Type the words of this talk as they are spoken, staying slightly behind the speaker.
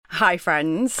Hi,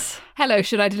 friends. Hello,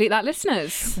 should I delete that,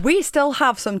 listeners? We still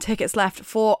have some tickets left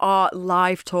for our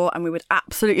live tour and we would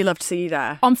absolutely love to see you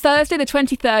there. On Thursday, the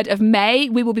 23rd of May,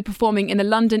 we will be performing in the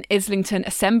London Islington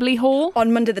Assembly Hall.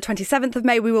 On Monday, the 27th of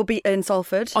May, we will be in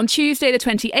Salford. On Tuesday, the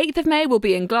 28th of May, we'll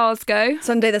be in Glasgow.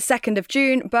 Sunday, the 2nd of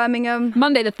June, Birmingham.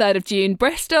 Monday, the 3rd of June,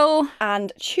 Bristol.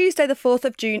 And Tuesday, the 4th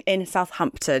of June in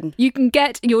Southampton. You can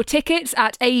get your tickets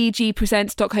at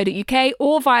aegpresents.co.uk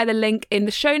or via the link in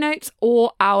the show notes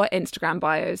or our Instagram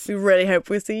bios. We really hope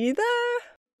we'll see you there.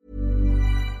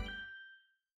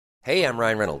 Hey, I'm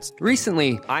Ryan Reynolds.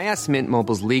 Recently, I asked Mint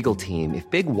Mobile's legal team if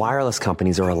big wireless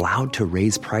companies are allowed to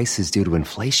raise prices due to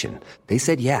inflation. They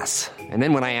said yes. And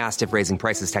then when I asked if raising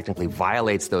prices technically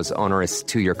violates those onerous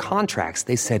two-year contracts,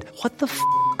 they said, "What the f***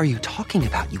 are you talking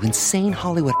about, you insane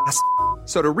Hollywood ass?"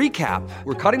 So to recap,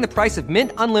 we're cutting the price of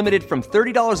Mint Unlimited from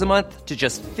 $30 a month to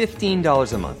just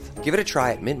 $15 a month. Give it a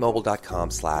try at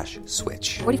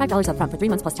mintmobile.com/switch. $45 up front for 3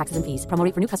 months plus taxes and fees. Promo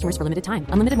rate for new customers for limited time.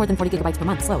 Unlimited more than 40 gigabytes per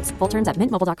month. Slows full terms at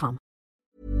mintmobile.com.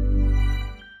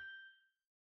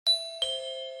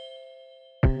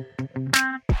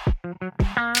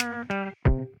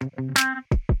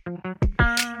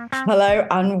 Hello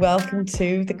and welcome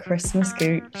to the Christmas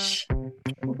Gooch.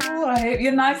 Oh, I hope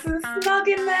you're nice and snug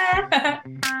in there.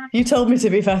 You told me to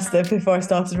be festive before I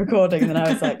started recording, and then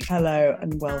I was like, hello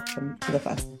and welcome to the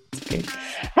festive Gooch.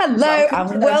 Hello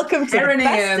and welcome to the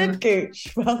festive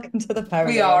Gooch. Welcome to the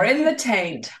perineum. We are in the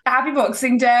taint. Happy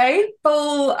Boxing Day.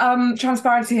 Full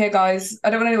transparency here, guys.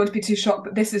 I don't want anyone to be too shocked,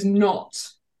 but this is not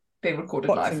being recorded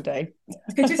Boxing live. Day.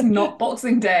 It is not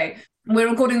Boxing Day. We're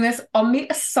recording this on the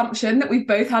assumption that we've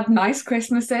both had nice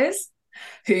Christmases.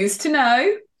 Who's to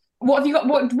know? What have you got?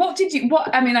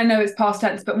 What I mean, I know it's past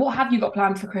tense, but what have you got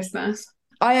planned for Christmas?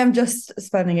 I am just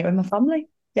spending it with my family.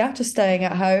 Yeah, just staying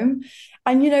at home.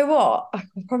 And you know what? I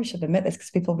probably should admit this because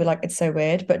people will be like, it's so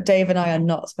weird. But Dave and I are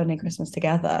not spending Christmas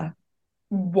together.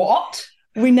 What?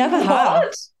 We never have.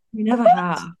 What? We never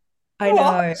have. I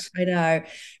know.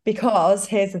 Because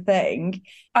here's the thing.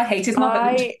 I hate his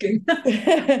mum.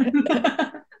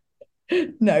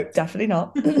 No, definitely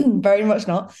not. Very much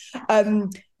not.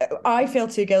 I feel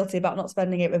too guilty about not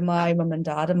spending it with my mum and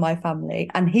dad and my family,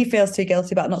 and he feels too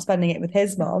guilty about not spending it with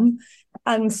his mum,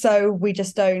 and so we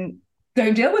just don't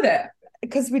deal with it.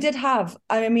 Because we did have,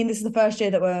 I mean, this is the first year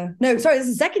that this is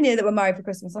the second year that we're married for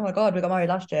Christmas. Oh my God, we got married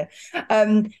last year.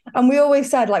 And we always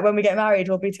said, like, when we get married,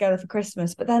 we'll be together for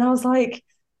Christmas. But then I was like,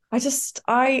 I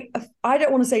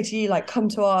don't want to say to you, like, come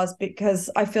to ours because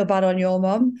I feel bad on your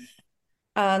mum.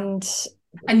 And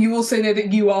you also know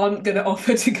that you aren't going to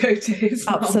offer to go to his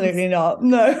mum. Absolutely not.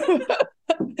 No.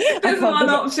 There's one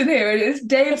option here. It is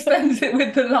Dave spends it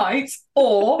with the lights,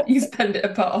 or you spend it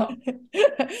apart.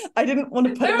 I didn't want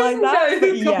to put it like that.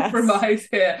 There is no compromise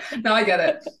here. No, I get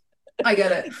it.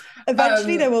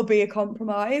 Eventually there will be a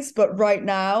compromise, but right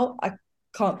now I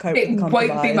can't cope with the compromise. It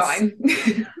won't be mine.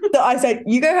 So I said,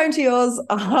 you go home to yours.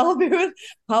 I'll be with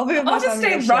my family. I'll just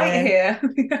stay right here.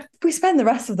 We spend the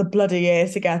rest of the bloody year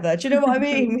together. Do you know what I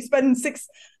mean? We spend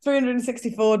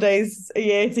 364 days a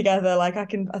year together. Like I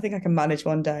think I can manage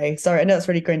one day. Sorry, I know it's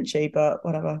really grinchy, but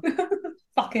whatever.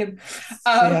 Fuck him.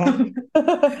 What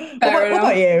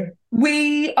about you?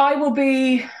 I will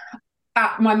be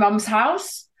at my mum's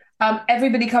house.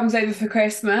 Everybody comes over for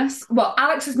Christmas. Well,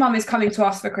 Alex's mum is coming to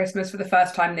us for Christmas for the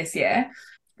first time this year.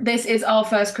 This is our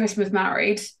first Christmas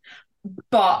married,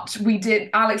 but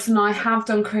Alex and I have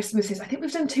done Christmases. I think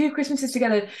we've done 2 Christmases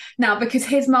together now because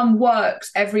his mum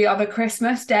works every other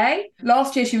Christmas day.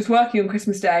 Last year she was working on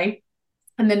Christmas Day.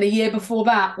 And then the year before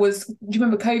that was, do you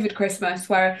remember COVID Christmas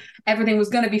where everything was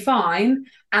going to be fine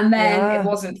and then it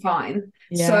wasn't fine?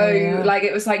 Like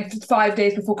it was like 5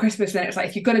 days before Christmas and then it was like,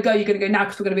 if you're going to go now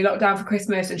because we're going to be locked down for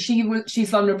Christmas. And she's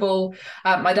vulnerable.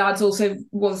 My dad's also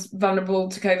was vulnerable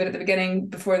to COVID at the beginning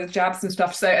before the jabs and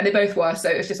stuff. And they both were. So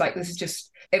it was just like, it was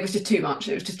just too much.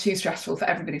 It was just too stressful for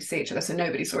everybody to see each other. So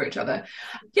nobody saw each other.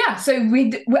 Yeah. So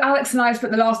Alex and I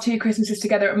spent the last 2 Christmases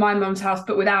together at my mum's house,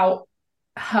 but without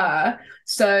her.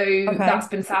 So that's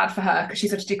been sad for her because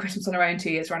she's had to do Christmas on her own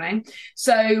 2 years running.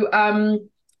 So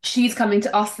she's coming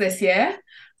to us this year.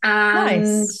 And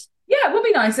nice. Yeah, it will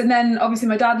be nice. And then obviously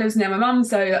my dad lives near my mum,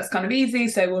 so that's kind of easy.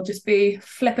 So we'll just be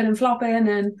flipping and flopping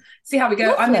and see how we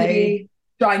go. Lovely. I'm going to be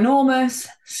ginormous.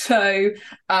 So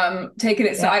taking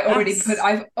it. So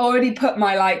I've already put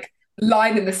my like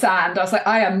line in the sand. I was like,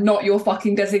 I am not your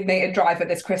fucking designated driver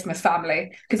this Christmas,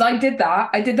 family. Because I did that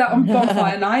on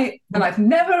bonfire night and I've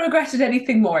never regretted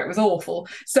anything more. It was awful.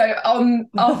 So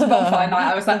after bonfire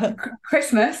night I was like,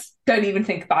 Christmas, don't even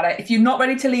think about it. If you're not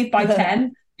ready to leave by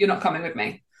 10, you're not coming with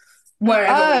me.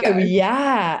 wherever we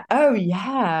go. Oh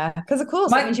yeah. Because of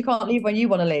course that means you can't leave when you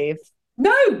want to leave.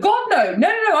 No, God, no.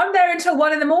 I'm there until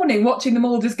 1 a.m. watching them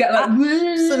all just get like.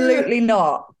 Absolutely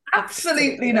not.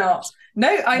 Absolutely not. No,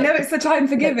 I know it's the time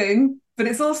for giving, but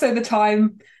it's also the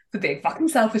time for being fucking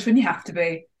selfish when you have to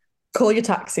be. Call your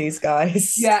taxis,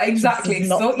 guys. Yeah, exactly.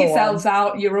 Sort yourselves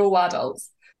out. You're all adults.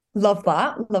 Love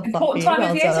that. Important time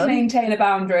of year to maintain a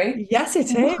boundary. Yes,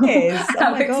 it is.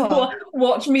 Oh my God.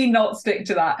 Watch me not stick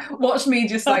to that. Watch me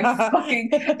just like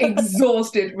fucking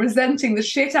exhausted, resenting the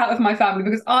shit out of my family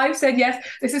because I've said yes.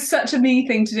 This is such a me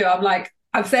thing to do. I'm like,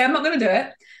 I'd say I'm not going to do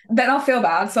it. Then I'll feel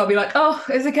bad. So I'll be like, oh,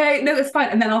 it's okay. No, it's fine.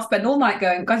 And then I'll spend all night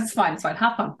going, guys, it's fine.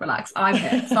 Have fun. Relax. I'm here.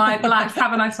 It's fine. Relax.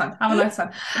 Have a nice time.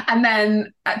 And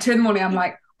then at 2 a.m, I'm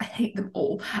like, I hate them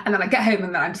all. And then I get home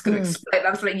and then I'm just going to explain.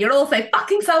 I'm just like, you're all so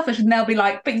fucking selfish. And they'll be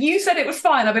like, but you said it was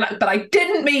fine. I'll be like, but I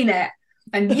didn't mean it.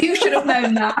 And you should have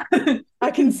known that. I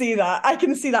can see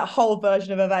that whole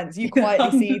version of events. You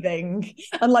quietly seething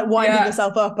and like winding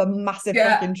yourself up a massive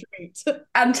fucking treat.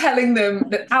 And telling them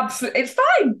that absolutely, it's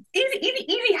fine.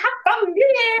 Easy, have fun.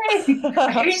 Yeah.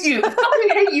 I hate you. I fucking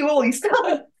hate you all. You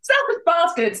selfish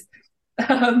bastards.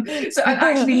 So I'm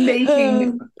actually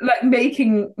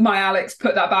making my Alex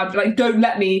put that boundary. Like, don't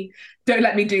let me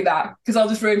do that because I'll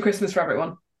just ruin Christmas for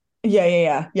everyone.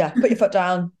 Yeah. Put your foot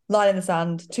down, line in the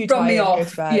sand, too From tired, me off. go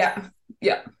to bed.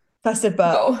 Yeah. Festive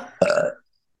but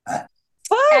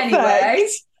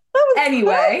Perfect.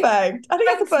 Anyway, perfect. I think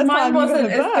that's the first mine time wasn't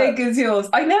you've as big as yours.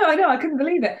 I know. I couldn't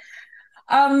believe it.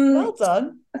 Well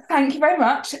done. Thank you very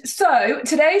much. So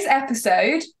today's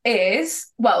episode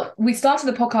is, well, we started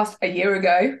the podcast a year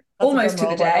ago, almost to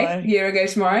the day, year ago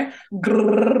tomorrow,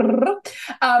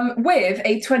 with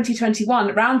a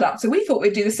 2021 roundup. So we thought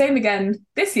we'd do the same again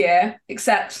this year,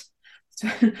 except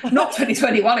not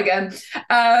 2021 again.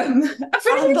 And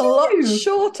a lot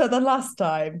shorter than last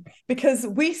time because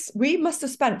we must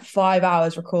have spent 5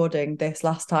 hours recording this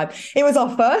last time. It was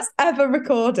our first ever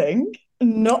recording.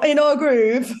 Not in our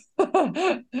groove.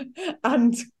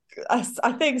 And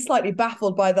I think slightly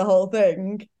baffled by the whole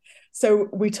thing. So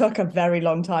we took a very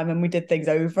long time and we did things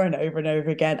over and over and over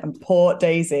again. And poor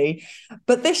Daisy.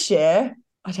 But this year,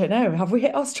 I don't know, have we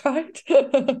hit our stride?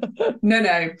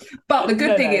 No. But the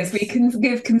good thing is we can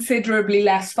give considerably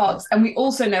less fucks. And we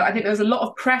also know, I think there was a lot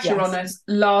of pressure on us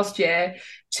last year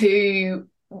to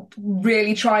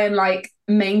really try and like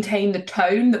maintain the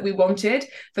tone that we wanted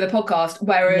for the podcast,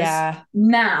 whereas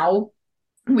now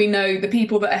we know the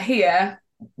people that are here,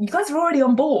 you guys are already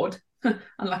on board.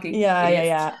 Unlucky.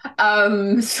 Yeah.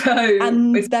 So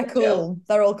and they're cool.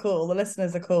 They're all cool. The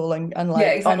listeners are cool and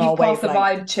like exactly. On our pass the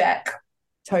wavelength. vibe check.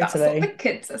 Totally. That's what the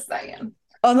kids are saying.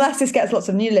 Unless this gets lots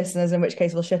of new listeners, in which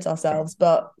case we'll shit ourselves.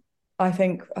 But I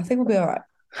think we'll be all right.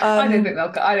 I don't think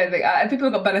people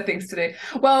have got better things to do.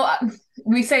 Well,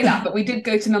 we say that, but we did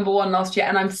go to number 1 last year,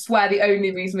 and I swear the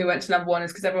only reason we went to number 1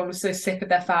 is because everyone was so sick of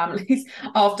their families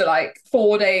after like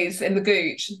 4 days in the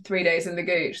gooch, 3 days in the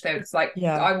gooch. So it's like,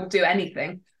 I will do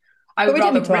anything. I would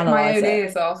rather rip my own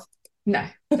ears off. No,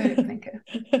 I don't think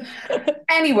it.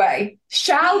 Anyway,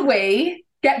 shall we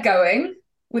get going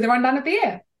with a rundown of the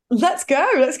year? Let's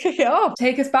go. Let's kick it off.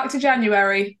 Take us back to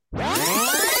January.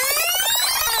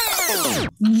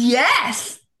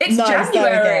 Yes, it's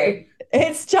January.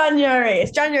 It's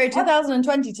January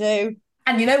 2022.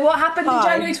 And you know what happened in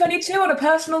January 22 on a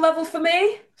personal level for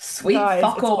me? Sweet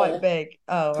fuck all. It's quite big.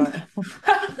 Oh, right.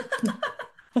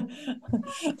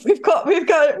 we've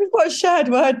got a shared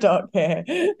Word doc here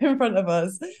in front of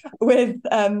us with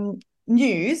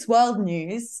news, world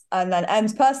news, and then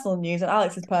Em's personal news and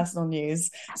Alex's personal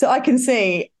news. So I can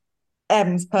see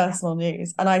Em's personal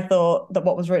news, and I thought that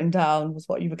what was written down was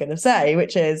what you were going to say,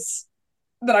 which is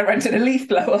that I rented a leaf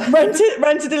blower.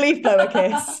 rented a leaf blower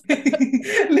kiss.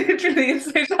 Literally, it's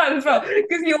so sad as well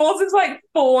because yours is like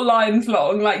 4 lines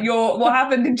long. Like what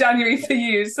happened in January for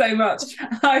you is so much.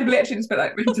 I've literally just been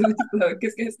like rented a leaf blower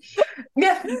kiss.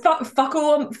 Yeah, fuck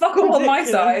all on my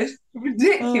side.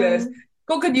 Ridiculous.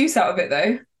 Got good use out of it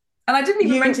though, and I didn't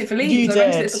even rent it for leaves. I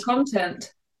rented it for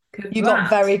content. You got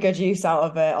very good use out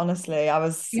of it, honestly.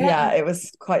 It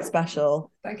was quite special.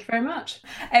 Thank you very much.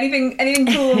 Anything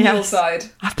cool on your side?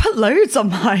 I've put loads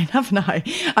on mine, haven't I?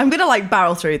 I'm gonna like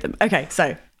barrel through them. Okay,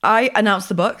 so I announced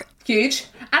the book. Huge.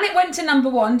 And it went to number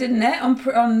 1, didn't it?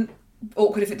 On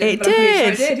Awkward if it didn't, but I'm pretty sure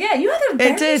it did. Yeah, you had a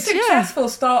very successful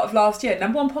start of last year.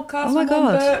 Number 1 podcast, oh my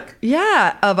God. Book.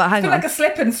 Yeah. Oh, but hang on. Like a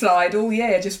slip and slide all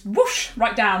year, just whoosh,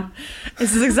 right down.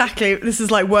 This is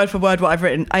like word for word what I've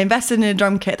written. I invested in a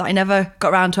drum kit that I never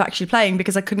got around to actually playing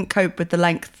because I couldn't cope with the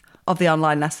length of the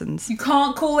online lessons. You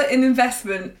can't call it an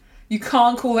investment.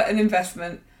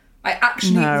 I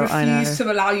actually No, I know. refuse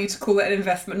to allow you to call it an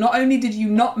investment. Not only did you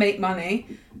not make money,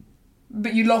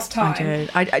 but you lost time.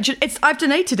 I did. I've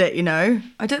donated it, you know.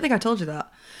 I don't think I told you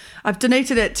that. I've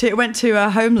donated it it went to a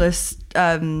homeless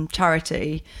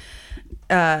charity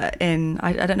in,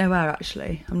 I don't know where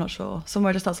actually. I'm not sure.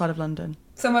 Somewhere just outside of London.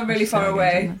 Somewhere really far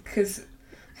away, because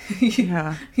you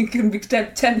can be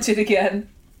tempted again.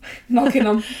 Knocking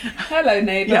on, hello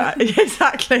neighbour. Yeah,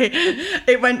 exactly.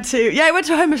 It went to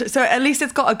a homeless. So at least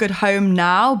it's got a good home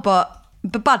now, but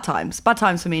bad times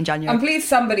for me in January. I'm pleased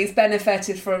somebody's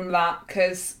benefited from that,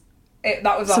 because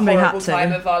that was a Somebody had horrible to.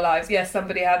 time of our lives. Yes,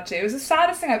 somebody had to. It was the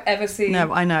saddest thing I've ever seen.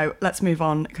 No, I know. Let's move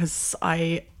on, because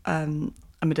I'm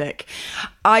a dick.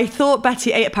 I thought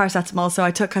Betty ate a paracetamol, so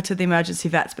I took her to the emergency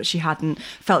vets, but she hadn't.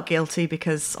 Felt guilty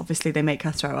because obviously they make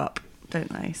her throw up, don't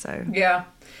they? So Yeah.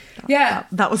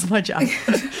 That was my jam.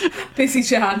 Pissy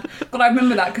Chan. But I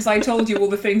remember that because I told you all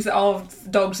the things that our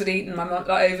dogs had eaten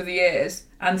over the years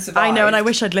and survived. I know, and I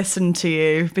wish I'd listened to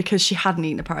you, because she hadn't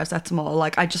eaten a paracetamol.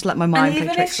 Like, I just let my mind play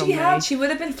tricks on me. And even if she had, she would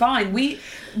have been fine.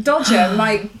 Dodger,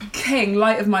 my king,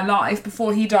 light of my life,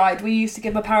 before he died, we used to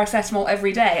give her paracetamol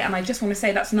every day, and I just want to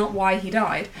say that's not why he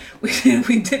died. We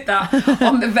did that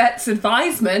on the vet's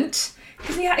advisement,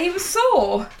 because he was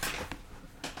sore.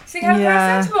 So he had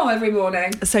paracetamol every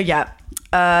morning. So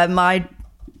my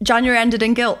January ended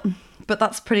in guilt, but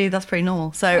that's pretty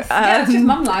normal. So Yeah, it's just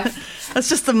mum life. That's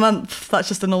just a month. That's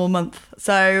just a normal month.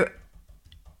 So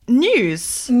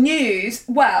news,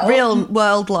 well, real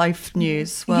world life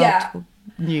news.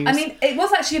 News. I mean, it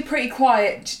was actually a pretty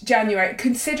quiet January,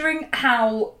 considering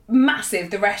how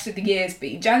massive the rest of the year's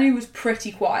been. January was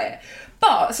pretty quiet.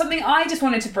 But something I just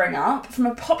wanted to bring up from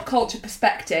a pop culture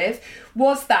perspective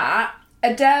was that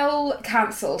Adele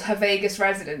cancelled her Vegas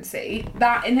residency.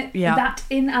 That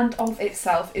in and of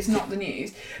itself is not the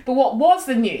news. But what was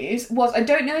the news was, I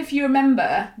don't know if you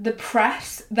remember the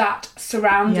press that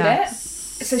surrounded it.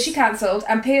 So she cancelled,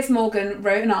 and Piers Morgan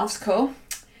wrote an article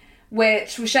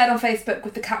which was shared on Facebook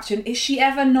with the caption, "Is she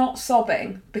ever not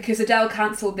sobbing?" Because Adele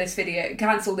cancelled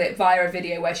it via a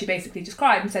video where she basically just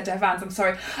cried and said to her fans, "I'm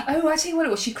sorry." Oh, I tell you what it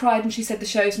was. She cried and she said, "The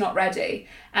show's not ready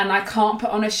and I can't put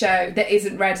on a show that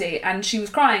isn't ready." And she was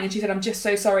crying and she said, "I'm just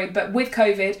so sorry. But with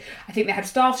COVID, I think they had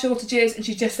staff shortages," and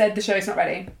she just said, "The show's not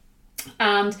ready."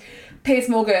 And Piers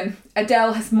Morgan,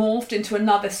 Adele has morphed into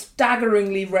another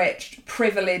staggeringly rich,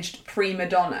 privileged prima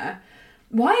donna.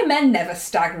 Why are men never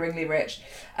staggeringly rich?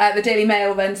 The Daily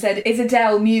Mail then said, "Is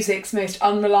Adele music's most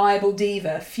unreliable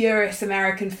diva? Furious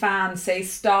American fans say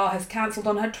Star has cancelled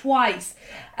on her twice."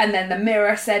 And then the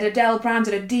Mirror said, "Adele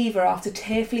branded a diva after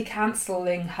tearfully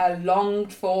cancelling her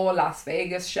longed-for Las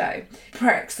Vegas show."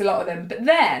 Pricks, a lot of them. But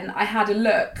then I had a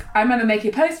look. I remember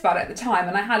making a post about it at the time,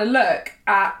 and I had a look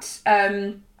at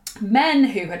men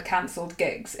who had cancelled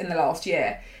gigs in the last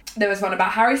year. There was one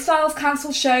about Harry Styles'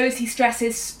 cancelled shows. He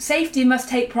stresses safety must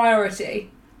take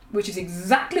priority, which is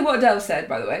exactly what Adele said,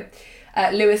 by the way.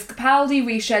 Lewis Capaldi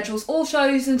reschedules all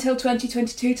shows until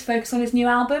 2022 to focus on his new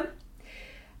album.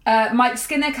 Mike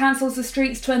Skinner cancels the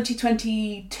Streets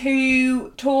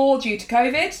 2022 tour due to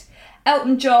COVID.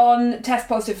 Elton John tests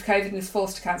positive for COVID and is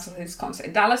forced to cancel his concert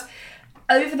in Dallas.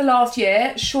 Over the last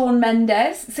year, Shawn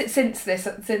Mendes, since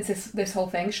this whole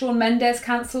thing, Shawn Mendes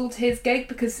cancelled his gig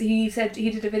because he said he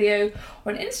did a video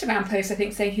or an Instagram post, I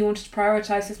think, saying he wanted to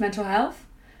prioritise his mental health.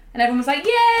 And everyone was like,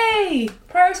 "Yay!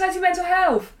 Prioritise your mental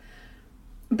health."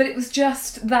 But it was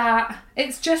just that,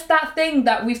 it's just that thing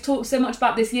that we've talked so much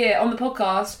about this year on the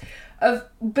podcast of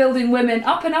building women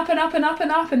up and up and up and up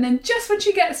and up. And then just when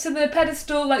she gets to the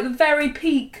pedestal, like the very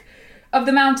peak of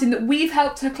the mountain that we've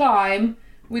helped her climb,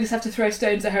 we just have to throw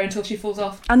stones at her until she falls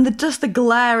off. And the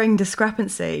glaring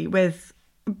discrepancy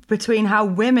between how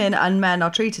women and men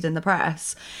are treated in the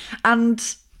press.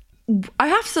 And I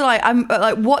have to I'm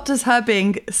like, what does her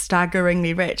being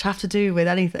staggeringly rich have to do with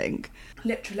anything?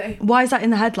 Literally. Why is that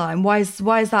in the headline? Why is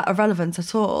that irrelevant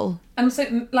at all? And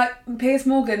so, like, Piers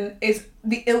Morgan is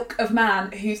the ilk of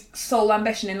man whose sole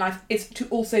ambition in life is to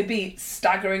also be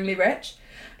staggeringly rich.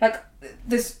 Like,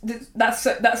 that's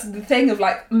the thing of,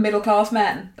 like, middle class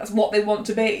men. That's what they want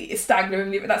to be, is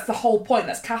staggeringly rich. That's the whole point.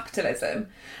 That's capitalism,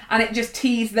 and it just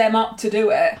tees them up to do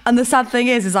it. And the sad thing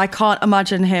is I can't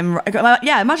imagine him.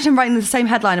 Imagine him writing the same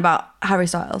headline about Harry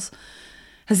Styles.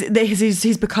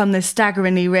 He's become this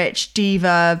staggeringly rich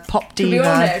diva, pop diva. To be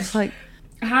honest,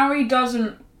 Harry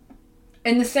doesn't,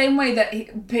 in the same way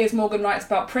that Piers Morgan writes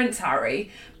about Prince Harry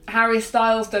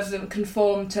Styles doesn't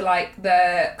conform to, like,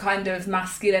 the kind of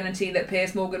masculinity that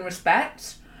Piers Morgan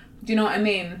respects. Do you know what I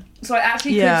mean? So I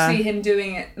actually could see him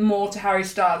doing it more to Harry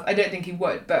Styles. I don't think he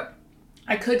would, but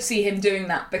I could see him doing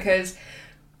that because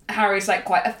Harry's like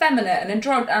quite effeminate and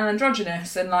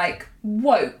androgynous and like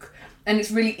woke, and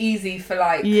it's really easy for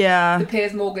like the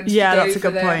Piers Morgans to go that's a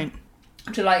for good point.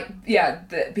 To like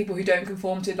the people who don't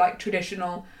conform to like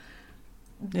traditional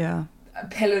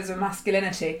pillars of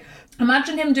masculinity.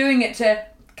 Imagine him doing it to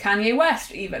Kanye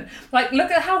West even. Like, look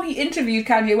at how he interviewed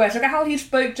Kanye West. Look at how he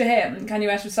spoke to him. Kanye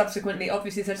West was subsequently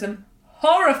obviously said some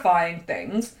horrifying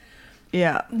things.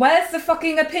 Yeah. Where's the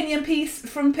fucking opinion piece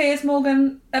from Piers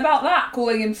Morgan about that?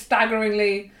 Calling him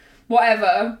staggeringly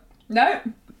whatever. No.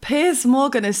 Piers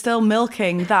Morgan is still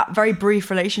milking that very brief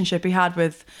relationship he had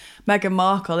with Meghan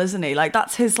Markle, isn't he? Like,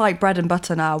 that's his like bread and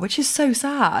butter now, which is so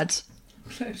sad.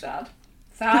 So sad.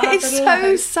 It's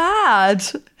so sad.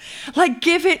 Like,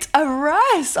 give it a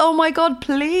rest. Oh my God,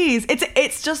 please.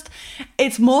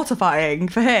 It's mortifying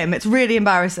for him. It's really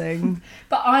embarrassing.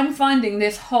 But I'm finding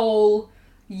this whole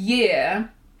year,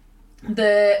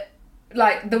 the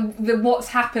what's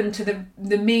happened to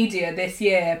the media this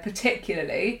year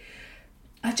particularly,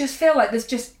 I just feel like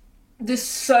there's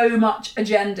so much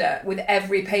agenda with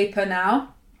every paper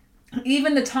now.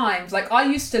 Even the Times, like I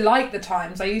used to like the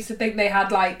Times. I used to think they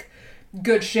had like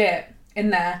good shit in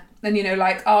there, and you know,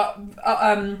 like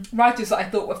writers that I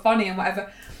thought were funny and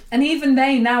whatever. And even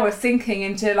they now are sinking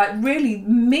into like really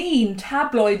mean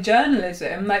tabloid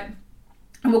journalism. Like,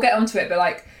 and we'll get onto it, but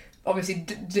like obviously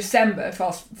December,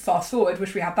 fast forward,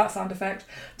 wish we had that sound effect,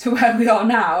 to where we are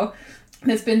now.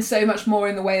 There's been so much more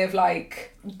in the way of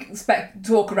like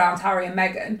talk around Harry and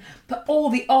Meghan, but all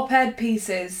the op-ed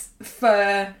pieces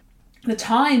for the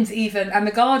Times even, and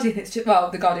the Guardian, it's just,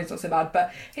 well, the Guardian's not so bad,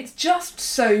 but it's just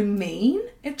so mean.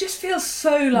 It just feels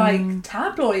so like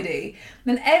tabloidy.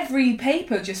 And every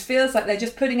paper just feels like they're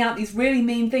just putting out these really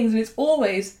mean things, and it's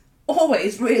always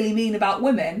really mean about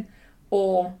women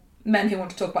or men who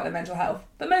want to talk about their mental health,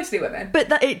 but mostly women.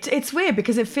 But it's weird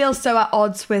because it feels so at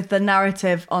odds with the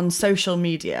narrative on social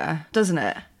media, doesn't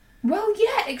it? Well,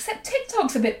 yeah, except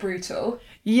TikTok's a bit brutal.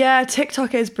 Yeah,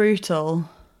 TikTok is brutal.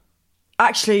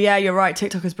 Actually, yeah, you're right.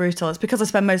 TikTok is brutal. It's because I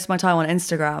spend most of my time on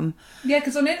Instagram. Yeah,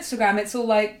 because on Instagram, it's all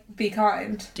like, be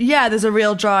kind. Yeah, there's a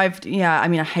real drive. Yeah, I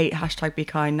mean, I hate hashtag be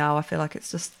kind now. I feel like it's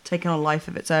just taken on a life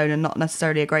of its own and not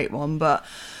necessarily a great one. But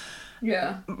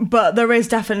there is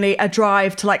definitely a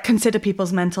drive to like consider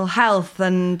people's mental health.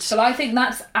 And but I think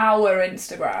that's our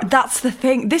Instagram. That's the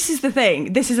thing. This is the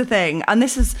thing. And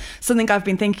this is something I've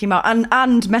been thinking about and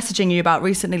messaging you about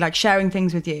recently, like sharing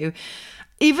things with you.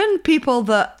 Even people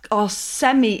that are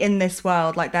semi in this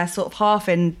world, like they're sort of half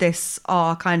in this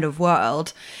our kind of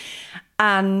world,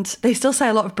 and they still say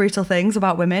a lot of brutal things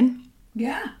about women.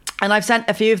 Yeah. And I've sent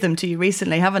a few of them to you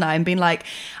recently, haven't I? And been like,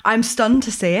 I'm stunned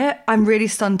to see it. I'm really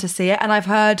stunned to see it. And I've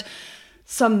heard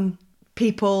some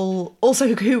people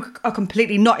also who are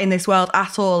completely not in this world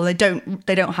at all. They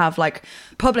don't have like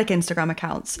public Instagram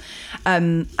accounts,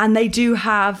 and they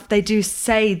do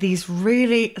say these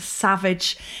really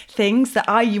savage things that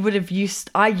I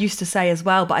used to say as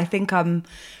well. But I think I'm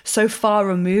so far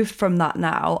removed from that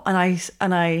now,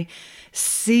 and I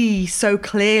see so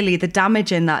clearly the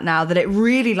damage in that now that it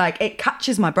really like it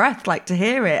catches my breath like to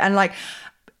hear it. And like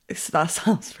that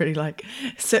sounds pretty like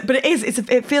so, but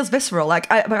it feels visceral.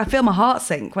 Like I feel my heart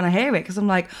sink when I hear it, because I'm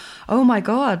like, oh my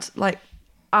God, like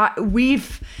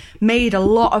we've made a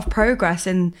lot of progress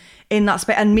in that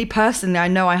space. And me personally, I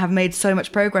know I have made so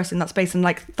much progress in that space, and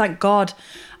like thank God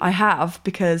I have,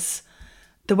 because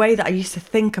the way that I used to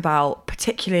think about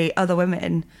particularly other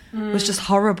women was just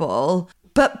horrible.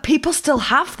 But people still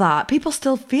have that. People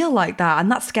still feel like that,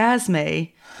 and that scares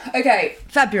me. Okay.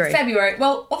 February.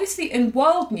 Well, obviously in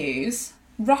world news,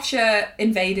 Russia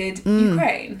invaded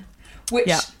Ukraine, which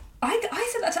I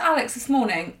said that to Alex this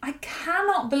morning. I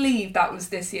cannot believe that was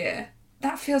this year.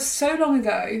 That feels so long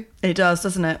ago. It does,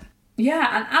 doesn't it?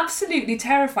 Yeah, and absolutely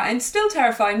terrifying. And still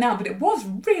terrifying now, but it was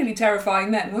really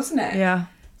terrifying then, wasn't it? Yeah.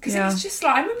 Because it was just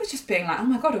like, I remember just being like, oh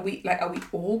my God, are we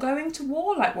all going to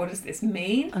war? Like, what does this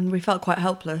mean? And we felt quite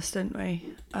helpless, didn't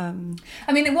we? I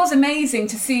mean, it was amazing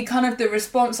to see kind of the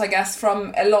response, I guess,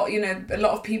 from a lot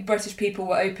of British people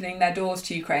were opening their doors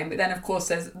to Ukraine. But then, of course,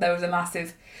 there was a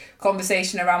massive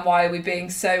conversation around why are we being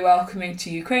so welcoming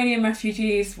to Ukrainian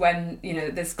refugees when, you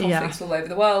know, there's conflicts all over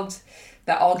the world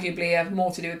that arguably have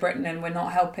more to do with Britain and we're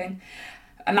not helping.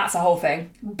 And that's a whole thing.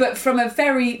 But from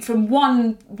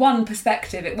one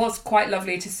perspective, it was quite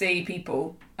lovely to see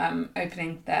people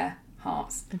opening their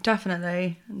hearts.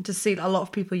 Definitely. And to see a lot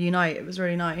of people unite, it was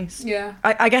really nice. Yeah.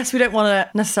 I guess we don't want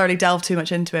to necessarily delve too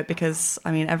much into it because,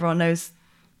 I mean, everyone knows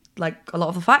like a lot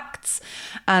of the facts.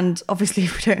 And obviously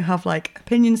we don't have like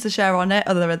opinions to share on it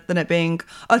other than it being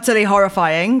utterly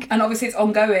horrifying. And obviously it's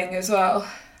ongoing as well.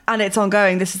 And it's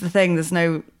ongoing. This is the thing. There's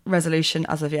no resolution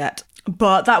as of yet.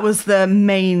 But that was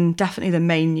definitely the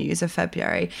main news of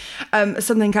February.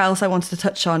 Something else I wanted to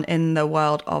touch on in the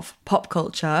world of pop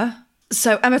culture.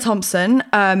 So Emma Thompson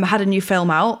had a new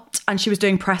film out and she was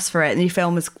doing press for it. The new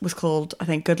film was called, I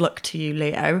think, Good Luck to You,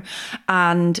 Leo.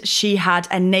 And she had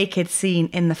a naked scene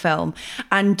in the film.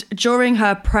 And during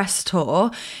her press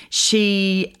tour,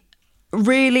 she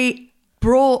really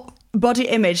brought body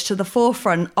image to the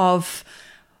forefront of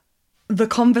the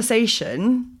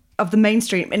conversation of the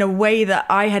mainstream in a way that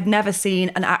I had never seen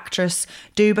an actress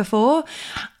do before.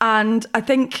 And I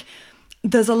think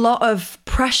there's a lot of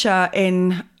pressure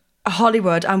in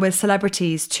Hollywood and with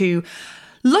celebrities to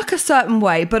look a certain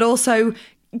way, but also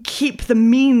keep the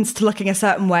means to looking a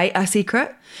certain way a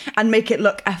secret and make it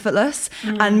look effortless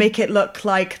and make it look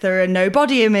like there are no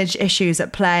body image issues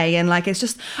at play. And like, it's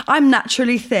just, I'm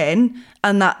naturally thin.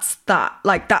 And that's that.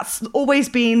 Like, that's always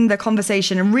been the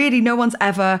conversation. And really, no one's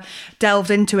ever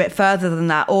delved into it further than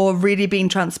that or really been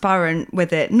transparent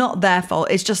with it. Not their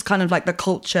fault. It's just kind of like the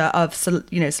culture of,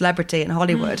 celebrity in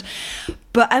Hollywood.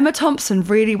 But Emma Thompson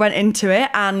really went into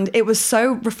it and it was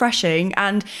so refreshing.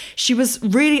 And she was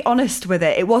really honest with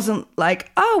it. It wasn't like,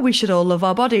 oh, we should all love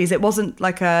our bodies. It wasn't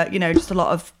like just a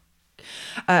lot of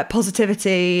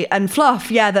positivity and fluff.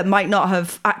 Yeah, that might not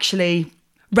have actually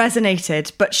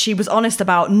resonated, but she was honest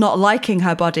about not liking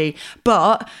her body,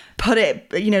 but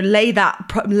lay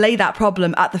that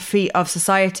problem at the feet of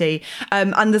society.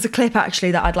 And there's a clip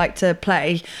actually that I'd like to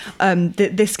play,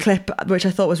 this clip, which I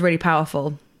thought was really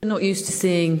powerful. We're not used to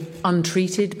seeing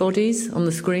untreated bodies on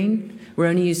the screen. We're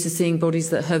only used to seeing bodies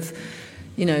that have,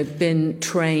 been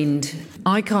trained.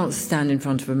 I can't stand in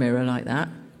front of a mirror like that.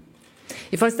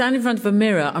 If I stand in front of a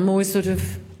mirror, I'm always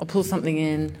I'll pull something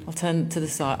in, I'll turn to the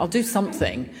side, I'll do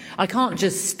something. I can't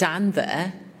just stand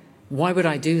there. Why would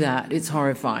I do that? It's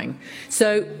horrifying.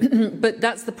 So, but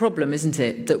that's the problem, isn't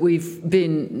it? That we've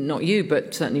been, not you,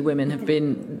 but certainly women have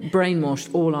been brainwashed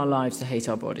all our lives to hate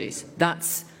our bodies.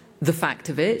 That's the fact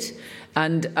of it.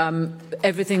 And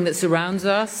everything that surrounds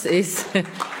us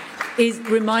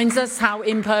reminds us how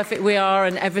imperfect we are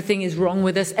and everything is wrong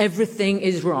with us. Everything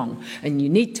is wrong. And you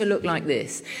need to look like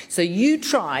this. So you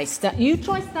try standing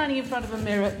in front of a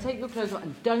mirror, take your clothes off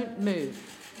and don't move.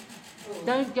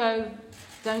 Don't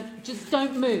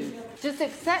move. Just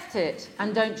accept it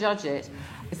and don't judge it.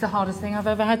 It's the hardest thing I've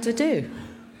ever had to do.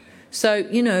 So,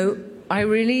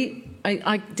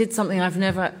 I did something I've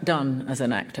never done as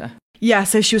an actor. Yeah,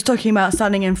 so she was talking about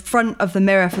standing in front of the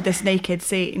mirror for this naked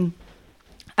scene.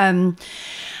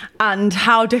 And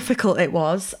how difficult it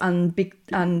was, and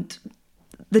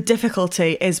the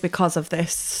difficulty is because of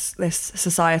this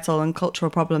societal and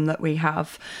cultural problem that we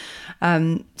have.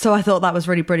 So I thought that was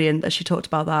really brilliant that she talked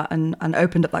about that and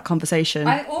opened up that conversation.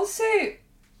 I also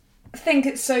think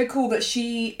it's so cool that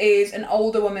she is an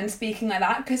older woman speaking like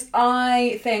that, because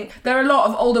I think there are a lot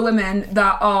of older women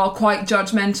that are quite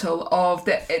judgmental of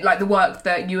the work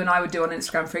that you and I would do on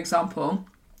Instagram, for example.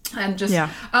 And just,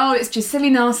 it's just silly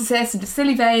narcissists and just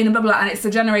silly vain and blah, blah, blah. And it's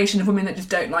the generation of women that just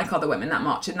don't like other women that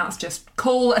much. And that's just,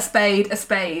 call a spade a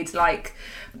spade. Like,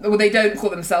 well, they don't call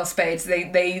themselves spades.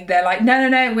 They're like,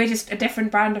 no, we're just a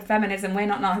different brand of feminism. We're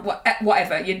not,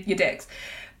 whatever, you dicks.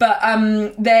 But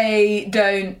they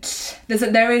don't,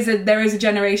 there is a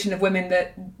generation of women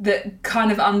that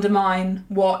kind of undermine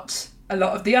what a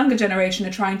lot of the younger generation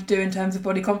are trying to do in terms of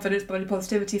body confidence, body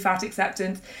positivity, fat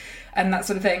acceptance, and that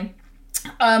sort of thing.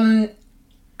 And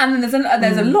then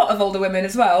there's a lot of older women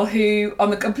as well who, on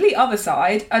the complete other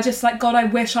side, are just like, God, I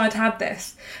wish I'd had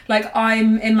this. Like,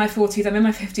 I'm in my 40s, I'm in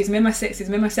my 50s, I'm in my 60s,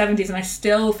 I'm in my 70s, and I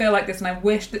still feel like this, and I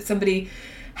wish that somebody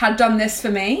had done this for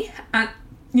me and,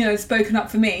 spoken up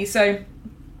for me. So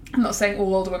I'm not saying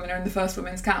all older women are in the first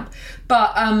women's camp,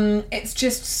 but it's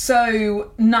just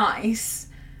so nice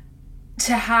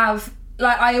to have,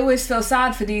 like, I always feel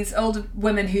sad for these older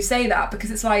women who say that, because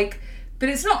it's like, but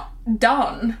it's not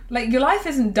done. Like, your life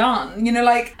isn't done,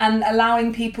 and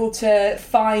allowing people to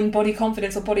find body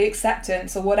confidence or body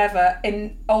acceptance or whatever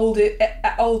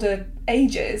at older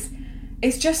ages,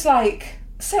 it's just like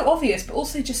so obvious, but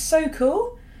also just so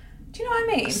cool. Do you know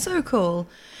what I mean? So cool.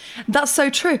 That's so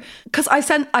true. Because I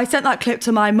sent that clip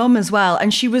to my mum as well,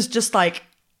 and she was just like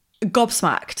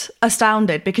gobsmacked,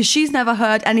 astounded, because she's never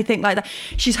heard anything like that.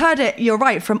 She's heard it, you're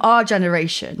right, from our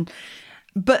generation,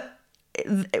 but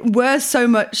we're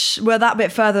that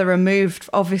bit further removed,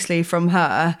 obviously, from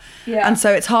her. Yeah. And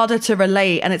so it's harder to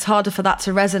relate, and it's harder for that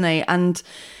to resonate. And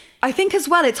I think as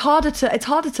well, it's harder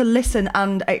to listen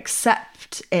and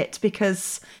accept it,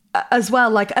 because as well,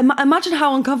 like, imagine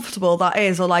how uncomfortable that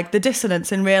is, or like the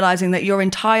dissonance in realizing that your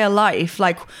entire life,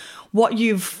 like what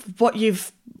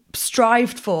you've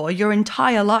strived for your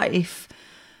entire life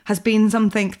has been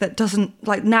something that doesn't,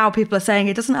 like, now people are saying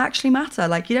it doesn't actually matter.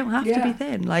 Like, you don't have to be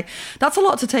thin. Like, that's a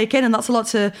lot to take in, and that's a lot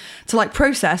to like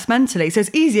process mentally. So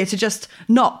it's easier to just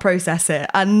not process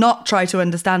it and not try to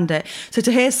understand it. So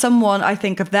to hear someone, I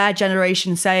think, of their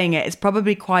generation saying it is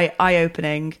probably quite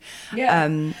eye-opening. Yeah.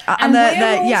 And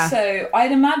we're also,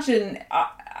 I'd imagine,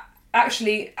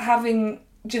 actually, having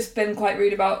just been quite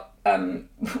rude about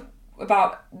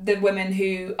the women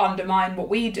who undermine what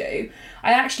we do,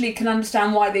 I actually can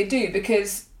understand why they do,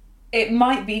 because it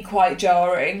might be quite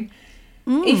jarring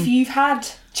if you've had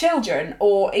children,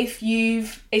 or if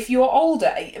you're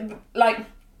older, like,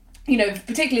 you know,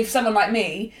 particularly for someone like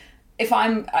me, if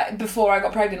I'm, before I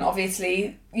got pregnant,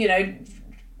 obviously, you know,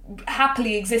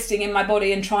 happily existing in my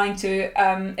body and trying to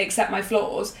accept my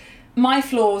flaws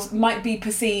might be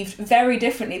perceived very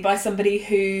differently by somebody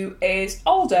who is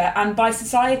older and by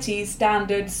society's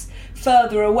standards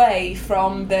further away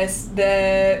from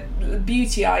the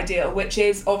beauty ideal, which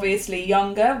is obviously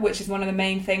younger, which is one of the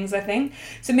main things, I think.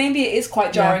 So maybe it is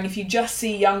quite jarring if you just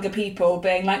see younger people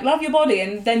being like, love your body,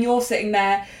 and then you're sitting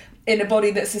there in a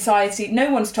body that society,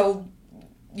 no one's told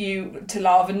you to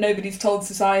love, and nobody's told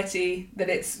society that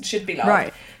it should be loved.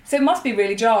 Right. So it must be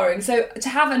really jarring. So to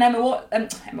have an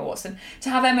to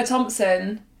have Emma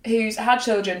Thompson, who's had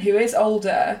children, who is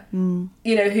older,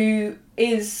 you know, who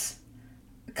is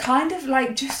kind of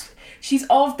like she's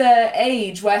of the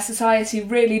age where society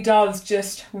really does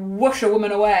just whoosh a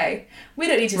woman away. We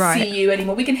don't need to see you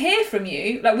anymore. We can hear from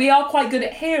you. Like, we are quite good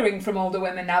at hearing from older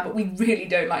women now, but we really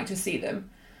don't like to see them.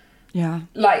 Yeah.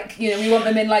 Like, you know, we want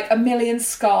them in like a million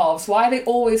scarves. Why are they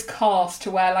always cast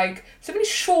to wear like so many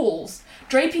shawls?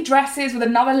 Drapey dresses with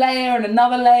another layer and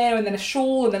then a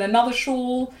shawl and then another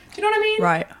shawl. Do you know what I mean?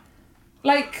 Right.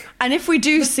 Like, and if we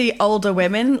do see older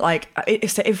women, like,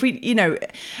 if we, you know,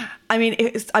 I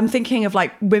mean, I'm thinking of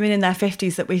like women in their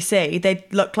 50s that we see, they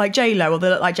look like J-Lo or they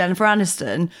look like Jennifer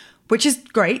Aniston, which is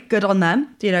great, good on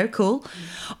them, you know, cool.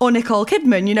 Or Nicole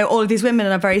Kidman, you know, all of these women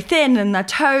are very thin and they're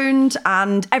toned,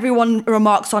 and everyone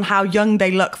remarks on how young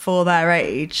they look for their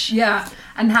age. Yeah,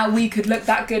 and how we could look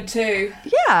that good too.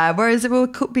 Yeah, whereas it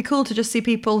would be cool to just see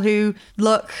people who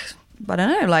look, I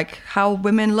don't know, like how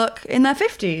women look in their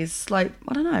 50s. Like,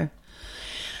 I don't know.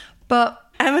 But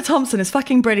Emma Thompson is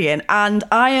fucking brilliant, and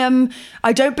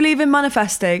I don't believe in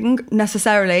manifesting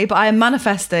necessarily, but I am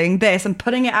manifesting this and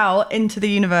putting it out into the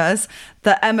universe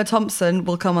that Emma Thompson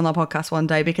will come on our podcast one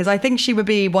day, because I think she would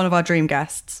be one of our dream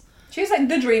guests. She's like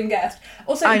the dream guest.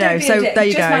 Also, I know, don't be so a dick. there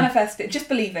you just go. manifest it. Just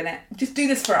believe in it. Just do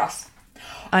this for us.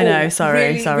 I know,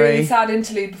 sorry. Really sad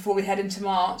interlude before we head into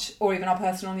March, or even our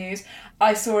personal news.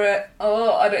 I saw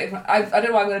I don't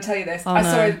know why I'm going to tell you this.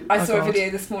 I saw a video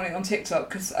this morning on TikTok,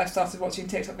 because I've started watching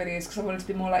TikTok videos because I wanted to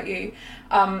be more like you.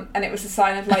 And it was a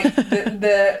sign of like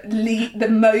the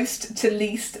most to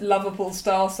least lovable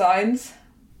star signs.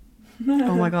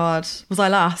 Oh my God. Was I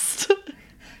last?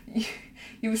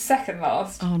 You were second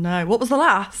last. Oh no. What was the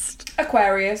last?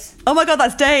 Aquarius. Oh my God,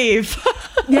 that's Dave.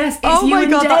 Yes, it's oh you my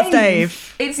and God, Dave. that's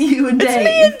Dave. It's you and Dave. It's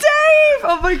me and Dave.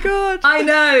 Oh my God. I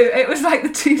know. It was like the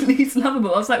two least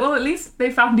lovable. I was like, well, at least they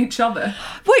found each other.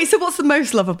 Wait, so what's the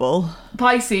most lovable?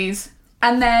 Pisces.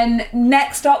 And then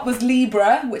next up was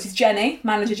Libra, which is Jenny,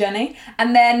 manager Jenny.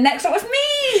 And then next up was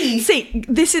me. See,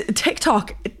 this is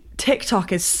TikTok.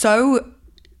 TikTok is so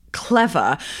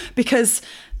clever, because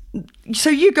so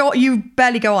you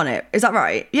barely go on it, is that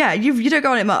right? Yeah, you don't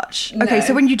go on it much. No. Okay,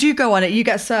 so when you do go on it, you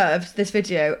get served this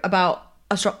video about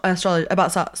astrology,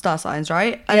 about star signs,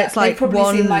 right? And it's like, they've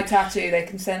probably seen my tattoo, they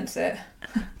can sense it.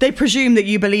 They presume that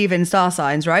you believe in star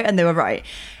signs, right? And they were right.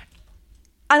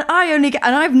 And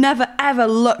I've never ever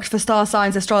looked for star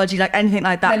signs, astrology, like anything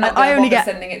like that. They're not I only get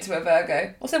sending it to a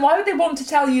Virgo. Also, why would they want to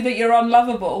tell you that you're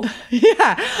unlovable?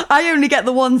 Yeah, I only get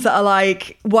the ones that are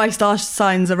like, why star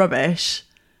signs are rubbish.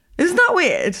 Isn't that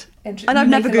weird? And I've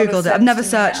never Googled it. I've never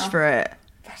searched for it.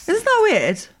 Isn't that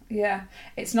weird? Yeah,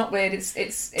 it's not weird. It's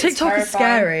TikTok terrifying. is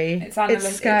scary.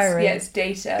 It's scary. It's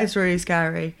data. It's really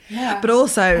scary. Yeah. But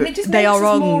also, they are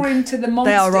wrong. More into the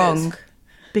monsters. They are wrong,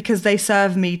 because they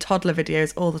serve me toddler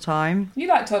videos all the time. You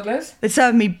like toddlers? They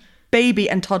serve me baby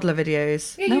and toddler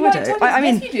videos. Yeah, no, you I like don't. toddlers. I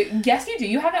mean, yes, you do. Yes, you do.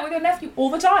 You hang out with your nephew all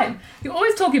the time. You're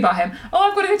always talking about him. Oh,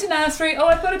 I've got to go to nursery. Oh,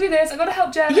 I've got to do this. I've got to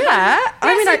help Jen. yeah.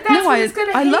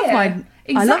 I love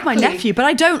I love my nephew, but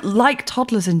I don't like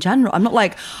toddlers in general. I'm not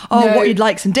like, what you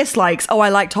likes and dislikes. Oh, I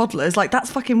like toddlers. Like,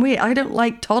 that's fucking weird. I don't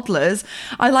like toddlers.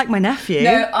 I like my nephew.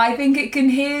 No, I think it can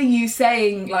hear you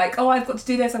saying, like, oh, I've got to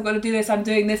do this, I've got to do this, I'm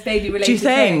doing this baby-related Do you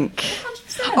think? thing.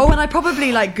 100%. Oh, and I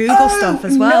probably, like, Google stuff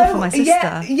as well for my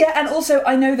sister. Yeah, and also,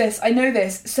 I know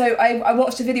this. So I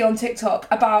watched a video on TikTok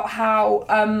about how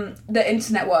the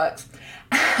internet works.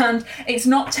 And it's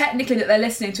not technically that they're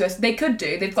listening to us. They could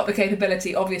do. They've got the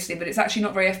capability, obviously, but it's actually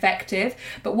not very effective.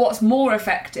 But what's more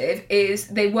effective is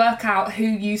they work out who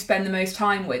you spend the most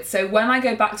time with. So when I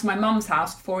go back to my mum's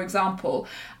house, for example,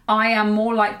 I am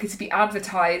more likely to be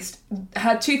advertised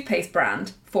her toothpaste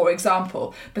brand, for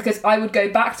example, because I would go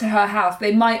back to her house.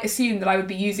 They might assume that I would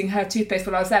be using her toothpaste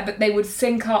while I was there, but they would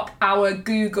sync up our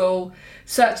Google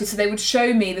searches, so they would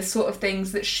show me the sort of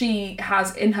things that she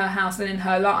has in her house and in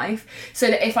her life, so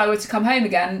that if I were to come home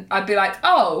again, I'd be like,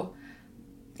 oh,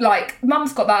 like,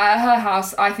 mum's got that at her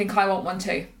house, I think I want one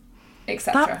too,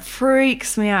 etc. That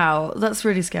freaks me out. That's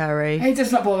really scary. It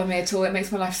does not bother me at all. It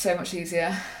makes my life so much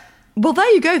easier. Well,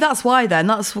 there you go. That's why then.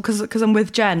 That's because I'm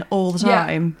with Jen all the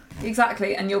time. Yeah,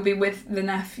 exactly. And you'll be with the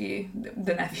nephew.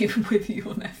 With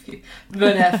your nephew.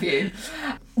 The nephew.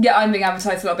 Yeah, I'm being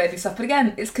advertised a lot of baby stuff. But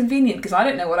again, it's convenient because I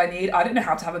don't know what I need. I don't know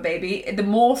how to have a baby. The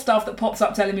more stuff that pops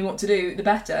up telling me what to do, the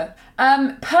better.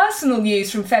 Personal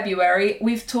news from February.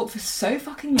 We've talked for so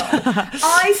fucking long.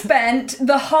 I spent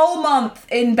the whole month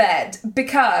in bed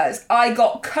because I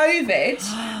got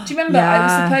COVID. Do you remember? I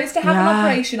was supposed to have an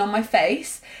operation on my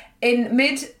face in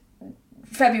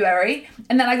mid-February,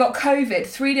 and then I got COVID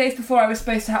 3 days before I was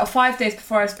supposed to have, or 5 days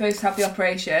before I was supposed to have the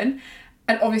operation,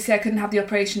 and obviously I couldn't have the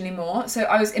operation anymore, so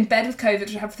I was in bed with COVID,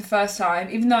 which I had for the first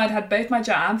time, even though I'd had both my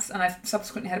jabs, and I've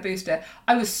subsequently had a booster.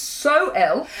 I was so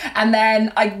ill, and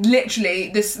then I literally,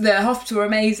 the hospital were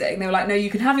amazing, they were like, no,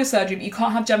 you can have your surgery, but you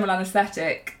can't have general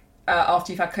anaesthetic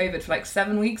after you've had COVID for like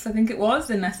 7 weeks, I think it was,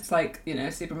 unless it's like, you know,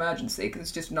 a super emergency, because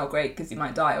it's just not great because you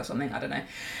might die or something, I don't know.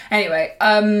 Anyway,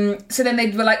 so then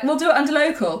they were like, we'll do it under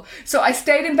local. So I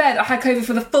stayed in bed. I had COVID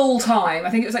for the full time. I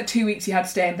think it was like 2 weeks you had to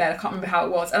stay in bed. I can't remember how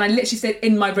it was. And I literally stayed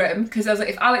in my room because I was like,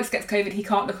 if Alex gets COVID, he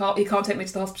can't take me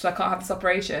to the hospital, I can't have this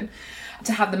operation.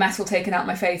 To have the metal taken out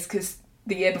my face because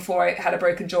the year before I had a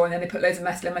broken jaw, and then they put loads of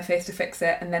metal in my face to fix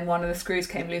it, and then one of the screws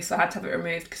came loose, so I had to have it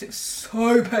removed because it was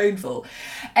so painful.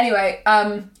 Anyway,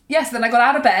 so then I got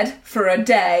out of bed for a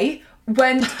day,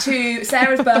 went to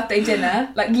Sarah's birthday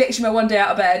dinner, like literally my one day out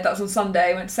of bed, that was on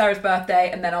Sunday, went to Sarah's birthday,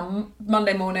 and then on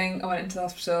Monday morning I went into the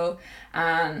hospital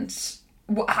and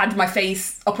had my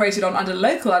face operated on under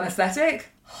local anaesthetic.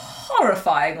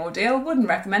 Horrifying ordeal, wouldn't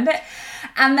recommend it.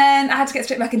 And then I had to get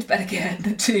straight back into bed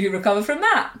again to recover from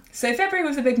that. So February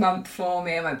was a big month for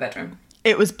me in my bedroom.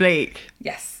 It was bleak.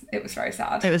 Yes, it was very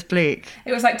sad. It was bleak.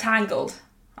 It was like Tangled.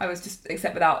 I was just,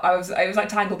 except without, it was like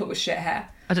Tangled but with shit hair.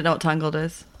 I don't know what Tangled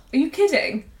is. Are you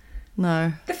kidding?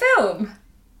 No. The film?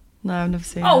 No, I've never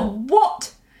seen it. Oh,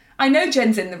 what? I know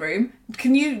Jen's in the room.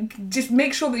 Can you just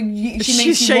make sure that she makes you watch it?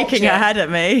 She's shaking her head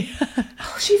at me.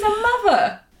 Oh, she's a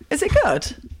mother. Is it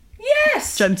good?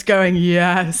 Yes. Jen's going,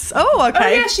 yes. Oh,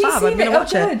 okay. Oh, yeah, she's Fab. seen I'm gonna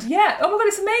watch good. Yeah. Oh, my God,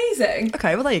 it's amazing.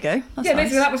 Okay, well, there you go. That's yeah, nice.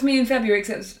 basically, that was me in February,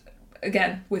 except,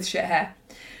 again, with shit hair.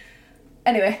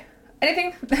 Anyway,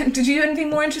 anything? Did you do anything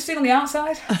more interesting on the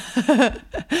outside?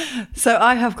 So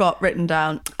I have got written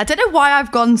down, I don't know why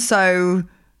I've gone so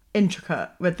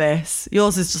intricate with this.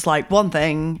 Yours is just like one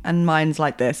thing and mine's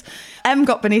like this. Em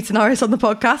got Benita Norris on the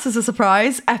podcast as a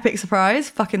surprise. Epic surprise.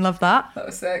 Fucking love that. That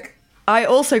was sick. I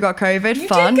also got COVID. You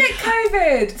Fun. did get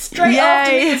COVID straight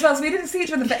after me as well, so we didn't see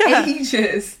each other for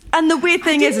ages. And the weird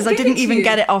thing is I didn't even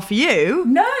get it off you.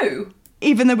 No.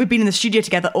 Even though we'd been in the studio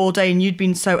together all day and you'd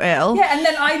been so ill. Yeah, and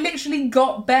then I literally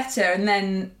got better, and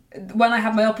then when I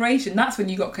had my operation, that's when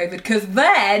you got COVID, because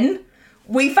then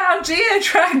we found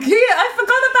GeoTrack. I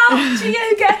forgot about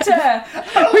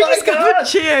GeoGetter. We discovered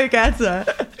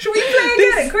GeoGetter. Should we play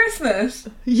again at Christmas?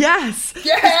 Yes.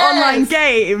 Yes.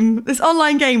 This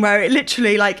online game where it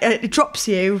literally like it drops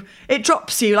you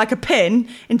like a pin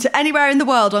into anywhere in the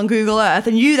world on Google Earth,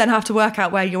 and you then have to work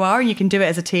out where you are, and you can do it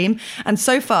as a team. And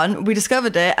so fun. We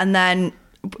discovered it, and then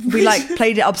we like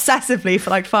played it obsessively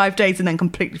for like 5 days and then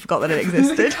completely forgot that it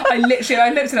existed. I looked at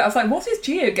it, I was like, what is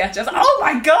GeoGetter? I was like, oh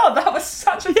my God, that was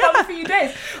such a fun few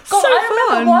days. God, So I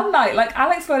remember fun. one night, like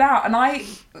Alex went out and I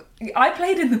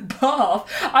played in the bath.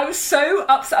 I was so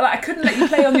upset, like I couldn't let you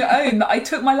play on your own, that I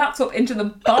took my laptop into the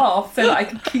bath so that I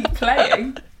could keep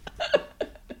playing.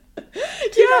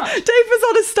 Dave was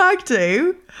on a stag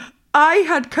do. I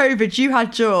had COVID, you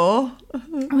had jaw.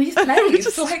 We just played.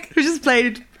 We just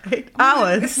played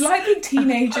hours. It's like being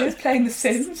teenagers playing The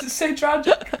Sims. It's so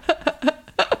tragic.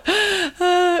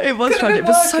 It was Could've tragic,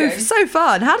 been but working. so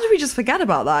fun. How did we just forget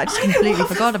about that? I just completely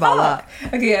forgot about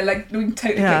that. Okay, yeah, like we can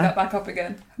totally Yeah. pick that back up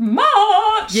again.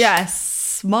 March!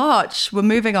 Yes, March. We're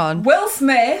moving on. Will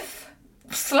Smith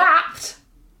slapped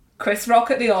Chris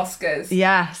Rock at the Oscars.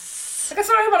 Yes. Like I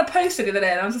saw him on a poster the other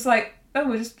day and I was just like, oh,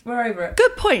 we're over it.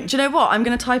 Good point. Do you know what? I'm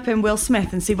going to type in Will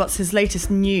Smith and see what's his latest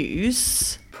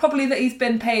news. Probably that he's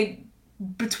been paid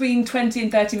between 20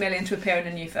 and 30 million to appear in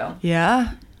a new film.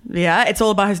 Yeah. Yeah, it's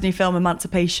all about his new film,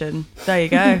 Emancipation. There you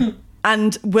go.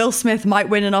 And Will Smith might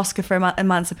win an Oscar for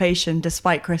Emancipation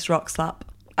despite Chris Rock's slap.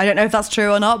 I don't know if that's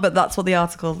true or not, but that's what the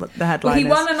article, the headline Well, he is.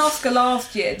 won an Oscar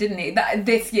last year, didn't he?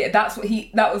 This year, that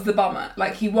was the bummer.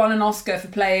 Like, he won an Oscar for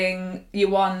playing,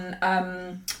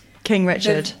 King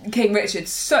Richard. King Richard.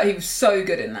 So he was so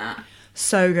good in that.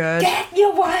 So good. Get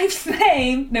your wife's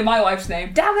name. No, my wife's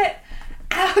name. Damn it.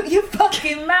 Out your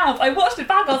fucking mouth. I watched it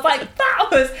back. I was like, that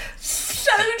was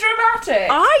so dramatic.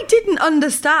 I didn't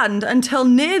understand until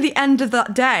near the end of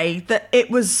that day that it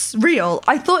was real.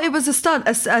 I thought it was a stunt,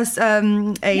 a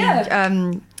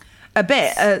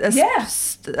bit,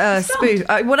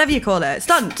 spoof, whatever you call it,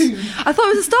 stunt. I thought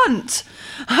it was a stunt.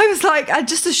 I was like, I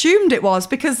just assumed it was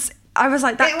because I was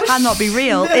like, that cannot be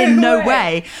real in no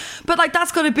way. But like,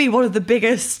 that's got to be one of the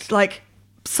biggest like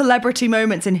celebrity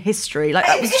moments in history. Like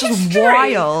that was just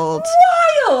wild.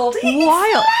 Wild. He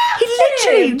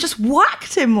literally just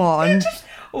whacked him one. Just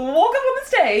walk up on the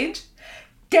stage,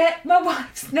 get my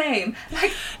wife's name.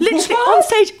 Like Literally what? on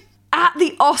stage at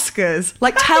the Oscars.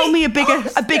 Like, tell the me a bigger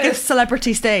Oscars.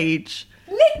 celebrity stage.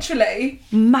 Literally.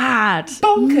 Mad.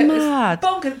 Bonkers. Mad.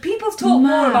 Bonkers. People talk more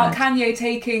Mad. about Kanye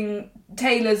taking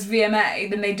Taylor's VMA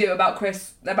than they do about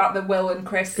the Will and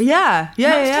Chris. Yeah.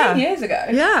 That was 10 years ago.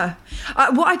 Yeah.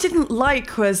 What I didn't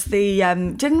like was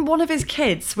didn't one of his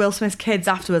kids, Will Smith's kids,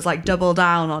 afterwards like double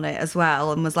down on it as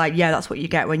well and was like, yeah, that's what you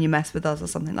get when you mess with us or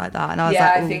something like that. And I was Yeah,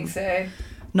 like, I ooh, think so.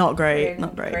 not great. Cringe,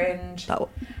 Not great. cringe.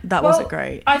 That wasn't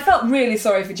great. I felt really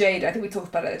sorry for Jada. I think we talked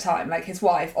about it at the time. Like his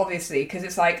wife, obviously, because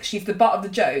it's like she's the butt of the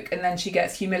joke and then she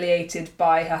gets humiliated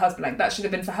by her husband. Like that should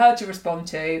have been for her to respond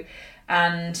to.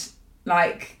 And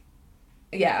like,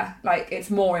 yeah, like it's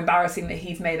more embarrassing that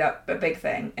he's made up a big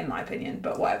thing, in my opinion.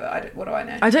 But whatever. What do I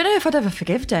know? I don't know if I'd ever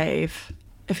forgive Dave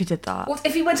if he did that. What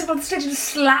if he went up on the stage and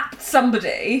slapped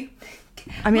somebody?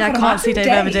 I mean, I God, can't see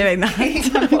imagine Dave ever doing that.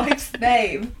 Getting my wife's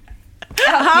name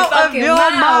Out of your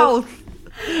mouth.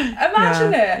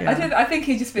 Imagine it. yeah. I think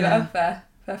he'd just be like, oh,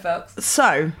 fair folks.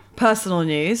 So, personal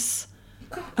news.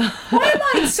 Why am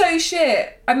I so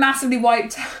shit? I massively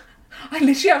wiped out. I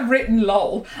literally have written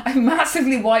lol. I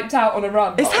massively wiped out on a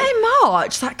run. Is that in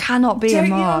March? That cannot be Don't in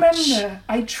March. you remember?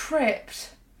 I tripped.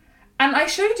 And I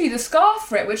showed you the scarf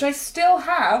for it, which I still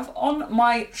have on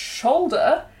my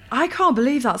shoulder. I can't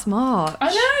believe that's March.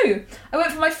 I know. I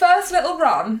went for my first little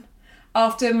run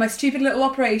after my stupid little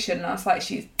operation, and I was like,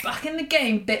 she's back in the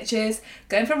game, bitches.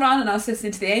 Going for a run, and I was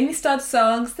listening to the Amy Studd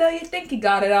song, So You Think You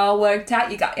Got It All Worked Out,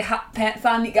 you got your hot pants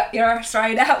on, you got your arse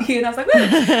right out, and I was like, woo!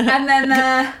 And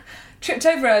then tripped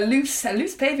over a loose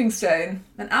paving stone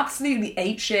and absolutely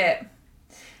ate shit.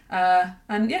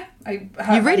 And yeah, I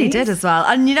hurt You my really knees. did as well.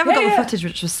 And you never got the Yeah. footage,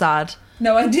 which was sad.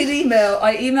 No, I did email.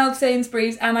 I emailed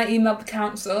Sainsbury's and I emailed the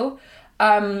council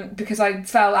because I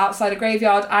fell outside a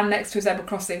graveyard and next to a zebra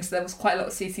crossing, so there was quite a lot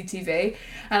of CCTV.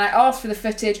 And I asked for the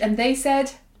footage and they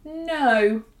said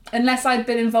no, unless I'd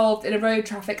been involved in a road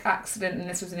traffic accident and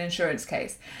this was an insurance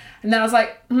case. And then I was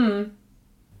like,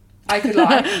 I could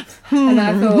lie. And then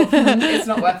I thought, it's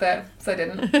not worth it, so I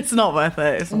didn't. It's not worth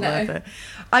it. It's not worth it.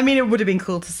 I mean, it would have been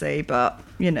cool to see, but,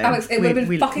 you know. Alex, it would have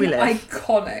been fucking live.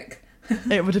 iconic.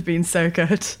 It would have been so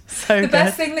good. So The good.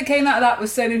 best thing that came out of that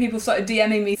was so many people started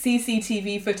DMing me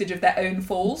CCTV footage of their own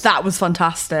falls. That was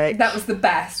fantastic. That was the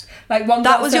best. Like one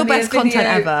That girl was sent your me a best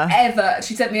content video ever.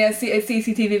 She sent me a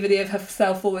CCTV video of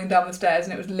herself falling down the stairs,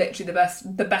 and it was literally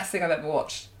the best thing I've ever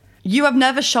watched. You have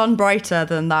never shone brighter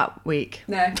than that week.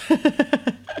 No.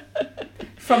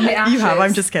 From the ashes. You have,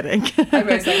 I'm just kidding. I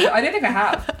don't think I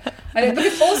have.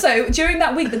 Because also during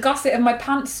that week the gusset of my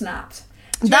pants snapped.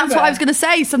 Do you That's remember? what I was going to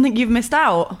say, something you've missed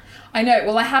out. I know.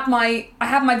 Well, I had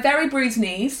my very bruised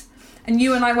knees, and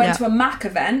you and I went Yeah. to a Mac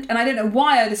event, and I don't know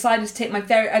why I decided to take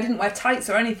I didn't wear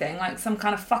tights or anything, like some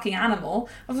kind of fucking animal.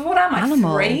 I was like, what am I,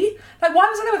 Animal? 3? Like, why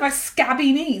was I there with my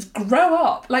scabby knees? Grow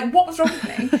up. Like, what was wrong with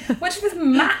me? Went to this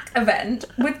Mac event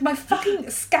with my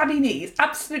fucking scabby knees,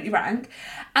 absolutely rank,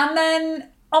 and then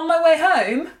on my way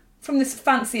home from this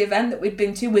fancy event that we'd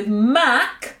been to with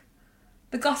Mac,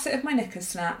 the gusset of my knickers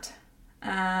snapped.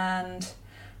 And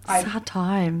I Sad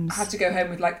times. had to go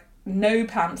home with like no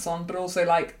pants on, but also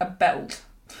like a belt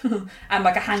and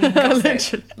like a hanging gusset,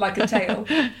 Literally. like a tail.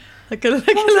 Like a little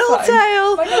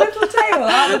tail. Like a little tail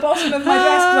at the bottom of my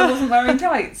dress because I wasn't wearing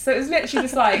tights. So it was literally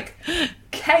just like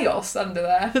chaos under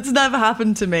there. It's never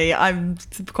happened to me. I'm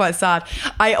quite sad.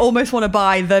 I almost want to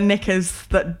buy the knickers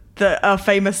that are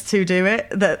famous to do it,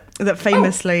 that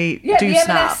famously do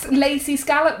snap. The M&S lacy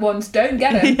scallop ones, don't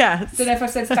get them. Yes. Don't know if I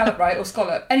said scallop right or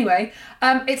scallop. Anyway,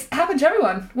 it's happened to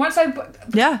everyone.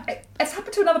 It's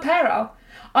happened to another pair, Al.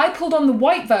 I pulled on the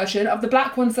white version of the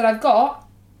black ones that I've got.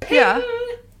 Ping! Yeah.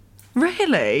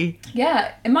 Really?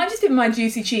 Yeah, it might just be my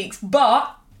juicy cheeks,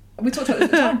 but we talked about this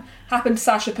at the time. Happened to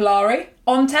Sasha Polari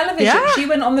on television. Yeah. She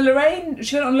went on Lorraine.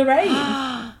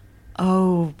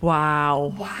 Oh,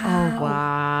 wow. Oh,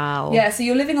 wow. Yeah, so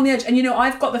you're living on the edge. And,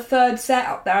 I've got the third set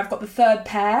up there. I've got the third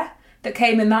pair that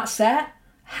came in that set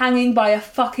hanging by a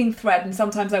fucking thread. And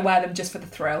sometimes I wear them just for the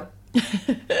thrill.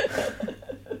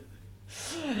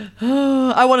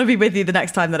 I want to be with you the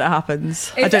next time that it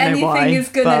happens. If I don't know why. anything is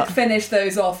going to finish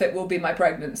those off, it will be my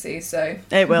pregnancy. So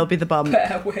it will be the bump.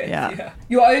 Bear with. Yeah.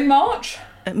 Your own March?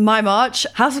 My March,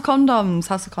 House of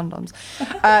Condoms.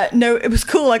 No, it was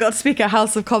cool. I got to speak at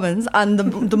House of Commons, and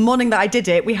the morning that I did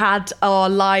it, we had our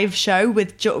live show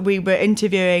we were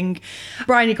interviewing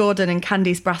Bryony Gordon and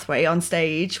Candice Brathwaite on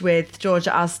stage with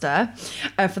Georgia Asda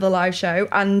for the live show,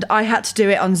 and I had to do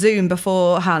it on Zoom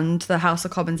beforehand, the House of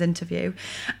Commons interview.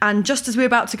 And just as we were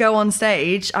about to go on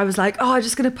stage, I was like, I'm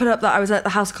just going to put up that I was at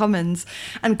the House of Commons,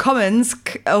 and Commons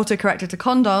auto-corrected to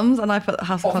condoms, and I put the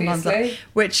House of Condoms up,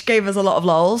 which gave us a lot of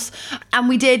lols. And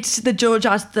we did the Georgia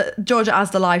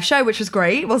Asda live show, which was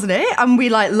great, wasn't it? And we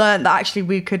learned that actually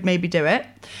we could maybe do it.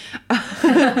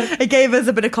 It gave us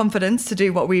a bit of confidence to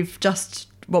do what we just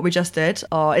did,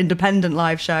 our independent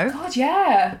live show. God,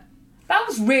 yeah. That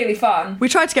was really fun. We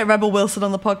tried to get Rebel Wilson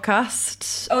on the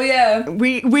podcast. Oh, yeah.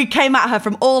 We came at her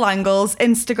from all angles.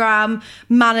 Instagram,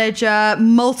 manager,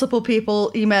 multiple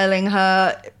people emailing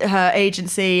her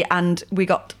agency, and we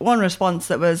got one response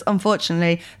that was,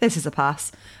 unfortunately, this is a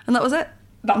pass. And that was it.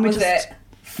 That was it.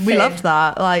 We loved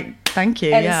that. Thank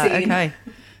you. End scene. Okay.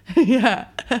 Yeah.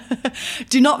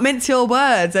 Do not mince your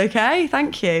words, okay?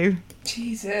 Thank you.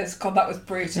 Jesus, God, that was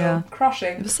brutal. Yeah.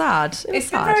 Crushing. It was sad. It's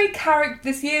been very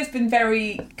this year's been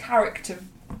very character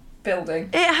building.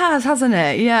 It has, hasn't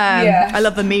it? Yeah. Yeah. I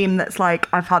love the meme that's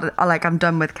I'm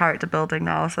done with character building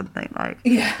now or something like.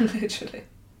 Yeah, literally.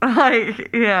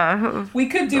 Yeah. We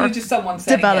could do with just someone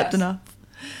saying developed yes. enough.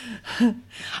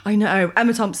 I know.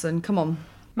 Emma Thompson, come on.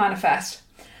 Manifest.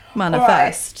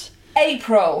 Manifest. All right.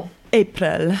 April. It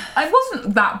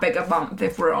wasn't that big a month,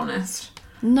 if we're honest.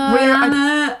 No.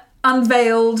 Rihanna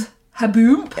unveiled her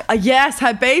bump. Yes,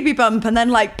 her baby bump, and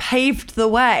then paved the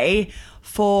way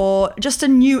for just a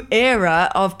new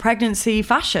era of pregnancy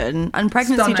fashion and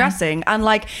pregnancy dressing,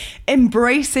 and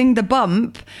embracing the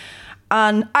bump.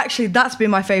 And actually, that's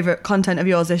been my favourite content of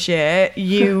yours this year.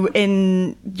 You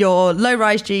in your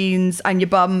low-rise jeans and your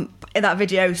bump in that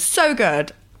video. So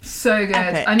good. So good.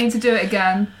 Epic. I need to do it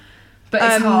again, but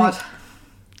it's hard.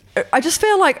 I just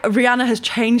feel like Rihanna has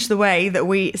changed the way that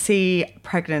we see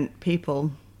pregnant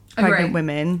people, pregnant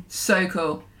women. So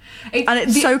cool. And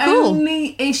it's so cool. The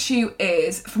only issue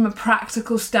is, from a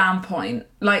practical standpoint,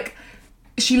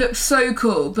 she looks so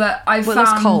cool, but I found...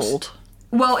 it's cold.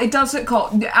 Well, it does look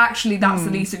cold. Actually, that's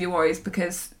the least of your worries,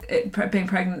 because being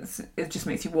pregnant, it just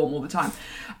makes you warm all the time.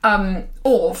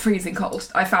 Or freezing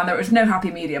cold. I found there was no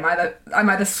happy medium. I'm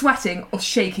either sweating or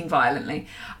shaking violently.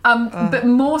 But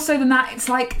more so than that,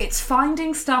 it's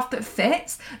finding stuff that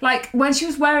fits. When she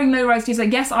was wearing low-rise jeans,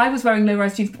 yes, I was wearing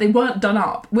low-rise jeans, but they weren't done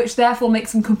up, which therefore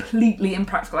makes them completely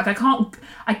impractical. I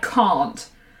can't.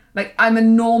 I'm a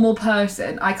normal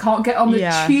person. I can't get on the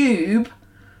tube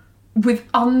with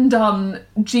undone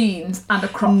jeans and a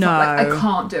crop top. I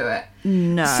can't do it.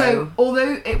 No. So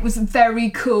although it was very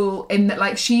cool in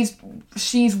that she's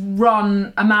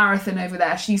run a marathon over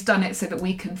there, she's done it so that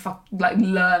we can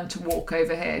learn to walk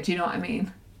over here. Do you know what I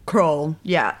mean? Crawl,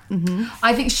 yeah. Mm-hmm.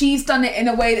 I think she's done it in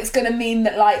a way that's going to mean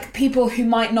that people who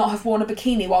might not have worn a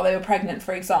bikini while they were pregnant,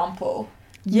 for example,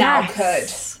 now could.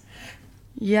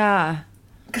 Yeah.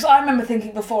 Because I remember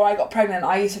thinking before I got pregnant,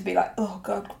 I used to be like, oh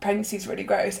God, pregnancy's really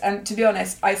gross. And to be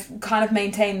honest, I've kind of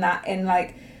maintained that in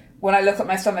when I look at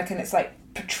my stomach and it's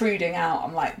protruding out,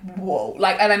 I'm like, whoa.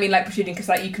 And I mean protruding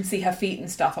because you can see her feet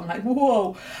and stuff. I'm like,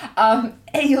 whoa,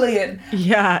 alien.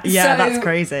 Yeah, So that's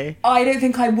crazy. I don't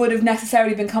think I would have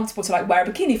necessarily been comfortable to wear a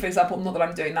bikini, for example. Not that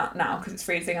I'm doing that now because it's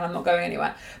freezing and I'm not going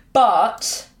anywhere.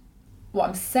 But what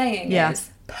I'm saying is,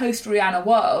 post Rihanna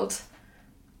world,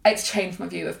 it's changed my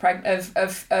view of sexiness.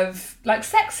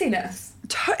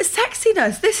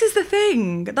 Sexiness. This is the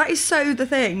thing. That is so the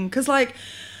thing. Because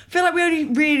feel like we only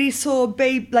really saw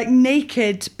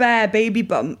naked bare baby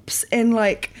bumps in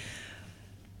like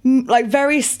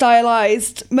very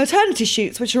stylized maternity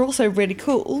shoots, which are also really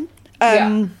cool.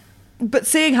 But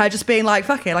seeing her just being like,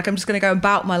 fuck it, like I'm just going to go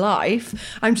about my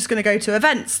life. I'm just going to go to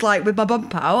events like with my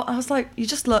bump out. I was like, you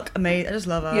just look amazing. I just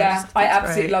love her. Yeah, I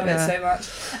absolutely love it so much.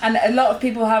 And a lot of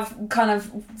people have kind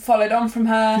of followed on from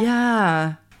her.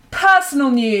 Yeah.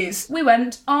 Personal news. We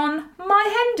went on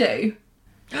My Hen Do.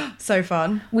 So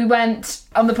fun. We went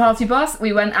on the party bus.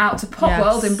 We went out to Pop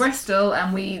World in Bristol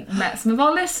and we met some of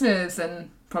our listeners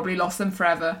and probably lost them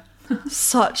forever.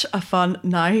 Such a fun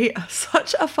night.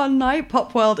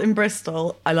 Pop World in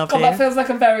Bristol. I love it. That feels like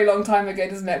a very long time ago,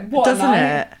 doesn't it? What a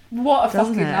night. What a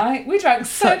fucking night. We drank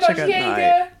so much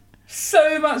Jaeger.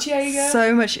 So much Jaeger.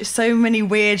 So many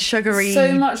weird sugary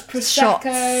so much Prosecco.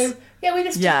 Shots. Yeah, we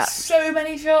just took so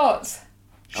many shots.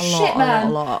 A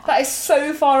lot. That is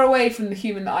so far away from the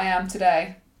human that I am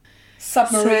today.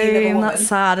 Submarine of a woman. That's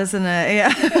sad, isn't it?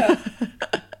 Yeah.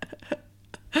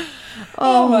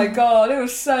 Oh my god, it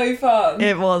was so fun.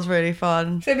 It was really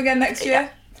fun. Same again next year?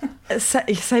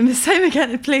 Same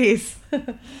again, please.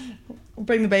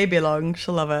 Bring the baby along,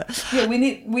 she'll love it. Yeah, we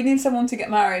need someone to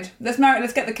get married. Let's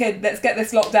get the kid, let's get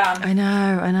this locked down. I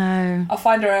know. I'll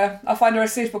find her a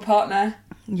suitable partner.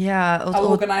 Yeah. I'll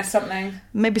organise something.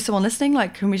 Maybe someone listening,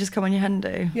 like, can we just come on your hen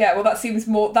do? Yeah, well that seems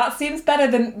better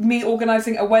than me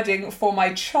organising a wedding for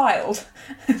my child.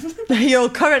 Your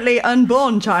currently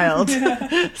unborn child.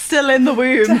 Still in the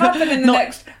womb. To happen in the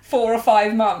next 4 or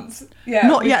 5 months. Yeah.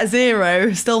 Not yet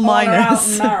 0, still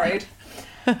minus. Out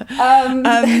and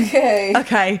married.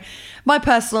 Okay. My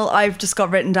personal, I've just got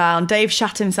written down. Dave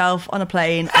shat himself on a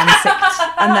plane and sicked,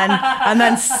 and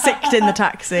then sicked in the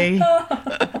taxi.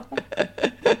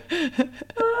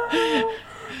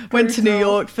 Went to New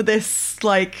York for this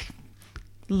like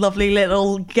lovely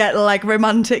little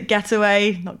romantic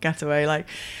getaway. Not getaway, like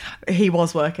he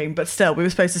was working, but still we were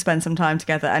supposed to spend some time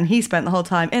together, and he spent the whole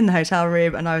time in the hotel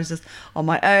room and I was just on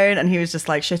my own, and he was just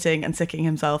like shitting and sicking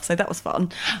himself, so that was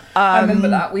fun. I remember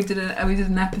that we did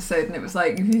an episode and it was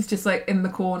like he's just like in the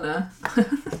corner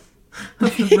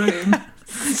of the room.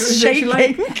 Shaking.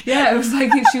 It was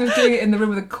like she was doing it in the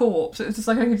room with a corpse. It was just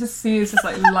like I could just see his just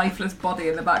like lifeless body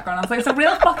in the background. I was like, it's a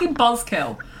real fucking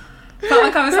buzzkill. Felt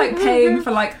like I was like paying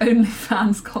for like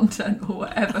OnlyFans content or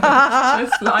whatever.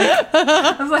 Just like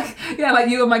I was like, yeah, like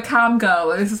you were my cam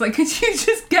girl, and it's just like, could you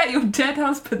just get your dead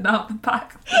husband out the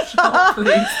back of the shop,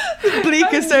 please?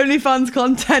 Bleakest OnlyFans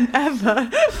content ever.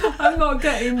 I'm not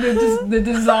getting the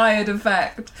desired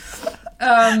effect.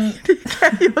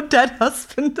 Get your dead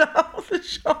husband out of the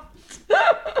shot.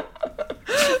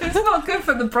 It's not good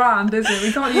for the brand, is it?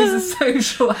 We can't use the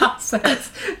social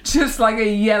assets. Just like a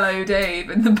yellow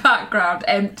Dave in the background,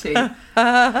 empty.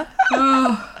 Oh,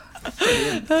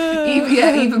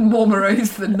 even more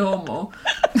morose than normal.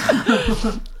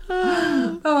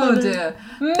 Oh dear.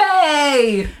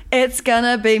 May! It's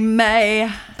gonna be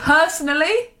May.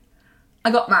 Personally, I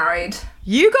got married.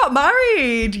 You got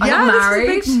married. I got married.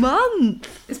 This was a big month.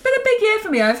 It's been a big year for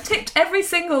me. I've ticked every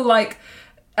single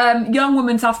young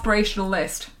woman's aspirational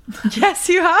list. Yes,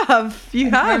 you have. Thank you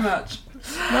very much.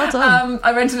 Well done.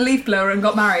 I rented a leaf blower and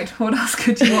got married. What else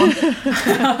could you want?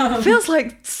 It feels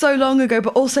like so long ago,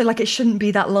 but also like it shouldn't be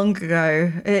that long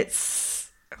ago. It's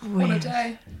weird. What a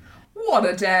day. What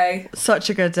a day.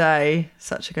 Such a good day.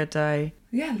 Such a good day.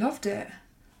 Yeah, loved it.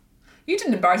 You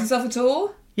didn't embarrass yourself at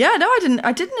all? Yeah, no,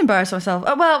 I didn't embarrass myself.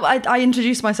 Well, I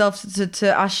introduced myself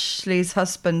to Ashley's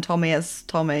husband, Tommy, as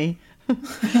Tommy.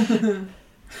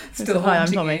 Still hi,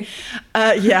 I'm Tommy.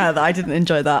 Yeah, I didn't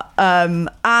enjoy that.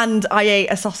 And I ate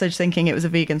a sausage thinking it was a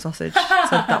vegan sausage, so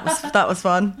that was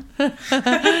fun.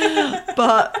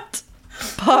 But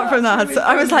apart from that,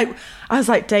 really I was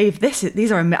like, Dave,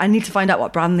 these are I need to find out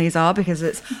what brand these are, because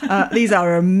these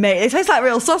are amazing. It tastes like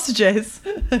real sausages.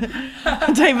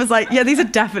 And Dave was like, yeah, these are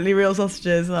definitely real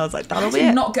sausages. And I was like, that'll be it. I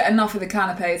did not get enough of the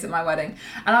canapes at my wedding,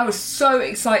 and I was so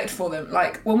excited for them.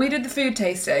 Like when we did the food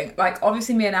tasting, like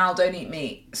obviously me and Al don't eat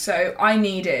meat, so I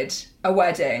needed a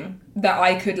wedding that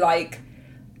I could like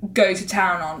go to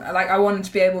town on. Like I wanted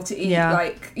to be able to eat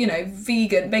like, you know,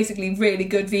 vegan, basically really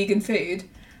good vegan food.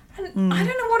 And I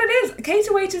don't know what it is.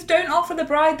 Cater waiters don't offer the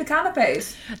bride the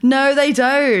canapes. No, they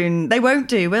don't. They won't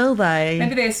do, will they?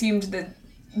 Maybe they assumed that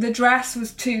the dress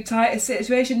was too tight a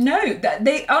situation. No,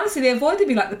 they avoided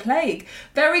me like the plague.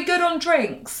 Very good on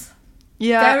drinks.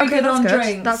 Yeah, very good on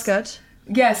drinks. That's good.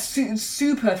 Yes,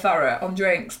 super thorough on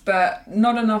drinks, but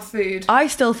not enough food. I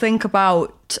still think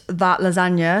about that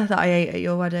lasagna that I ate at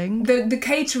your wedding. The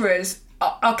caterers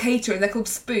are caterers. They're called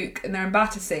Spook, and they're in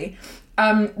Battersea.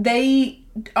 They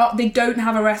don't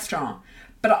have a restaurant,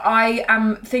 But I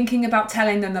am thinking about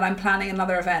telling them that I'm planning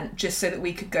another event just so that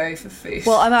we could go for food.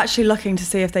 Well, I'm actually looking to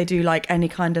see if they do like any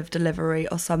kind of delivery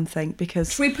or something,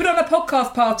 because... Should we put on a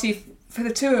podcast party for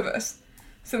the two of us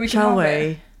so we can Shall have we?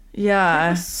 it?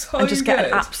 Yeah. So and just get an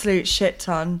good. absolute shit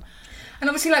ton. And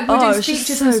obviously, like, we're doing it's just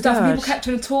speeches and so stuff, and good. people kept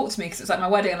trying to talk to me because it was like my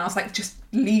wedding, and I was like, just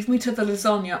leave me to the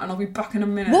lasagna and I'll be back in a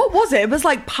minute. What was it? It was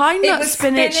like pine It nut, was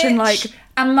spinach, and like...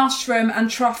 and mushroom and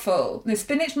truffle. No,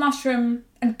 spinach, mushroom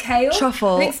and kale.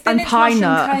 Truffle I think spinach, and pine mushroom,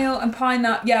 nut. kale and pine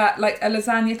nut. Yeah, like a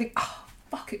lasagna thing. Oh,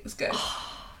 fuck, it was good.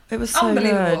 It was so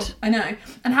Unbelievable. good. I know.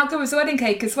 And how good was the wedding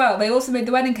cake as well? They also made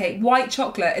the wedding cake white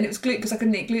chocolate, and it was gluten because I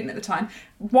couldn't eat gluten at the time.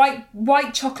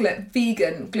 White chocolate,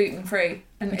 vegan, gluten free.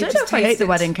 And I don't know if I ate the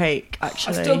wedding cake,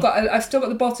 actually. I've still got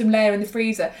the bottom layer in the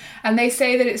freezer, and they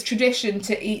say that it's tradition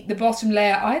to eat the bottom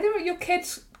layer either at your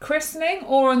kid's christening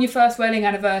or on your first wedding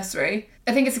anniversary.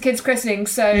 I think it's a kid's christening,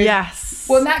 so Yes.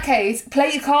 Well, in that case,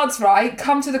 play your cards right.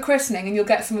 Come to the christening, and you'll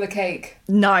get some of the cake.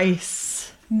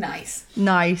 Nice. Nice.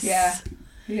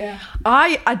 Yeah.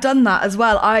 I'd done that as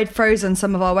well. I'd frozen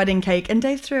some of our wedding cake and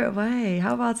Dave threw it away.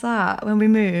 How bad's that when we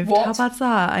moved? What? How bad's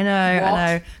that? I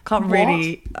know. Can't What?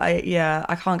 really,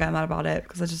 I can't get mad about it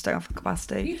because I just don't have the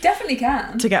capacity You definitely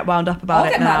can. to get wound up about I'll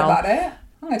it get now. mad about it.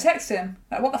 I'm going to text him.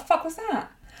 Like, what the fuck was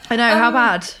that? I know, how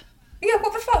bad? Yeah,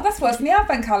 what the fuck? That's worse than the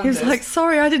advent He calendars. was like,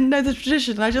 sorry, I didn't know the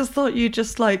tradition. I just thought you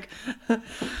just like,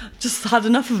 just had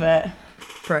enough of it.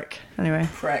 Prick. Anyway.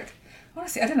 Prick.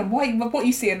 Honestly, I don't know what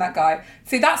you see in that guy.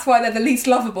 See, that's why they're the least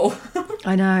lovable.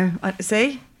 I know.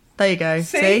 See? There you go.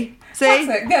 See?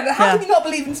 Classic. Yeah, but how can you not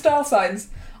believe in star signs?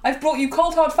 I've brought you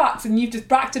cold hard facts and you've just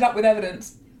backed it up with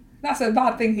evidence. That's a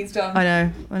bad thing he's done.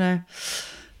 I know.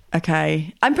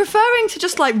 Okay. I'm preferring to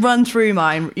just like run through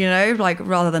mine, like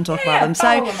rather than talk about them.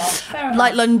 barrel So them off. Fair enough.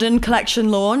 Light London collection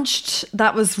launched.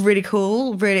 That was really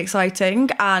cool, really exciting.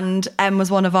 And Em was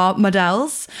one of our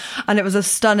models. And it was a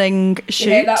stunning shoot.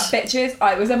 You hear that, bitches?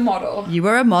 I was a model. You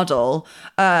were a model.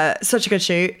 Such a good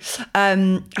shoot. I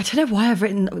don't know why I've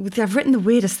written the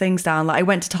weirdest things down. Like I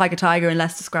went to Tiger in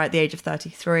Leicester Square at the age of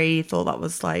 33. Thought that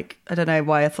was like, I don't know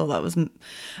why I thought that was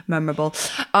memorable.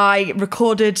 I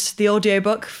recorded the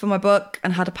audiobook for my book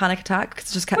and had a panic attack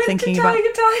because I just kept thinking about...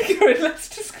 Tiger in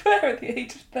Leicester Square at the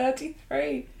age of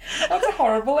 33. That's a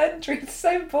horrible entry. It's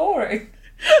so boring.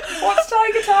 What's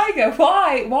Tiger?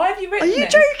 Why? Why have you written Are you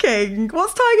this? joking?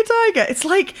 What's Tiger? It's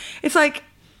like,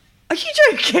 are you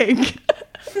joking?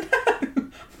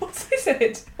 What is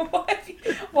it?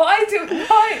 Why do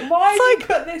you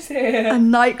put this here? A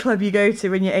nightclub you go to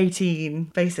when you're 18,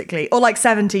 basically. Or like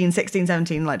 17, 16,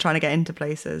 17, like trying to get into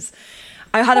places.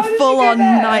 I had Why did a you full-on go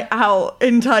there? night out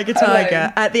in Tiger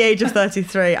Alone. at the age of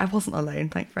 33. I wasn't alone,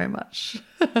 thank you very much.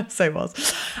 So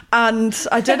was. And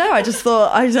I don't know, I just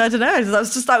thought, I don't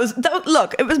know.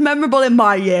 Look, it was memorable in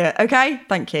my year, okay?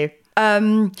 Thank you.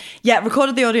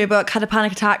 Recorded the audiobook, had a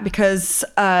panic attack because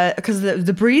of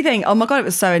the breathing. Oh my God, it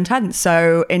was so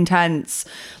intense.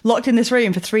 Locked in this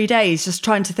room for 3 days, just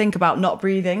trying to think about not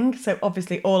breathing. So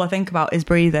obviously all I think about is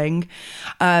breathing.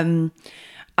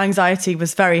 Anxiety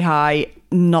was very high,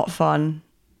 not fun,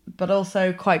 but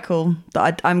also quite cool.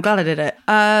 I'm glad I did it.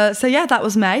 That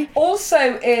was May.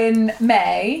 Also in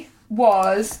May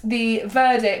was the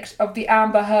verdict of the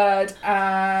Amber Heard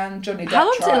and Johnny Depp How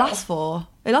long trial. did it last for?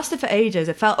 It lasted for ages.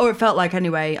 It felt like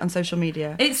anyway on social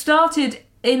media. It started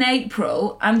in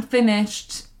April and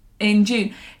finished in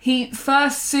June. He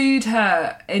first sued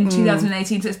her in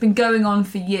 2018, so it's been going on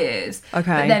for years.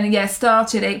 Okay. But then,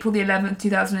 started April the 11th,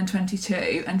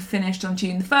 2022 and finished on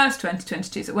June the 1st,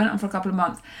 2022. So it went on for a couple of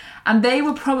months. And they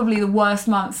were probably the worst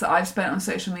months that I've spent on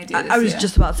social media this I was year.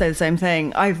 just about to say the same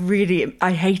thing. I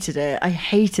hated it. I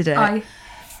hated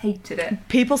it.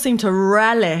 People seem to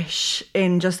relish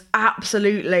in just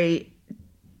absolutely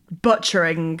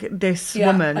butchering this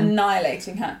woman.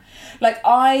 Annihilating her. Like,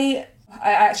 I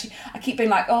keep being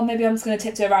like, oh, maybe I'm just going to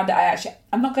tiptoe around it.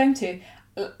 I'm not going to.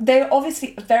 They're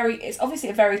obviously it's obviously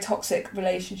a very toxic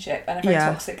relationship and a very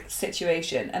toxic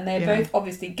situation. And they're both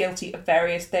obviously guilty of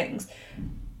various things.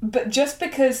 But just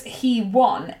because he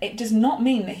won, it does not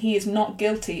mean that he is not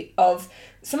guilty of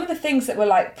some of the things that were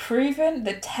like proven,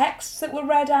 the texts that were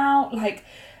read out, like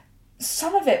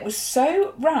some of it was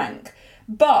so rank.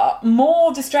 But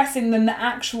more distressing than the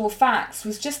actual facts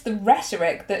was just the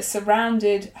rhetoric that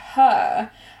surrounded her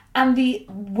and the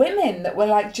women that were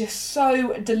like just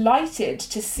so delighted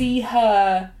to see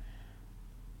her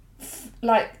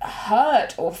like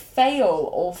hurt or fail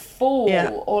or fall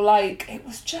or like it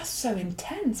was just so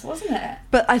intense, wasn't it?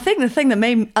 But I think the thing that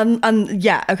made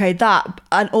that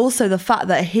and also the fact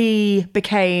that he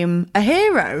became a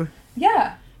hero.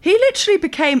 Yeah. He literally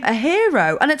became a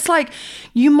hero. And it's like,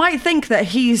 you might think that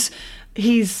he's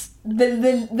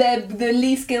the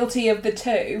least guilty of the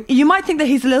two. You might think that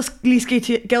he's the least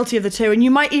guilty of the two, and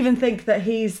you might even think that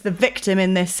he's the victim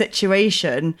in this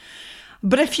situation.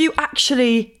 But if you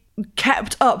actually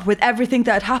kept up with everything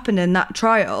that had happened in that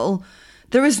trial,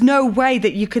 there is no way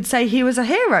that you could say he was a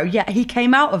hero. Yet he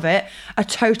came out of it a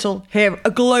total hero,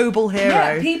 a global hero.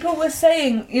 Yeah, people were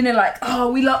saying, you know, like,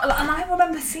 oh, we love, and I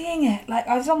remember seeing it. Like,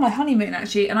 I was on my honeymoon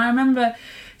actually, and I remember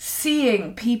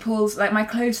seeing people's, like, my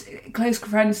close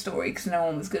friend story, because no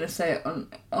one was going to say it on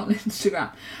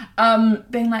Instagram,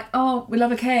 being like, oh, we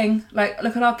love a king, like,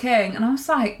 look at our king. And I was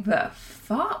like, the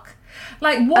fuck?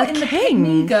 Like, what in the pick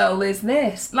me girl is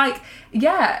this? Like,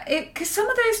 yeah, because some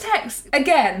of those texts,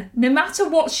 again, no matter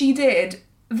what she did,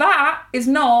 that is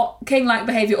not king-like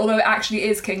behaviour, although it actually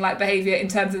is king-like behaviour in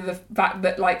terms of the fact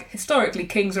that, like, historically,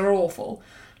 kings are awful.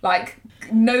 Like,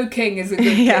 no king is a good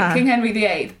king. King Henry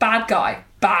VIII, bad guy,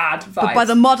 bad vibes. But by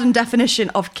the modern definition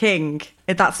of king,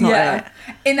 that's not it.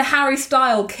 In the Harry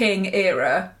Styles king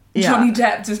era, Johnny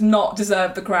Depp does not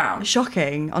deserve the crown.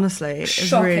 Shocking, honestly.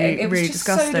 Shocking. It was really just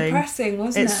disgusting. So depressing,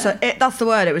 wasn't it? That's the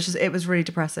word. It was really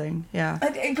depressing. Yeah.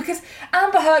 Because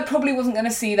Amber Heard probably wasn't going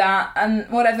to see that and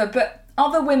whatever, but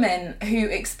other women who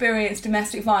experience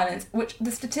domestic violence, which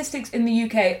the statistics in the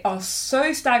UK are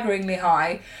so staggeringly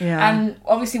high, and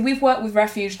obviously we've worked with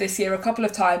Refuge this year a couple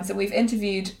of times, and we've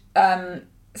interviewed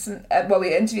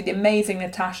we interviewed the amazing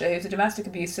Natasha, who's a domestic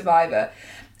abuse survivor,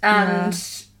 and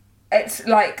it's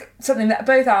like something that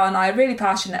both Al and I are really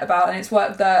passionate about, and it's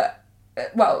work that,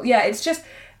 it's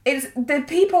the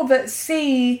people that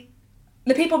see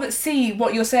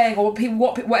what you're saying, or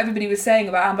what everybody was saying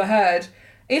about Amber Heard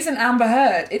isn't Amber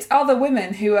Heard. It's other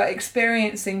women who are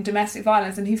experiencing domestic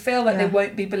violence and who feel like they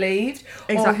won't be believed,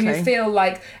 or who feel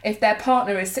like if their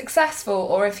partner is successful,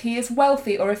 or if he is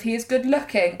wealthy, or if he is good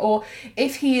looking, or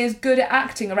if he is good at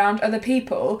acting around other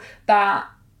people, that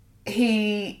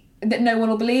no one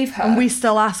will believe her. And we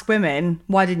still ask women,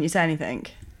 why didn't you say anything?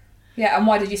 Yeah, and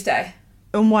why did you stay?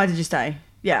 And why did you stay?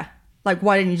 Yeah. Like,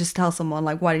 why didn't you just tell someone?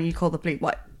 Like, why didn't you call the police?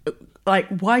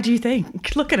 Why do you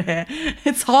think? Look at it.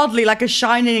 It's hardly like a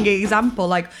shining example.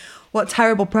 Like, what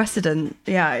terrible precedent.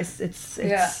 Yeah, it was It's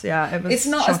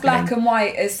not shocking. as black and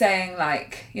white as saying,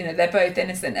 like, you know, they're both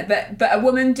innocent. But a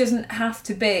woman doesn't have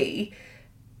to be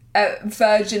a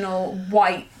virginal,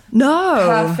 white,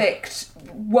 perfect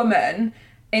woman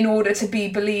in order to be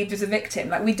believed as a victim.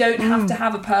 Like, we don't have to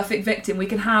have a perfect victim. We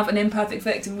can have an imperfect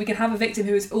victim. We can have a victim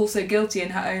who is also guilty in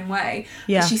her own way.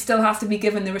 Yeah. But she still has to be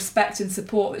given the respect and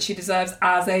support that she deserves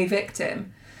as a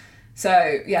victim.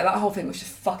 So, yeah, that whole thing was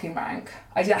just fucking rank.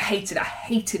 I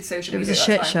hated social media. It was a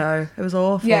shit show. It was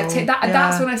awful. Yeah,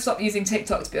 that's when I stopped using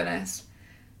TikTok, to be honest.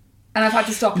 And I've had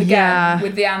to stop again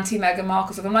with the anti-Meghan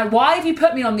Markle stuff. I'm like, why have you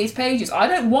put me on these pages? I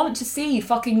don't want to see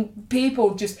fucking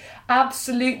people just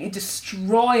absolutely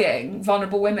destroying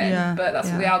vulnerable women. But that's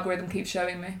what the algorithm keeps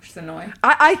showing me, which is annoying.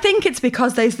 I think it's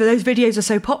because those videos are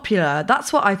so popular.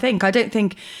 That's what I think. I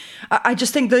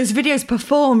just think those videos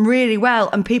perform really well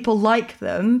and people like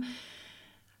them.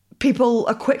 People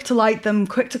are quick to like them,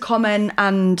 quick to comment,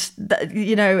 and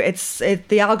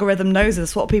the algorithm knows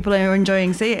us what people are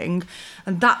enjoying seeing,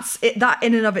 and that's it. That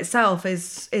in and of itself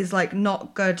is like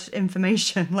not good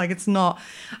information. Like, it's not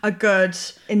a good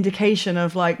indication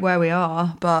of like where we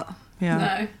are. But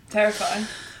no, terrifying.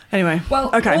 Anyway,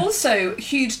 also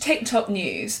huge TikTok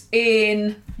news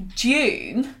in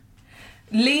June.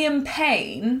 Liam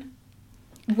Payne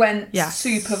went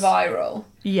super viral.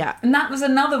 Yeah. And that was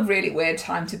another really weird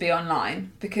time to be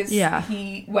online, because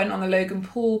he went on the Logan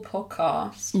Paul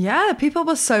podcast. Yeah, people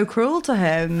were so cruel to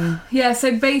him. Yeah,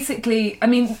 so basically, I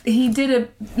mean,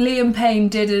 Liam Payne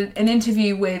did an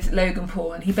interview with Logan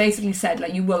Paul, and he basically said,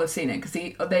 like, you will have seen it, because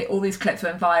all these clips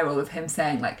went viral of him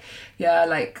saying, like,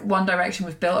 One Direction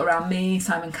was built around me.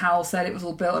 Simon Cowell said it was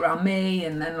all built around me,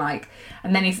 and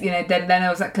then he's, then there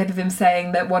was that clip of him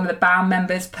saying that one of the band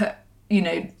members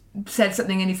said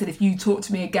something, and he said, if you talk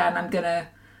to me again, I'm gonna,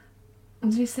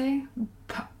 what did he say?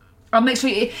 I'll make sure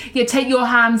you take your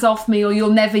hands off me, or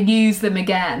you'll never use them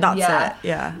again. That's it.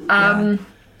 Yeah.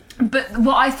 But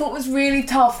what I thought was really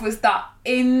tough was that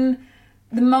in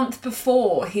the month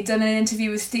before, he'd done an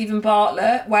interview with Stephen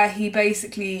Bartlett where he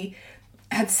basically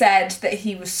had said that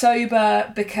he was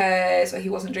sober he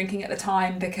wasn't drinking at the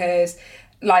time because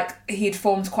like he'd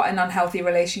formed quite an unhealthy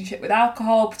relationship with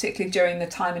alcohol, particularly during the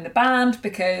time in the band,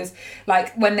 because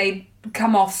like when they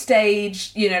come off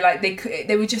stage, you know, like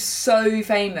they were just so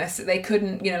famous that they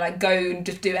couldn't, you know, like go and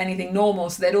just do anything normal,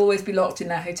 so they'd always be locked in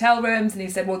their hotel rooms. And he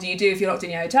said, what do you do if you're locked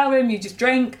in your hotel room? You just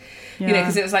drink, you know,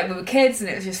 because it was like we were kids and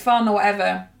it was just fun or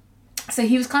whatever. So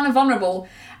he was kind of vulnerable.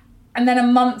 And then a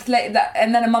month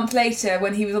later,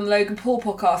 when he was on the Logan Paul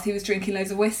podcast, he was drinking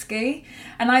loads of whiskey.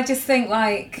 And I just think,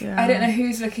 like, I don't know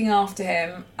who's looking after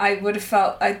him. I would have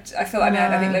felt, I feel, I mean,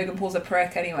 I think Logan Paul's a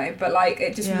prick anyway, but, like,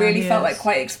 it just really felt, like,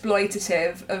 quite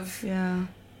exploitative of,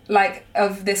 like,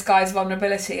 of this guy's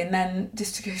vulnerability. And then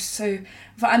just to go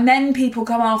and then people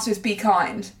come after us, be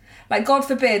kind. Like, God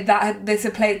forbid that this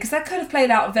had played, because that could have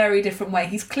played out a very different way.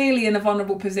 He's clearly in a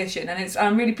vulnerable position, and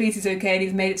I'm really pleased he's okay and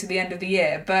he's made it to the end of the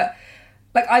year. But,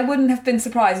 like, I wouldn't have been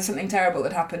surprised if something terrible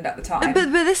had happened at the time.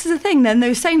 But this is the thing, then,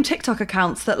 those same TikTok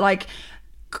accounts that, like,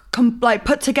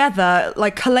 put together,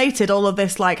 like, collated all of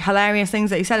this, like, hilarious things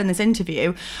that he said in this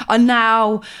interview, are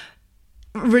now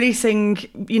releasing,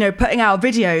 you know, putting out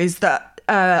videos that,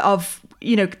 of,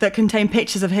 you know, that contain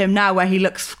pictures of him now where he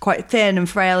looks quite thin and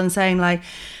frail and saying, like,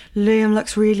 Liam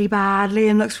looks really bad,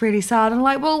 Liam looks really sad. And I'm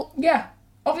like, well... Yeah,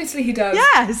 obviously he does.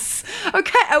 Yes.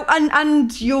 Okay. Oh,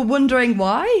 and you're wondering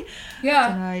why? Yeah. I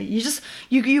don't know. You just...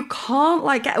 You can't,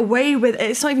 like, get away with...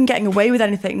 It's not even getting away with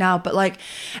anything now, but, like,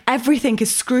 everything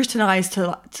is scrutinised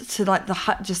to like,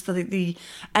 the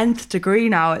nth degree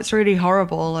now. It's really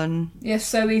horrible and... Yeah,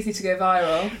 so easy to go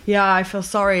viral. Yeah, I feel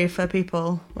sorry for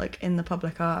people, like, in the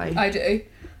public eye. I do.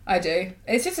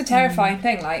 It's just a terrifying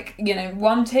thing. Like, you know,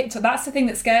 one TikTok, that's the thing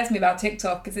that scares me about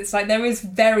TikTok, because it's like there is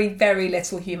very, very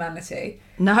little humanity.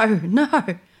 No.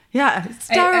 Yeah, it's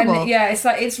terrible. And yeah, it's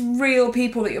like, it's real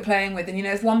people that you're playing with. And, you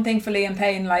know, it's one thing for Liam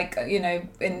Payne, like, you know,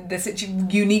 in the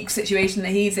unique situation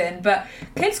that he's in, but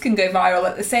kids can go viral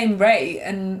at the same rate.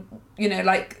 And, you know,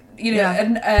 like, you know,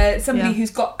 and somebody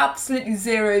who's got absolutely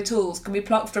zero tools can be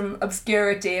plucked from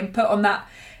obscurity and put on that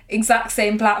exact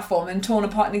same platform and torn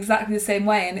apart in exactly the same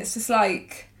way. And it's just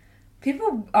like,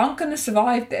 people aren't going to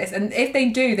survive this, and if they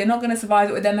do, they're not going to survive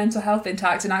it with their mental health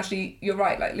intact. And actually, you're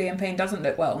right, like, Liam Payne doesn't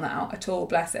look well now at all,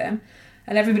 bless him,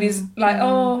 and everybody's like,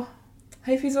 oh,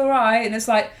 hope he's all right. And it's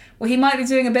like, well, he might be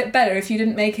doing a bit better if you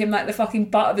didn't make him like the fucking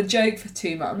butt of a joke for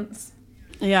 2 months.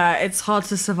 Yeah, it's hard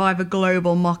to survive a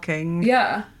global mocking.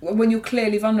 Yeah, when you're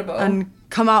clearly vulnerable and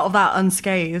come out of that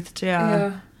unscathed.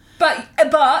 Yeah.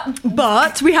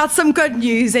 But we had some good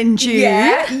news in June.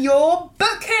 Yeah, your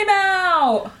book came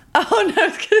out. Oh no, I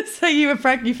was going to say you were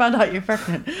pregnant. You found out you were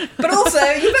pregnant. But also,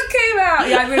 your book came out.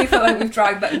 Yeah, I really feel like we've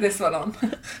dragged this one on.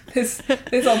 This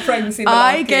on pregnancy malarkey.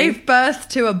 I gave birth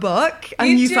to a book,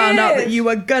 and you found out that you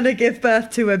were going to give birth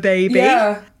to a baby.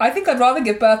 Yeah, I think I'd rather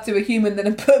give birth to a human than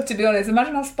a book, to be honest.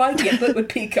 Imagine how spiky a book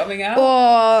would be coming out.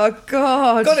 Oh,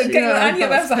 God. Got it, and your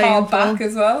birth's a hardback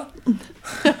as well.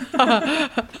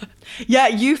 Yeah,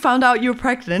 you found out you were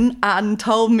pregnant and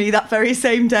told me that very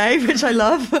same day, which I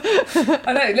love.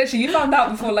 I know, literally, you found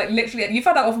out before, like, literally, you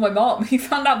found out before my mom. You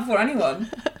found out before anyone.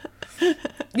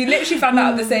 You literally found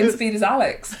out at the same speed as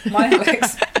Alex, my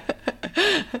Alex.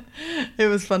 It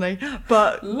was funny,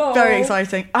 but very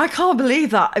exciting. I can't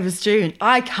believe that it was June.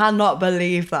 I cannot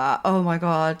believe that. Oh my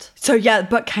God. So yeah, the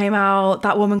book came out.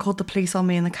 That woman called the police on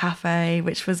me in the cafe,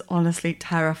 which was honestly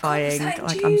terrifying. God,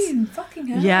 was that in June? Fucking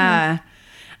hell. Yeah.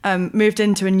 Moved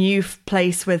into a new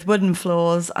place with wooden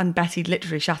floors, and Betty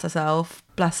literally shat herself.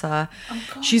 Bless her. Oh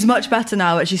God, she's much better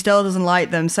now, but she still doesn't like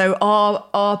them. So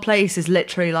our place is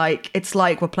literally like, it's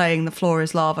like we're playing The Floor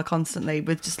is Lava constantly,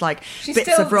 with just like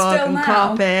bits of rug and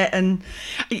carpet. And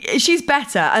she's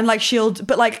better, and like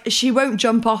she won't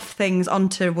jump off things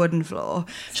onto wooden floor.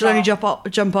 She'll only jump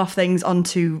off things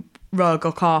onto rug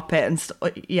or carpet and so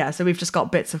we've just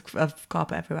got bits of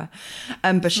carpet everywhere,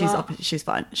 but she's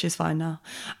fine now.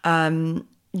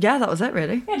 That was it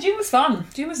really. Yeah, June was fun.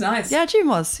 June was nice. June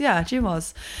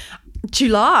was.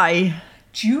 July,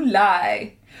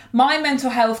 my mental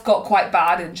health got quite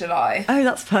bad in July. Oh,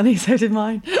 that's funny. So did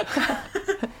mine.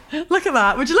 Look at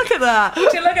that. Would you look at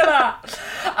that?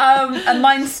 And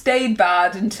mine stayed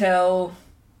bad until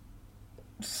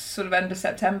sort of end of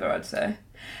September, I'd say.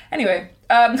 Anyway,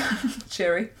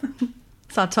 cheery.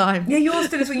 Sad time. Yeah, yours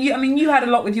did as well. You had a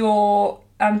lot with your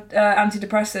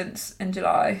antidepressants in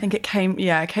July. I think it came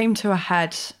to a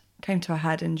head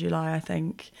in July, I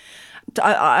think.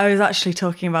 I was actually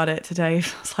talking about it today.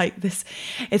 It's like this.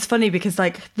 It's funny because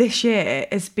like this year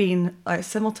has been like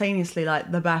simultaneously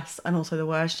like the best and also the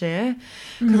worst year,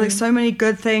 because like so many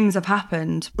good things have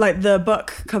happened. Like the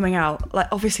book coming out, like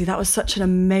obviously that was such an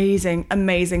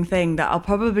amazing thing that I'll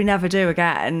probably never do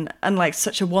again, and like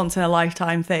such a once in a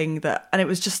lifetime thing and it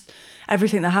was just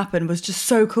everything that happened was just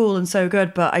so cool and so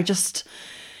good. But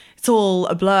it's all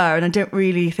a blur, and I don't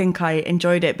really think I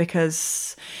enjoyed it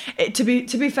because to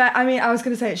be fair, I mean, I was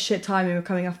going to say it's shit timing of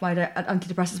coming off my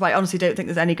antidepressants, but I honestly don't think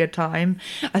there's any good time.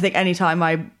 I think any time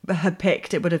I had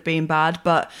picked, it would have been bad.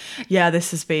 But yeah,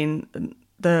 this has been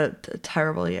the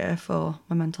terrible year for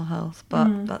my mental health.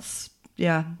 But that's,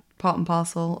 yeah, part and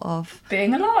parcel of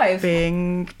being alive.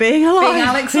 Being alive. Being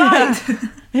Alex Light.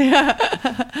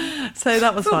 Yeah. So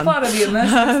that was fun. Part of the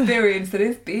immersive experience that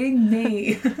is being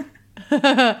me.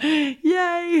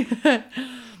 Yay.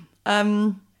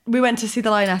 We went to see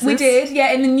the Lionesses. We did,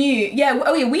 yeah, in the new, yeah.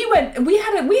 Oh yeah, we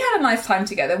had a nice time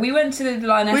together. We went to the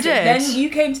Lionesses. We did. Then you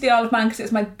came to the Isle of Man because it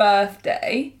was my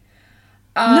birthday.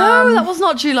 No, that was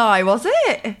not July, was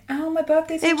it? Oh, my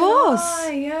birthday's in It July.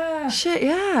 was. Yeah. Shit,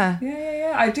 yeah.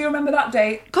 Yeah. I do remember that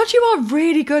date. God, you are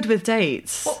really good with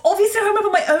dates. Well, obviously I remember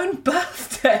my own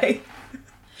birthday.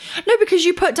 No, because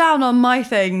you put down on my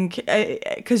thing,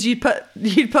 because you'd put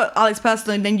Alex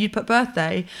personal and then you'd put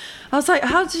birthday. I was like,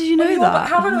 how did you know that?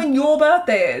 How do I know when your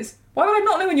birthday is? Why would I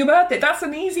not know when your birthday? That's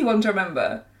an easy one to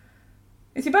remember.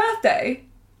 It's your birthday.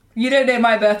 You don't know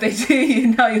my birthday, do you?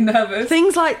 Now you're nervous.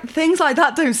 Things like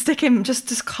that don't stick in.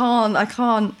 Just can't. I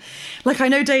can't. Like, I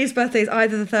know Dave's birthday is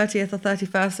either the 30th or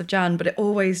 31st of Jan, but it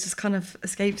always just kind of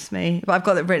escapes me. But I've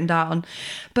got it written down.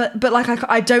 But like,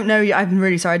 I don't know. I'm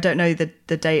really sorry. I don't know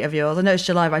the date of yours. I know it's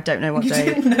July, but I don't know what date.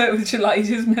 You didn't know it was July. You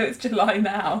just know it's July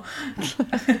now.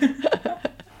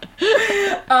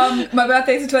 My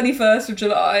birthday's the 21st of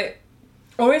July.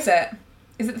 Or is it?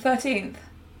 Is it the 13th?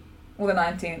 Or the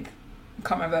 19th? I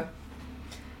can't remember.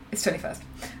 It's 21st.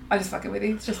 I'm just fucking with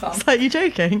you. It's just fun. It's like, you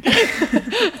joking?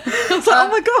 I was like, oh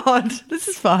my God, this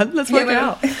is fun. Let's work it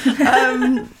out.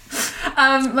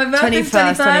 My birthday's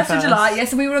 21st of July.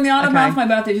 Yes, we were on the Isle of Man for my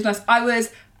birthday. It was nice. I was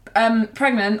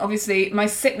pregnant, obviously. My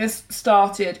sickness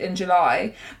started in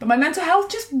July, but my mental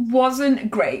health just wasn't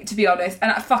great, to be honest.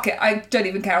 And fuck it, I don't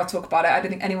even care. I'll talk about it. I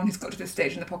don't think anyone who's got to this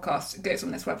stage in the podcast goes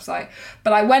on this website.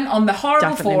 But I went on the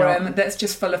horrible forum that's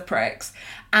just full of pricks,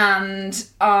 and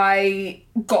I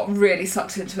got really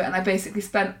sucked into it, and I basically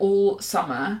spent all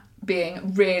summer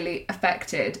being really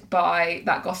affected by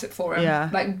that gossip forum.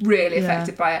 Like really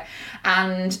affected by it.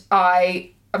 And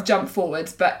I've jumped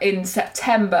forwards, but in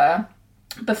September,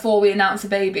 before we announced the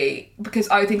baby, because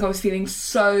I think I was feeling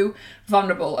so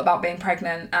vulnerable about being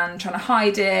pregnant and trying to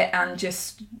hide it, and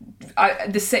just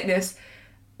the sickness.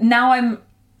 Now I'm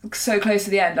so close to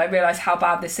the end, I realise how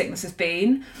bad this sickness has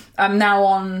been. I'm now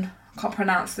on, I can't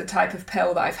pronounce the type of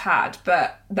pill that I've had,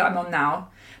 but that I'm on now.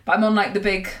 But I'm on like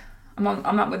I'm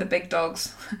up with the big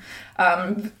dogs,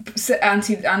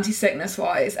 anti-sickness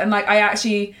wise, and like I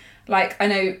actually, like, I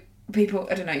know people,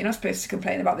 I don't know, you're not supposed to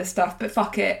complain about this stuff, but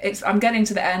fuck it, I'm getting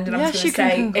to the end, and I'm just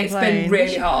going to say it's been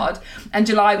really hard, and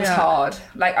July was hard.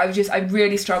 Like I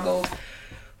really struggled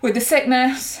with the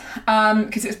sickness,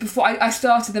 because it was before I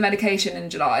started the medication in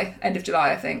July, end of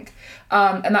July I think,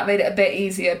 and that made it a bit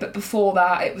easier, but before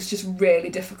that it was just really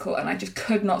difficult, and I just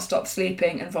could not stop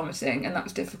sleeping and vomiting, and that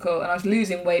was difficult, and I was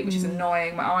losing weight, which is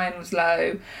annoying, my iron was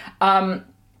low,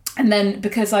 and then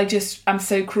because I'm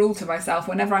so cruel to myself,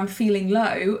 whenever I'm feeling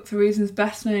low, for reasons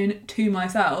best known to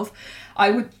myself, I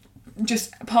would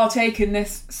just partake in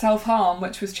this self-harm,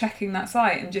 which was checking that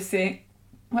site and just seeing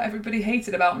what everybody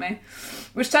hated about me,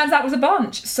 which turns out was a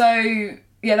bunch. So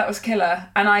yeah, that was killer.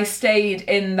 And I stayed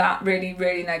in that really,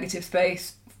 really negative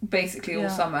space basically all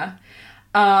summer.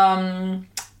 And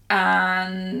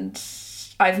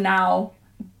I've now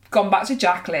gone back to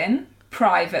Jacqueline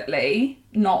privately.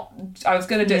 I was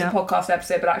going to do it as a podcast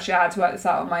episode, but actually I had to work this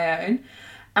out on my own.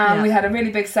 And we had a really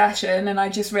big session, and I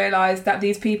just realised that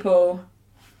these people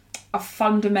are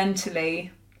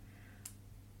fundamentally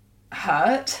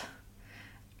hurt.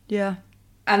 Yeah.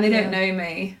 And they don't know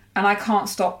me, and I can't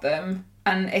stop them.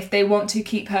 And if they want to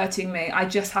keep hurting me, I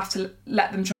just have to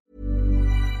let them try.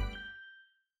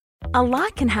 A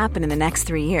lot can happen in the next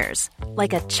 3 years.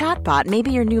 Like a chatbot may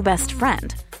be your new best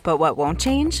friend. But what won't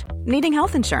change? Needing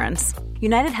health insurance.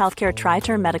 United Healthcare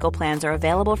Tri-Term Medical Plans are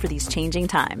available for these changing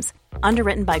times.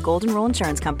 Underwritten by Golden Rule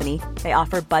Insurance Company, they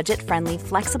offer budget-friendly,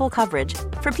 flexible coverage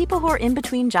for people who are in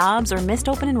between jobs or missed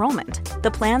open enrollment. The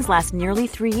plans last nearly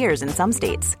 3 years in some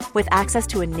states, with access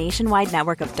to a nationwide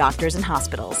network of doctors and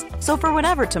hospitals. So for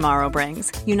whatever tomorrow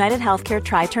brings, United Healthcare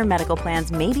Tri-Term Medical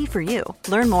Plans may be for you.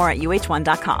 Learn more at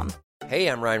uh1.com. Hey,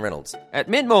 I'm Ryan Reynolds. At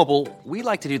Mint Mobile, we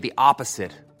like to do the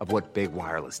opposite of what Big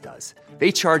Wireless does.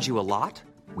 They charge you a lot,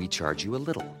 we charge you a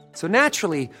little. So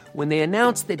naturally, when they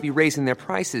announced they'd be raising their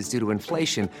prices due to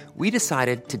inflation, we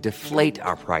decided to deflate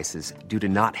our prices due to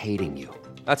not hating you.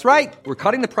 That's right. We're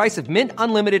cutting the price of Mint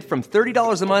Unlimited from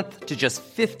 $30 a month to just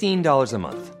 $15 a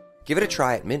month. Give it a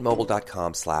try at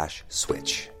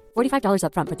mintmobile.com/switch. $45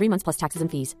 up front for 3 months plus taxes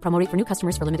and fees. Promo rate for new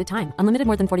customers for limited time. Unlimited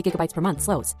more than 40 gigabytes per month.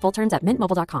 Slows full terms at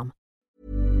mintmobile.com.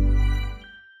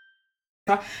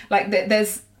 Like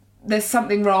there's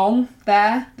something wrong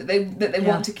there that they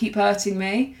want to keep hurting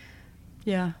me.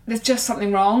 Yeah. There's just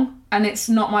something wrong, and it's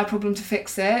not my problem to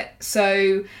fix it.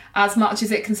 So as much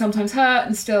as it can sometimes hurt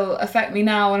and still affect me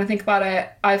now when I think about it,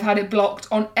 I've had it blocked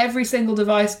on every single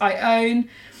device I own,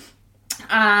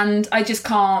 and I just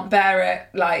can't bear it.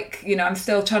 Like, you know, I'm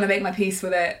still trying to make my peace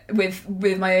with it,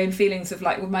 with my own feelings of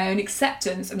like, with my own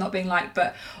acceptance of not being liked.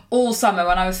 But all summer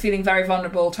when I was feeling very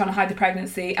vulnerable, trying to hide the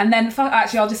pregnancy, and then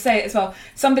actually I'll just say it as well,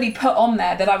 somebody put on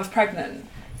there that I was pregnant.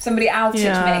 Somebody outed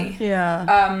me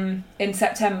in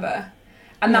September,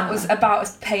 and that was about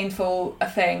as painful a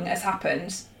thing as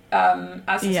happened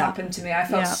as has happened to me. I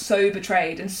felt so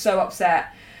betrayed and so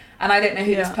upset, and I don't know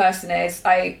who this person is.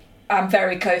 I'm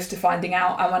very close to finding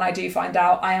out, and when I do find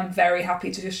out, I am very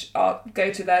happy to just go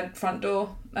to their front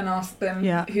door and ask them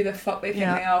who the fuck they think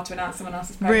they are to announce someone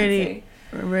else's pregnancy.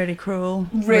 Really cruel.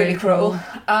 Really cruel.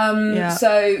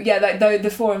 So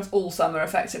the forums all summer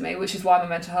affected me, which is why my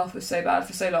mental health was so bad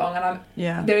for so long. And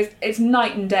it's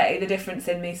night and day the difference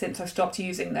in me since I stopped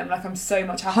using them. Like, I'm so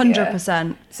much happier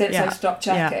 100% since I stopped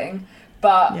checking.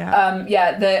 But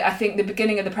I think the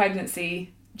beginning of the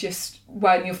pregnancy, just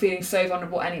when you're feeling so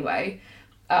vulnerable anyway,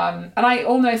 and I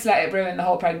almost let it ruin the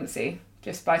whole pregnancy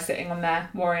just by sitting on there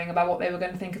worrying about what they were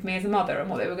going to think of me as a mother and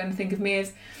what they were going to think of me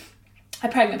as a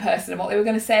pregnant person and what they were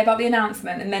going to say about the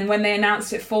announcement. And then when they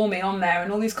announced it for me on there,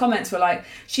 and all these comments were like,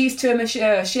 she's too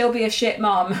immature, she'll be a shit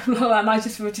mum, and I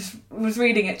just was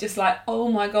reading it just like, oh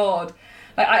my god.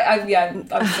 Like I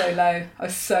was so low. I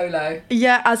was so low.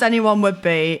 Yeah, as anyone would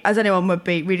be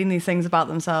reading these things about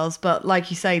themselves. But like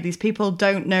you say, these people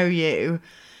don't know you,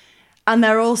 and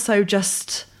they're also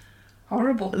just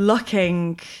horrible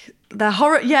looking.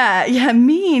 They're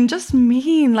mean, just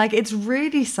mean. Like, it's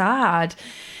really sad.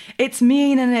 It's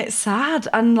mean and it's sad.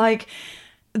 And like,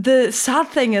 the sad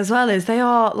thing as well is they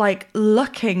are like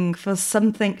looking for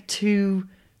something to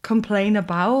complain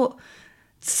about,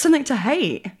 something to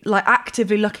hate, like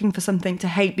actively looking for something to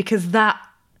hate, because that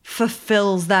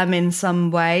fulfills them in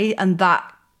some way, and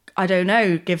that, I don't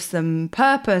know, gives them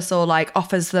purpose or like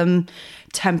offers them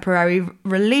temporary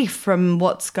relief from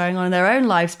what's going on in their own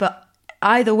lives. But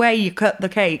either way you cut the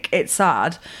cake, it's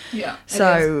sad. Yeah.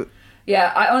 So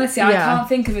yeah, I can't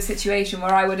think of a situation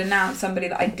where I would announce somebody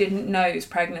that I didn't know's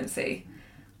pregnancy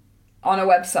on a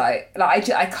website. Like,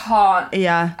 I can't.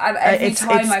 Yeah. Every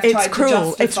time I've tried to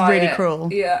justify it's really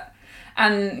cruel. Yeah.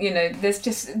 And, you know, there's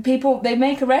just people, they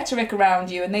make a rhetoric around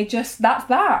you, and they just, that's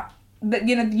that.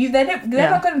 You know, they're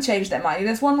not going to change their mind.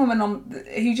 There's one woman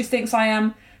who just thinks I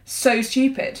am so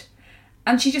stupid,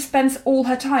 and she just spends all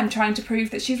her time trying to prove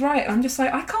that she's right. And I'm just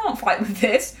like, I can't fight with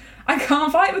this. I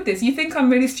can't fight with this. You think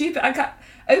I'm really stupid? I can't.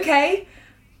 Okay.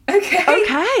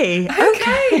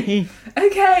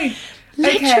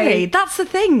 Literally, that's the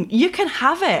thing. You can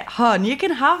have it, hun. You can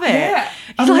have it. Yeah,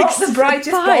 I'm like, not the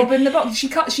brightest bulb in the box. She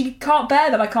can't bear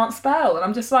that I can't spell, and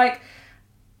I'm just like,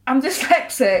 I'm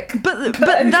dyslexic. But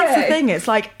that's the thing. It's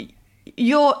like,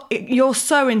 you're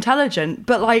so intelligent,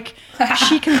 but like,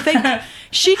 she can think that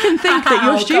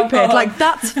you're stupid. Like,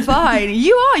 that's fine.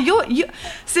 You're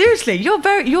seriously, you're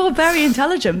very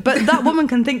intelligent, but that woman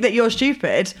can think that you're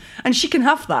stupid, and she can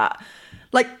have that.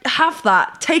 Like, have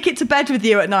that. Take it to bed with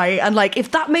you at night, and like,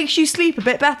 if that makes you sleep a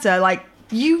bit better, like,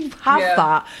 you have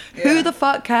that. Yeah. Who the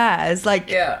fuck cares? Like,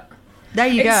 there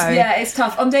you go. Yeah, it's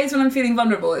tough. On days when I'm feeling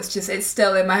vulnerable, it's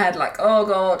still in my head, like, oh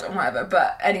god, or whatever.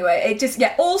 But anyway, it just,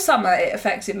 all summer it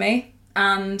affected me,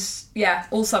 and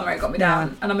all summer it got me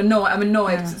down. And I'm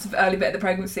annoyed because it's the early bit of the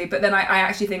pregnancy. But then I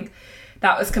actually think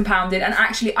that was compounded, and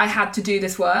actually I had to do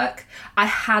this work. I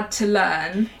had to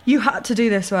learn. You had to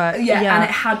do this work. Yeah, and it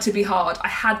had to be hard. I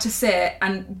had to sit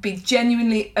and be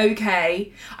genuinely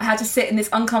okay. I had to sit in this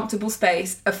uncomfortable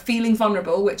space of feeling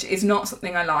vulnerable, which is not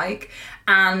something I like,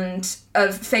 and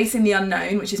of facing the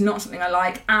unknown, which is not something I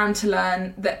like, and to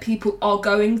learn that people are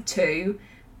going to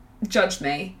judge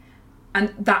me,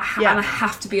 and and I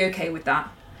have to be okay with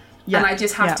that. And I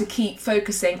just have to keep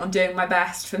focusing on doing my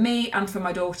best for me and for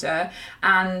my daughter.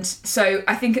 And so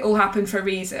I think it all happened for a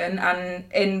reason. And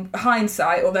in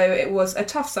hindsight, although it was a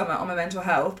tough summer on my mental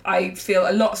health, I feel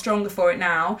a lot stronger for it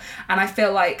now. And I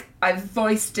feel like I've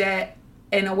voiced it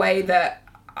in a way that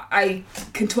I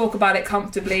can talk about it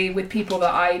comfortably with people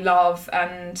that I love,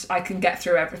 and I can get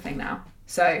through everything now.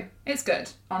 So it's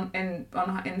good in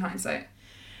hindsight.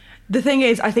 The thing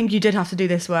is, I think you did have to do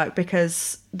this work,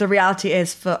 because the reality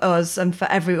is, for us and for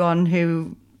everyone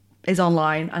who is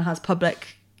online and has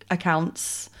public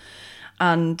accounts,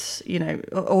 and, you know,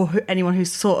 or anyone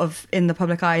who's sort of in the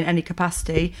public eye in any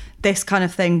capacity, this kind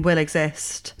of thing will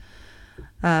exist.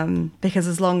 Because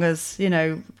as long as, you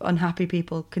know, unhappy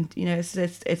people can, you know, it's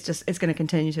going to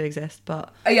continue to exist.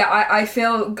 But yeah, I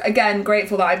feel, again,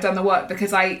 grateful that I've done the work,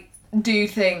 because I do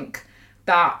think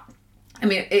that, I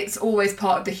mean, it's always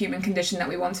part of the human condition that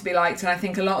we want to be liked. And I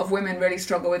think a lot of women really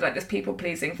struggle with like this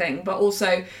people-pleasing thing. But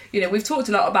also, you know, we've talked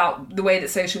a lot about the way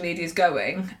that social media is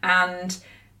going. And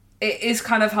it is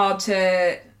kind of hard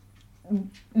to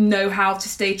know how to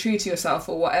stay true to yourself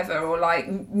or whatever, or like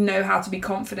know how to be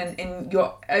confident in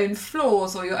your own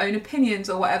flaws or your own opinions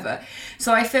or whatever.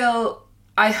 So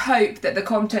I hope that the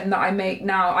content that I make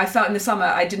now, I felt in the summer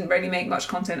I didn't really make much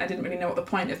content. I didn't really know what the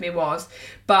point of me was.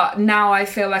 But now I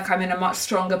feel like I'm in a much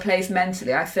stronger place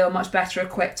mentally. I feel much better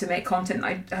equipped to make content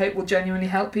I hope will genuinely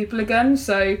help people again.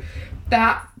 So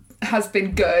that has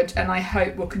been good, and I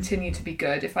hope will continue to be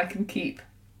good if I can keep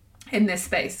in this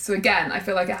space. So again, I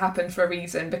feel like it happened for a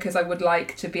reason, because I would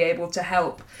like to be able to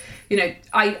help. You know,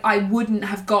 I wouldn't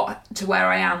have got to where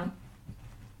I am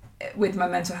with my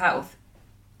mental health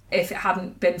if it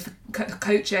hadn't been for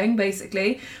coaching,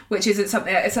 basically, which isn't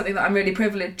something. It's something that I'm really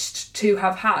privileged to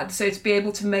have had. So to be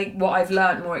able to make what I've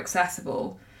learned more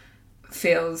accessible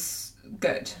feels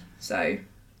good. So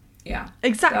yeah,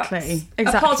 exactly. A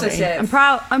positive.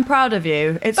 I'm proud of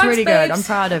you. It's Thanks, really babes. good. I'm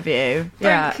proud of you.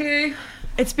 Thank you.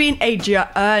 It's been a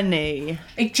journey.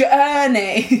 A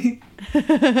journey.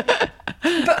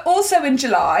 But also in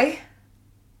July,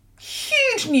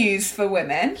 huge news for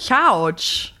women.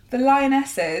 Huge. The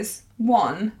Lionesses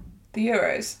won the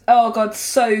Euros. Oh God,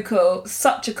 so cool.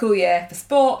 Such a cool year for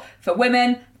sport, for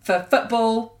women, for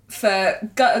football, for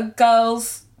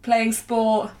girls playing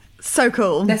sport. So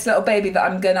cool. This little baby that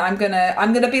I'm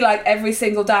gonna be like every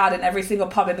single dad in every single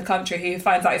pub in the country who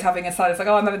finds out he's having a son. It's like,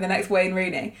 oh, I'm having the next Wayne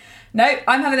Rooney. No,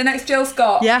 I'm having the next Jill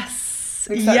Scott. Yes.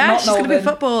 Except yeah, not she's going to be a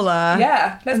footballer.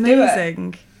 Yeah, let's do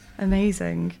it.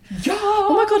 Amazing. Yeah.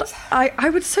 Oh my God, I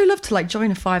would so love to like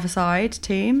join a five-a-side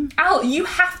team. Al, you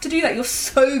have to do that. You're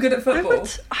so good at football.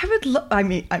 I would love. I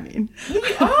mean. You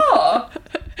are.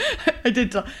 I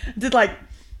did like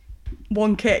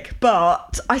one kick,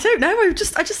 but I don't know. I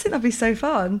just think that'd be so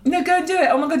fun. No, go and do it.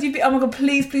 Oh my God,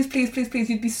 please,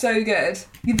 you'd be so good.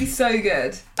 You'd be so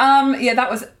good. Yeah,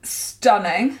 that was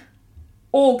stunning.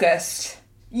 August,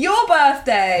 your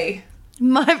birthday.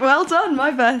 Well done,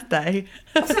 my birthday.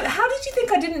 So how did you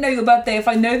think I didn't know your birthday if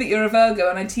I know that you're a Virgo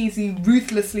and I tease you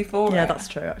ruthlessly for it? Yeah, that's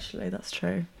true, actually. That's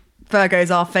true.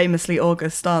 Virgos are famously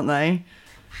August, aren't they?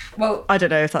 Well, I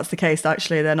don't know if that's the case,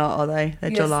 actually. They're not, are they?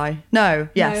 They're yes. July. No,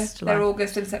 yes, July. They're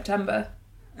August and September.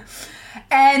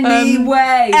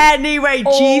 Anyway,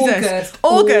 Jesus.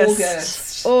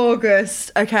 August.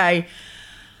 Okay.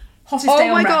 Hottest day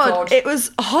on record. God, it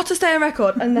was hottest day on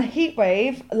record. And the heat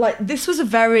wave, like, this was a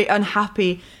very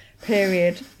unhappy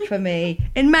period for me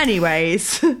in many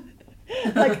ways.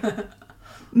 Like,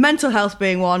 mental health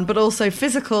being one, but also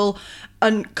physical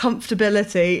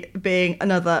uncomfortability being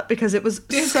another, because it was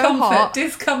so hot.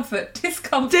 Discomfort, fuck's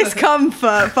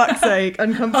sake.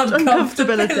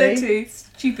 Uncomfortability.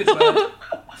 Stupid word.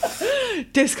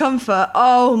 Discomfort.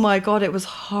 Oh my God, it was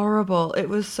horrible. It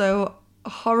was so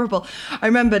horrible. I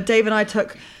remember Dave and I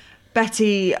took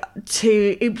Betty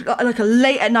to like a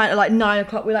late at night at like 9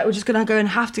 o'clock. We're just gonna go and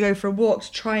have to go for a walk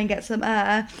to try and get some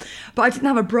air, but I didn't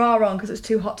have a bra on because it was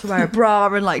too hot to wear a bra,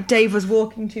 and like Dave was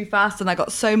walking too fast, and I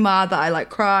got so mad that I like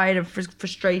cried and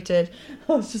frustrated.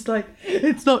 I was just like,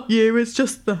 it's not you, it's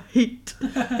just the heat.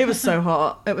 It was so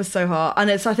hot. And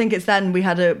I think it's then we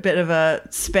had a bit of a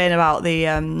spin about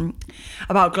the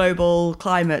about global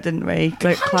climate, didn't we?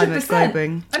 Climate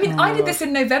globing. I mean, I did this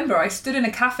in November. I stood in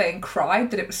a cafe and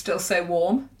cried that it was still so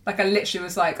warm. Like, I literally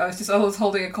was like, I was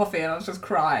holding a coffee and I was just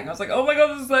crying. I was like, oh my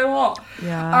God, this is so hot.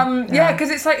 Yeah, because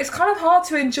it's like, it's kind of hard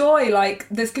to enjoy like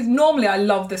this, because normally I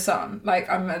love the sun. Like,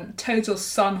 I'm a total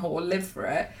sun whore, live for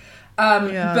it.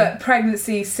 But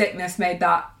pregnancy, sickness made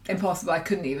that impossible. I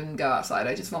couldn't even go outside.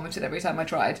 I just vomited every time I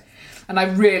tried. And I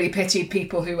really pitied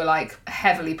people who were like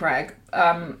heavily preg.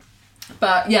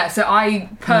 But yeah, so I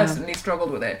personally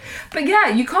struggled with it. But yeah,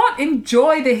 you can't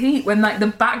enjoy the heat when like the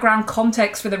background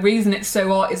context for the reason it's so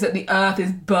hot is that the earth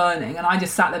is burning, and I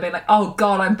just sat there being like, oh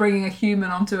god, I'm bringing a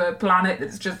human onto a planet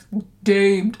that's just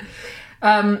doomed.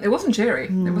 It wasn't cheery.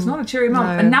 It was not a cheery month.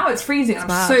 No. And now it's freezing and I'm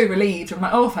bad. so relieved. I'm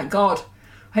like, oh thank god.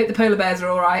 I hope the polar bears are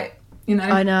all right. You know?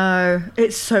 I know.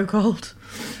 It's so cold.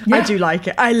 Yeah. I do like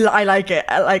it. I like it.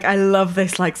 I love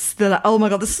this, like, still. Oh my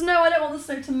god, the snow. I don't want the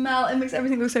snow to melt. It makes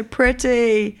everything look so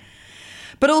pretty.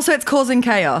 But also it's causing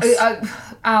chaos.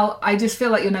 Al, I just feel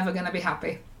like you're never going to be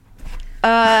happy.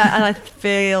 And I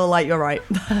feel like you're right.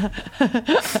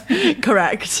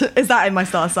 Correct. Is that in my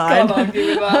star sign? Can't argue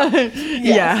with that.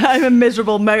 Yeah, I'm a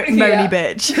miserable, moany Yeah.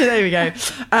 bitch. There we go.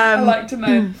 I like to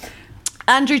moan.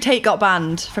 Andrew Tate got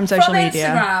banned from social From media.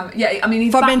 Instagram. Yeah, I mean,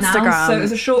 he's From back now, Instagram. so it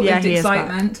was a short-lived Yeah, he is back.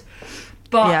 excitement.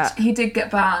 But Yeah. he did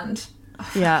get banned. Oh,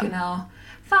 Yeah. fucking hell.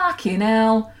 Fucking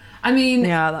hell. I mean...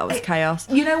 Yeah, that was chaos.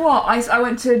 You know what? I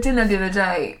went to dinner the other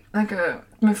day, like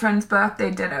my friend's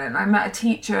birthday dinner, and I met a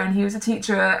teacher, and he was a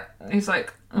teacher, he's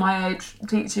like my age,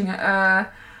 teaching at a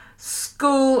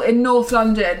school in North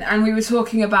London, and we were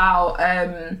talking about,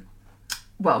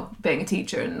 being a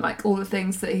teacher and like all the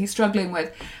things that he's struggling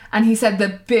with. And he said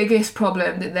the biggest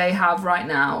problem that they have right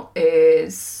now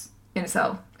is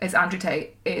incel, is Andrew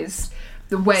Tate, is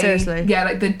the way, Seriously? yeah,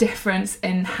 like the difference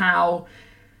in how...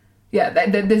 Yeah,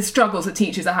 the struggles that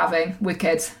teachers are having with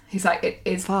kids. He's like, it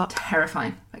is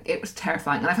terrifying. Like, it was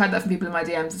terrifying. And I've heard that from people in my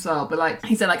DMs as well. But like,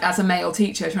 he said, like, as a male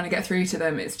teacher trying to get through to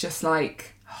them, it's just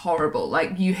like horrible.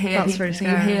 Like, you hear That's really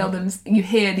you hear them, you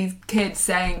hear these kids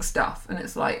saying stuff, and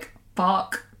it's like,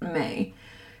 fuck me.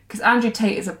 Because Andrew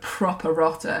Tate is a proper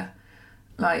rotter.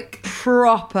 Like,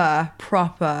 Proper.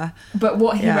 but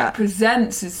what he Yeah.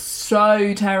 represents is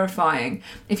so terrifying.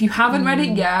 If you haven't read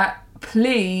it yet,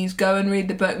 please go and read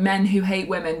the book Men Who Hate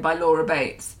Women by Laura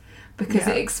Bates, because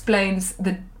it explains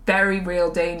the very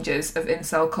real dangers of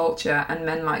incel culture and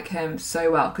men like him so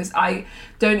well. Because I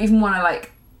don't even want to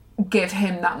like give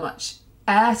him that much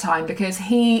airtime, because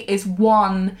he is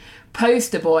one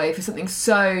poster boy for something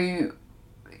so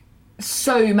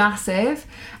massive.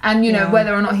 And you know,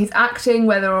 whether or not he's acting,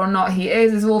 whether or not he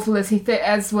is as awful as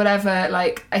as whatever,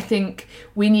 like, I think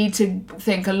we need to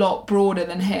think a lot broader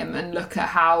than him and look at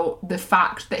how the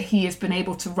fact that he has been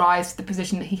able to rise to the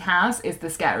position that he has is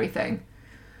the scary thing.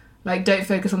 Like, don't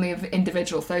focus on the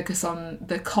individual, focus on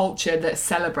the culture that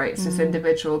celebrates this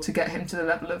individual to get him to the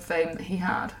level of fame that he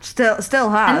had. Still has.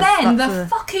 And then That's the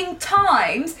fucking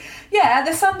Times,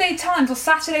 the Sunday Times or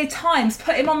Saturday Times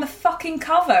put him on the fucking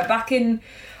cover back in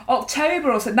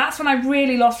October or so. That's when I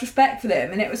really lost respect for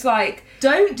them. And it was like,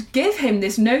 don't give him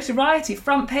this notoriety,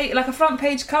 front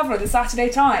page cover of the Saturday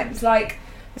Times. Like,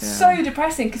 so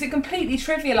depressing, because it completely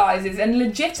trivialises and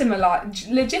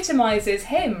legitimizes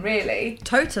him, really.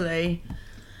 Totally.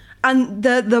 And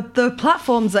the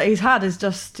platforms that he's had is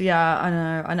just, I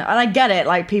know. And I get it,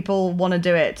 like, people want to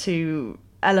do it to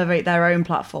elevate their own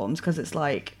platforms, because it's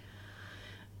like,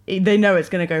 they know it's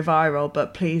going to go viral,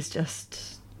 but please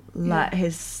just let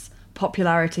his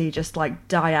popularity just, like,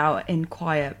 die out in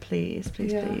quiet, please.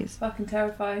 Fucking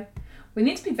terrifying. We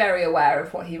need to be very aware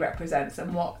of what he represents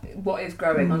and what is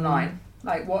growing online.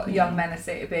 Like, what young men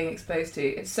are being exposed to.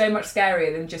 It's so much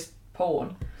scarier than just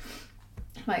porn.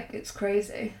 Like, it's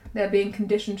crazy. They're being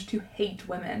conditioned to hate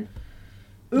women.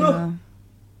 Ugh.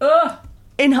 Ugh.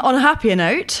 On a happier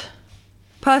note,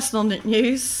 personal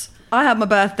news. I had my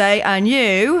birthday, and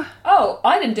you... Oh,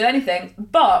 I didn't do anything,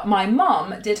 but my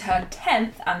mum did her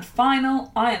 10th and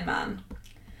final Ironman.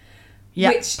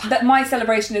 Yep. That my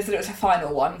celebration is that it was her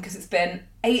final one, because it's been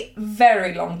a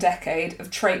very long decade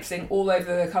of traipsing all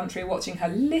over the country, watching her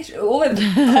all over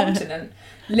the continent,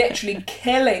 literally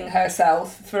killing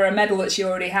herself for a medal that she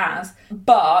already has.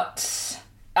 But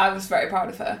I was very proud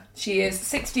of her. She is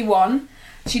 61.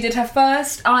 She did her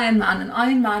first Ironman, and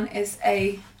Ironman is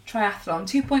a triathlon,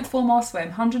 2.4 mile swim,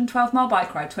 112 mile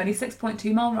bike ride,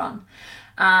 26.2 mile run.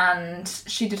 And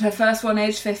she did her first one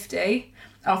aged 50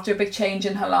 after a big change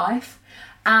in her life,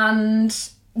 and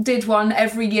did one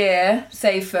every year,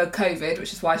 save for COVID,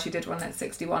 which is why she did one at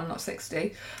 61, not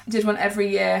 60. Did one every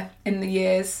year in the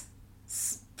years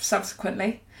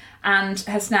subsequently, and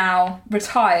has now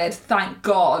retired, thank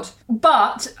God.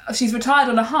 But she's retired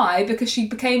on a high, because she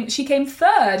came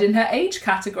third in her age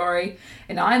category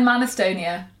in Ironman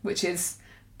Estonia, which is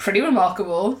pretty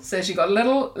remarkable. So she got a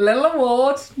little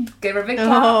award, gave her a big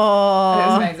clap. Oh. And it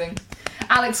was amazing.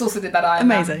 Alex also did that Ironman.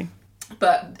 Amazing.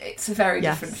 But it's a very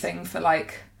different thing for,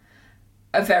 like,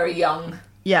 a very young,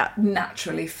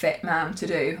 naturally fit man to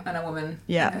do, and a woman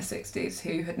in her 60s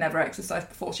who had never exercised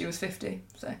before she was 50.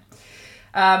 So,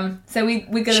 So we're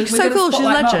gonna. She's we're so gonna cool. She's a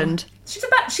spotlight Mum. legend.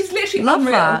 She's literally Love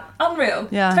unreal. that. Unreal.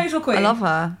 Yeah. Total queen. I love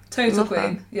her. Total Love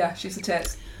queen. her. Yeah, she's a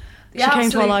tits. She came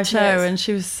to our live show tits. and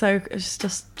she was just I'm She's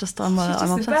just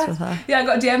the obsessed best. with her. Yeah, I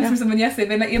got a DM from someone yesterday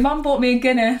being like, your mum bought me a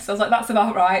Guinness. I was like, that's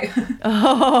about right.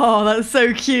 Oh, that's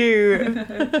so cute.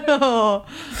 Oh,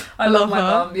 I love my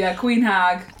her. mum. Yeah, Queen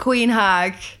Hag. Queen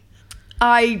Hag.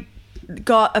 I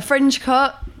got a fringe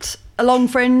cut, a long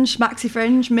fringe, maxi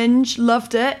fringe, minge,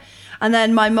 loved it. And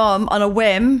then my mum, on a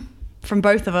whim from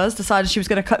both of us, decided she was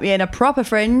going to cut me in a proper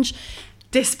fringe,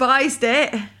 despised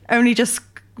it, only just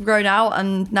grown out,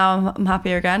 and now I'm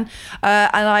happier again.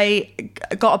 And I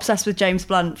got obsessed with James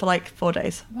Blunt for like 4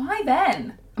 days. Why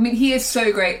then? I mean, he is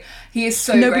so great. He is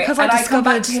so No, great. because I And come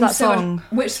back discovered to him that so song.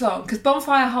 Which song? Because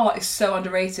Bonfire Heart is so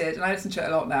underrated, and I listen to it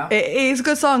a lot now. It is a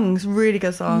good song. It's a really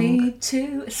good song. Me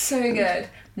too. It's so good.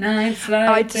 Nights like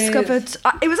I this. discovered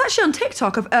it was actually on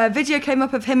TikTok. A video came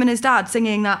up of him and his dad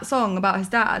singing that song about his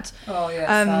dad. Oh yeah,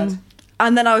 sad.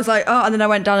 And then I was like, and then I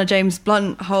went down a James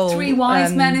Blunt hole. Three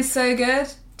Wise Men is so good.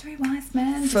 Three Wise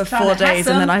Men for just trying 4 to have days,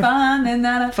 and then some I fun, and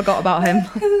then I forgot about him.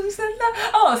 Who's in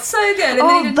love? Oh, so good. And Oh,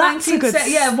 then he did that's a good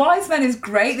Yeah, Wise Men is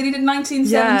great. Then he did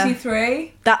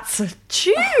 1973. That's a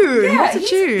tune. Yeah, That's a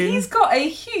tune. He's got a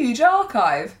huge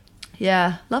archive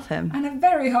Yeah, love him. and a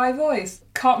very high voice.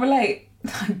 Can't relate.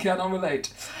 I cannot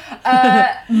relate.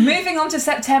 Moving on to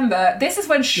September. This is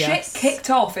when Yes. shit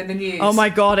kicked off in the news. Oh my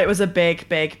god, it was a big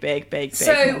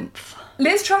So month.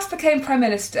 Liz Truss became Prime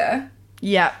Minister.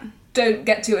 Yeah. Don't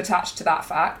get too attached to that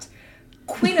fact.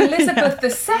 Queen Elizabeth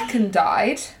II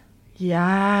died,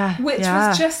 Yeah. which yeah.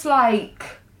 was just like...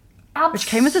 Which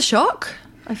came as a shock,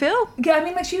 I feel. Yeah, I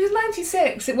mean, like, she was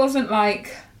 96. It wasn't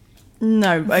like...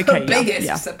 No, okay. the biggest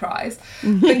yeah. surprise.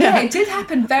 But yeah, it did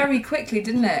happen very quickly,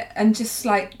 didn't it? And just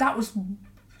like, that was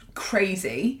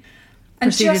crazy.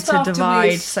 And Proceeded just to after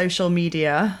divide social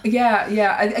media.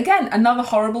 Yeah. Again, another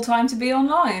horrible time to be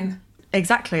online.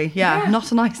 Exactly. Yeah. Yeah.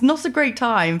 Not a great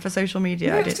time for social media,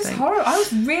 Yeah, I it was did just think. horrible. I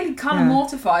was really kind of Yeah.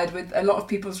 mortified with a lot of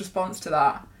people's response to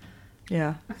that.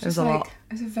 Yeah. It Just was a like, lot.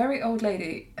 as a very old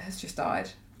lady has just died.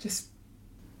 Just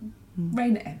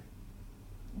rein it in.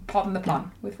 Pardon the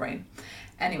pun with rain.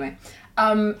 Anyway,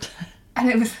 and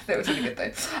it was really good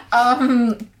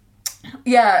though.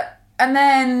 Yeah, and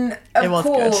then of It was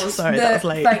good. course, Sorry, that was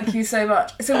late. Thank you so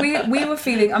much. So we were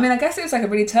feeling. I mean, I guess it was like a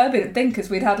really turbulent thing because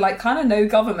we'd had like kind of no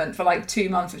government for like 2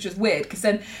 months, which was weird because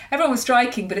then everyone was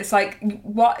striking, but it's like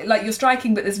what? Like you're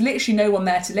striking, but there's literally no one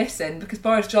there to listen because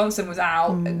Boris Johnson was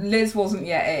out, Liz wasn't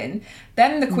yet in.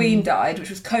 Then the Queen died, which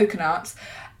was coconuts.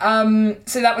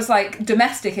 So that was like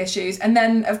domestic issues, and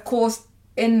then of course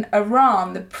in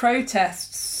Iran the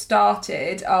protests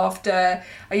started after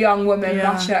a young woman,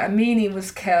 Mahsa Amini,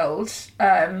 was killed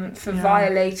for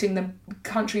violating the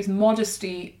country's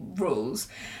modesty rules.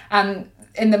 And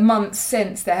in the months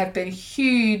since, there have been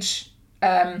huge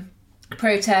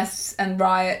protests and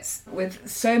riots with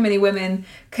so many women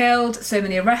killed, so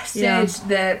many arrested.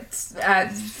 The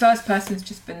first person has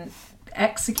just been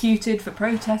executed for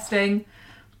protesting.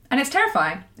 And it's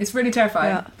terrifying. It's really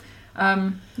terrifying.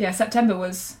 September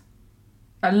was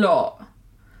a lot.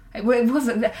 It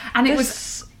wasn't, and it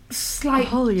was slight.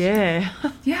 whole year.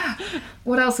 Yeah.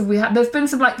 What else have we had? There's been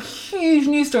some like huge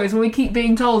news stories where we keep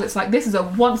being told it's like this is a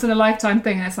once in a lifetime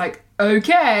thing, and it's like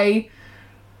okay,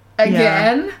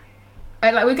 again,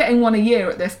 and like we're getting one a year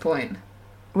at this point.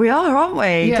 We are, aren't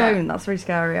we? Yeah. Don't. That's really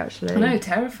scary, actually. I know,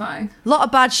 terrifying. A lot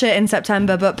of bad shit in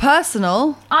September, but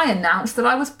personal. I announced that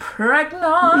I was pregnant.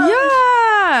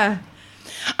 Yeah.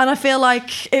 And I feel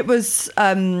like it was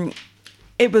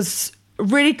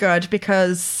really good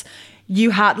because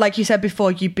you had, like you said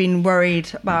before, you've been worried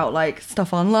about like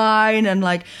stuff online and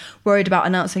like worried about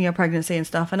announcing your pregnancy and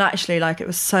stuff. And actually, like it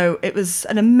was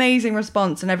an amazing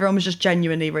response, and everyone was just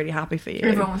genuinely really happy for you.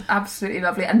 Everyone was absolutely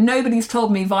lovely, and nobody's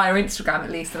told me via Instagram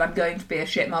at least that I'm going to be a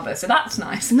shit mother, so that's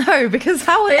nice. No, because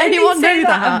how would They only anyone say know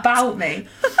that? about me?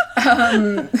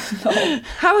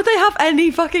 How would they have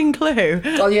any fucking clue?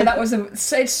 Well, yeah,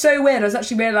 it's so weird. I was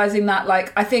actually realising that,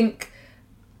 like, I think,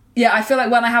 yeah, I feel like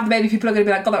when I have the baby, people are going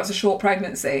to be like, God, that was a short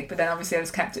pregnancy. But then obviously I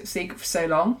just kept it secret for so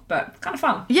long, but kind of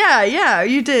fun. Yeah,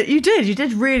 you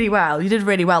did really well. You did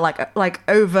really well,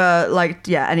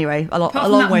 anyway, a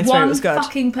long way through, it was good. One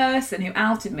fucking person who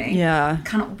outed me. Yeah.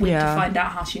 Cannot wait to find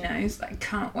out how she knows. Like,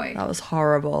 cannot wait. That was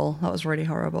horrible. That was really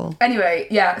horrible. Anyway,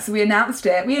 yeah, so we announced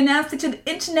it. We announced it to the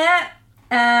internet,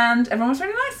 and everyone was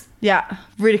really nice. Yeah,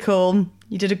 really cool.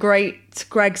 You did a great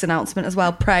Greg's announcement as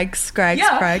well. Greg's. And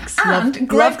Loved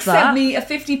Greg that. sent me a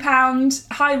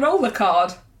 £50 high roller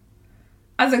card.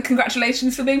 As a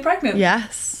congratulations for being pregnant.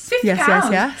 Yes.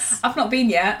 £50. Yes. I've not been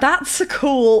yet. That's a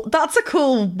cool,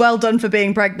 well done for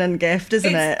being pregnant gift,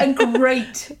 isn't it? It's a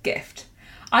great gift.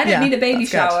 I don't need a baby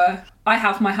shower. I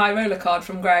have my high roller card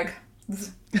from Greg.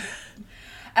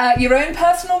 Your own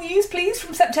personal news, please,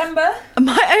 from September.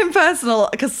 My own personal,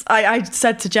 because I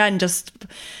said to Jen just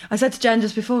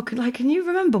before, like, can you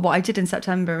remember what I did in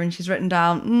September? And she's written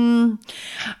down.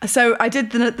 So I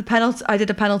did the penalty. I did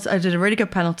a really good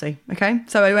penalty. Okay,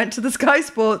 so I went to the Sky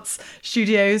Sports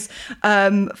studios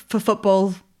for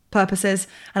football purposes,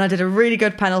 and I did a really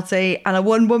good penalty, and I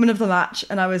won Woman of the Match,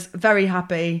 and I was very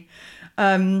happy.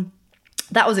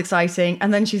 That was exciting.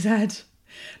 And then she said,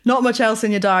 not much else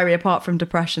in your diary apart from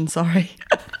depression, sorry.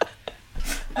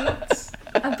 That's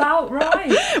about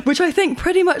right. Which I think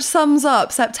pretty much sums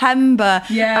up September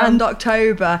and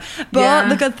October. But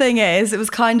the good thing is, it was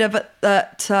kind of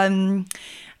that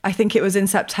I think it was in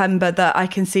September that I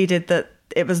conceded that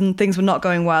things were not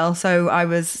going well. So I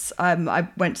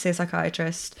went to see a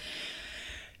psychiatrist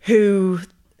who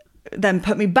then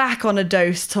put me back on a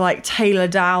dose to like tailor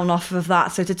down off of that.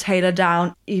 So to tailor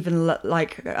down even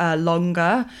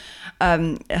longer, I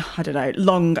don't know,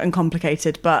 long and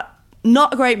complicated, but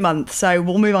not a great month. So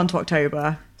we'll move on to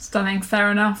October. Stunning,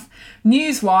 fair enough.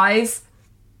 News-wise,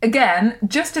 again,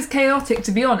 just as chaotic,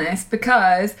 to be honest,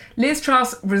 because Liz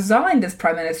Truss resigned as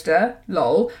Prime Minister,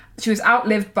 lol. She was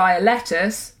outlived by a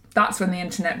lettuce. That's when the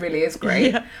internet really is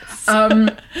great. Yes.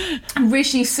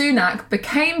 Rishi Sunak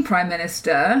became Prime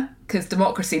Minister, because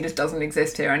democracy just doesn't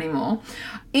exist here anymore.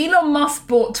 Elon Musk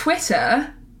bought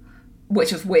Twitter,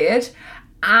 which was weird.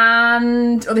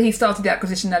 And although he started the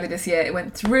acquisition early this year, it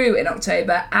went through in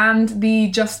October, and the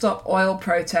Just Stop Oil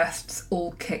protests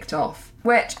all kicked off,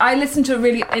 which I listened to a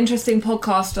really interesting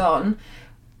podcast on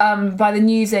by the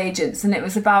news agents, and it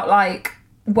was about like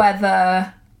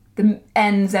whether the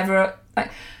ends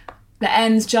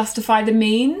justify the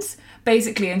means,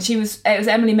 basically. And it was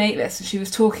Emily Maitlis, and she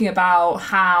was talking about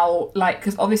how, like,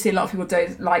 because obviously a lot of people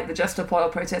don't like the Just Stop Oil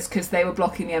protests because they were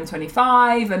blocking the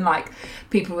M25, and like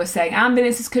people were saying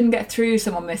ambulances couldn't get through,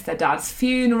 someone missed their dad's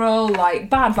funeral, like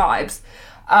bad vibes,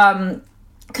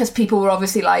 because people were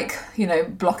obviously like, you know,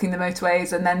 blocking the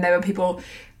motorways, and then there were people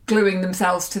gluing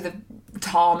themselves to the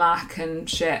tarmac and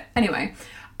shit. Anyway,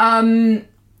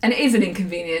 and it is an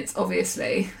inconvenience,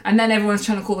 obviously. And then everyone's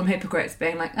trying to call them hypocrites,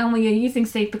 being like, oh, well, you're using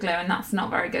super glue and that's not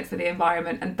very good for the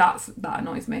environment. And that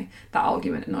annoys me. That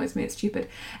argument annoys me. It's stupid.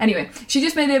 Anyway, she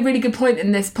just made a really good point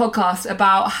in this podcast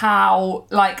about how,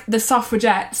 like, the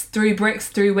suffragettes threw bricks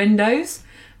through windows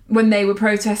when they were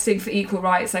protesting for equal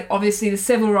rights. Like, obviously, the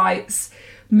civil rights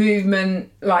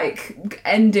movement, like,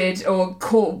 ended or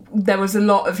there was a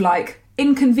lot of, like,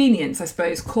 inconvenience, I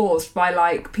suppose, caused by,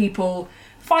 like, people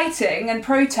fighting and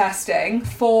protesting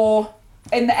for,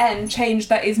 in the end, change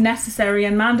that is necessary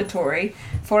and mandatory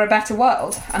for a better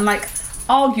world. And like,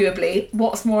 arguably,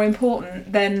 what's more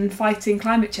important than fighting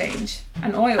climate change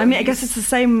and oil? I mean, I guess it's the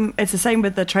same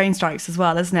with the train strikes as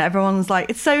well, isn't it? Everyone's like,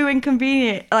 it's so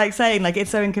inconvenient, like saying like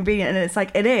it's so inconvenient, and it's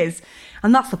like, it is.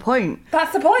 And that's the point.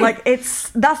 That's the point. Like,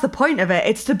 that's the point of it.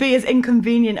 It's to be as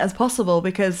inconvenient as possible,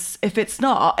 because if it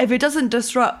doesn't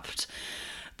disrupt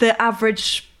the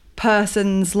average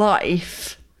person's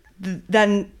life,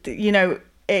 then, you know,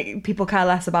 people care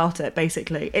less about it,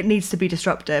 basically. It needs to be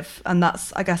disruptive, and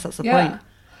I guess that's the point.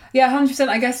 Yeah, 100%.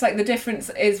 I guess, like, the difference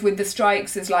is with the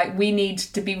strikes is, like, we need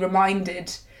to be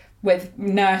reminded with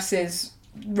nurses,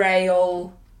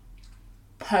 rail,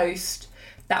 post,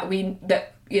 that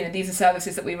you know, these are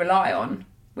services that we rely on,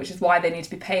 which is why they need to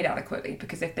be paid adequately,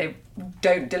 because if they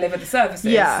don't deliver the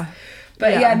services...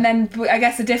 But yeah, and then I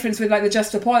guess the difference with like the Just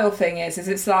Stop Oil thing is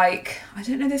it's like, I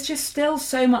don't know, there's just still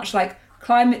so much like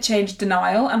climate change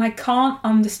denial, and I can't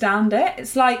understand it.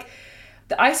 It's like,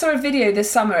 I saw a video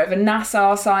this summer of a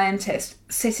NASA scientist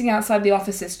sitting outside the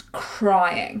offices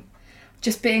crying,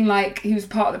 just being like, he was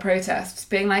part of the protests,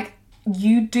 being like,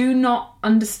 you do not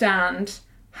understand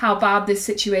how bad this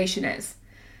situation is.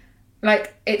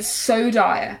 Like, it's so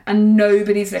dire and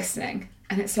nobody's listening.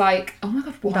 And it's like, oh my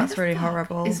God, why that's really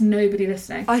horrible. Is nobody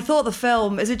listening? I thought the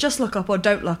film, is it Just Look Up or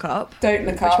Don't Look Up? Don't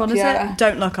Look Up. Which one is it?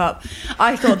 Don't Look Up.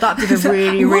 I thought that did a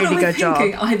really, really good job.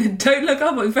 Either Don't Look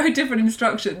Up or very different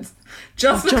instructions.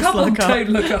 Just Look Up or Don't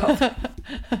Look Up.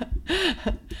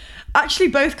 Actually,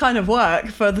 both kind of work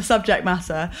for the subject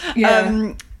matter.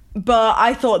 Yeah. But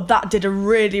I thought that did a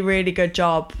really, really good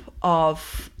job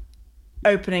of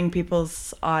opening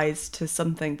people's eyes to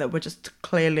something that we're just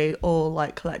clearly all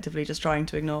like collectively just trying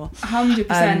to ignore. 100%.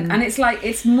 And it's like,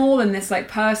 it's more than this like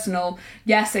personal,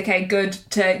 yes, okay, good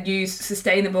to use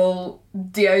sustainable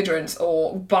deodorants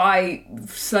or buy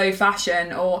slow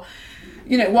fashion or,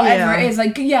 you know, whatever it is,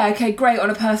 like, yeah, okay, great, on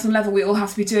a personal level we all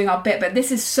have to be doing our bit, but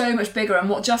this is so much bigger, and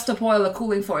what Just Stop Oil are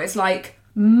calling for is like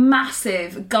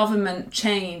massive government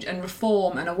change and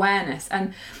reform and awareness.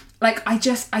 And like I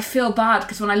feel bad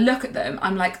because when I look at them,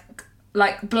 I'm like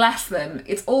bless them.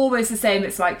 It's always the same.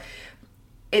 It's like,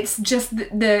 it's just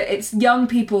it's young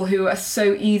people who are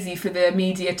so easy for the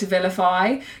media to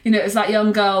vilify. You know, it's that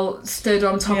young girl stood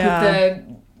on top of the,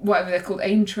 whatever they're called,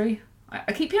 Aintree.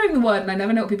 I keep hearing the word and I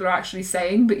never know what people are actually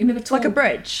saying, but you know, the tall, like a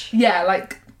bridge. Yeah,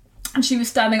 like, and she was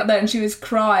standing up there and she was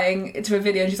crying to a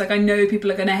video and she's like, I know people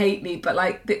are going to hate me, but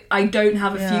like, I don't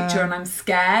have a future and I'm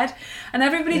scared. And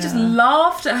everybody just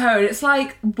laughed at her. And it's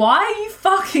like, why are you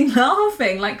fucking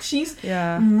laughing? Like, she's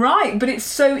right. But it's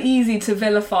so easy to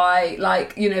vilify,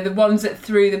 like, you know, the ones that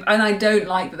threw the... And I don't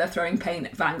like that they're throwing paint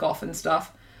at Van Gogh and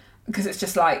stuff, because it's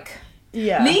just like...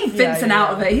 Leave Vincent out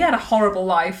of it. He had a horrible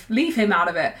life. Leave him out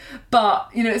of it. But,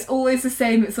 you know, it's always the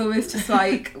same. It's always just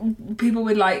like people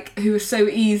with like, who are so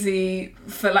easy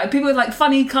for like, people with like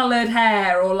funny coloured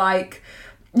hair, or like,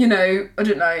 you know, I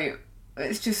don't know.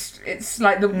 It's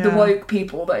like the woke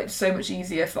people that it's so much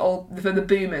easier for the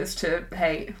boomers to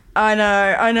hate. I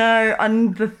know.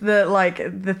 And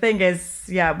the thing is,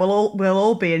 we'll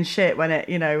all be in shit when it,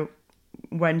 you know,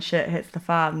 when shit hits the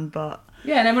fan, but...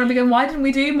 Yeah, and everyone will be going, why didn't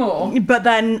we do more? But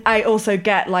then I also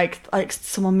get like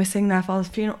someone missing their father's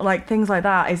funeral, like things like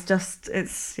that. It's just,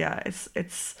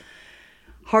 it's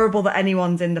horrible that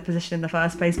anyone's in the position in the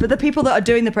first place. But the people that are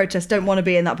doing the protest don't want to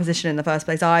be in that position in the first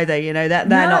place either. You know, they're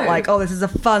not like, oh, this is a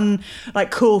fun,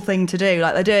 like, cool thing to do.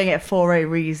 Like, they're doing it for a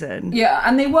reason. Yeah,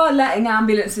 and they were letting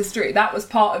ambulances through. That was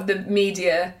part of the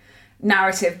media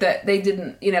narrative that they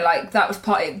didn't, you know, like, that was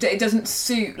part, it doesn't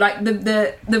suit, like,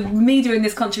 the media in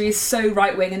this country is so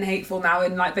right-wing and hateful now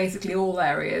in, like, basically all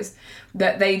areas,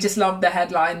 that they just loved the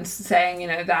headlines saying, you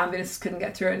know, the ambulances couldn't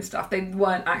get through and stuff. They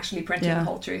weren't actually printing the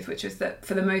whole truth, which is that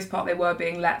for the most part they were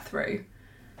being let through,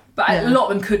 but a lot of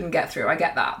them couldn't get through. I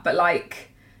get that, but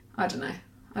like, I don't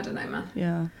know, man.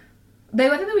 Yeah,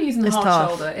 I think they were using the it's hard tough.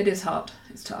 shoulder. It is hard,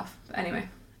 it's tough, but anyway.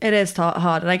 It is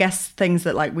hard, and I guess things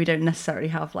that like we don't necessarily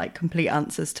have like complete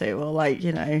answers to, or like,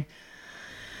 you know.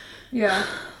 Yeah,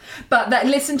 but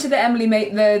listen to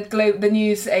the the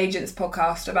news agents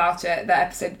podcast about it, that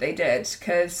episode they did,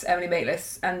 because Emily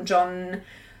Maitlis and John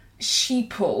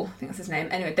Sheeple, I think that's his name.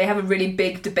 Anyway, they have a really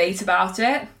big debate about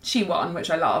it. She won, which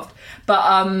I loved.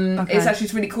 But it's actually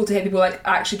really cool to hear people like,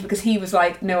 actually, because he was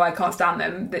like, no, I can't stand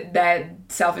them, that they're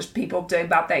selfish people doing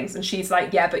bad things. And she's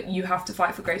like, yeah, but you have to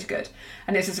fight for greater good.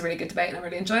 And it's just a really good debate and I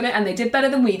really enjoyed it. And they did better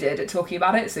than we did at talking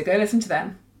about it. So go listen to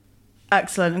them.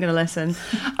 Excellent, I'm going to listen.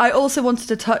 I also wanted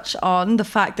to touch on the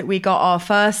fact that we got our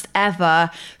first ever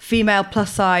female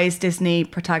plus-size Disney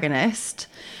protagonist.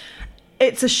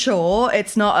 It's a short,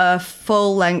 it's not a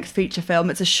full-length feature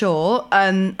film, it's a short,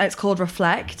 and it's called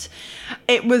Reflect.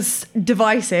 It was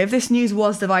divisive. This news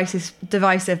was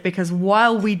divisive because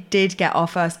while we did get our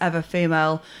first ever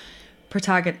female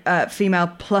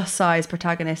plus-size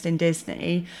protagonist in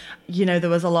Disney, you know, there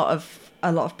was a lot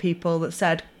of people that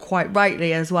said, quite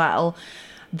rightly as well,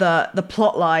 that the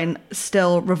plot line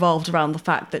still revolved around the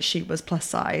fact that she was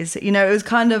plus-size. You know, it was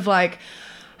kind of like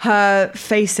her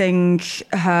facing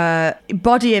her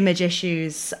body image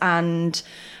issues and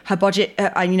her body,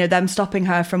 and you know, them stopping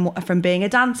her from being a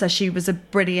dancer. She was a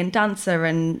brilliant dancer,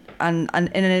 and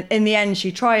in the end,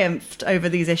 she triumphed over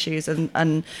these issues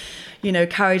and you know,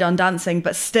 carried on dancing.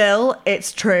 But still,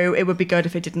 it's true, it would be good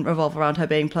if it didn't revolve around her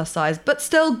being plus size. But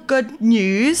still, good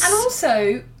news. And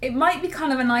also, it might be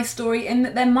kind of a nice story in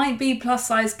that there might be plus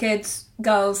size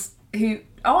girls who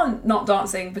are not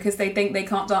dancing because they think they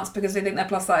can't dance because they think they're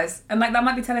plus size, and like, that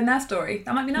might be telling their story.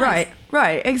 That might be nice.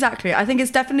 Right, exactly. I think it's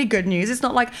definitely good news. It's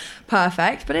not like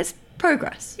perfect, but it's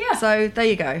progress. Yeah. So there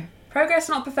you go. Progress,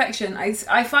 not perfection.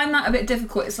 I find that a bit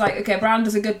difficult. It's like, okay, Brown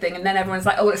does a good thing, and then everyone's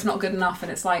like, oh, it's not good enough,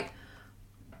 and it's like,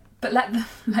 but let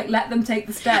them take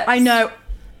the steps. I know.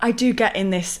 I do get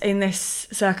in this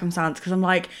circumstance because I'm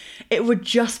like, it would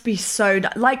just be so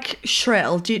like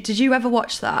Shrill. Did you ever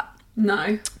watch that?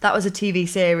 No. That was a TV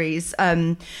series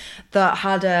that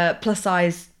had a plus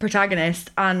size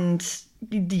protagonist, and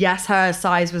yes, her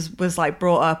size was like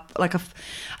brought up like a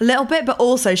little bit, but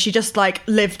also she just like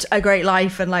lived a great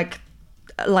life and like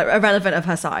irrelevant of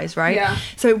her size, right? Yeah.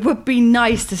 So it would be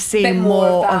nice to see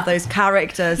more of those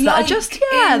characters like, that are just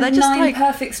they're just like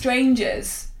Perfect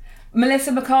Strangers.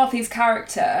 Melissa McCarthy's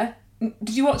character.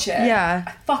 Did you watch it? Yeah.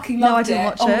 I fucking loved it. No, I didn't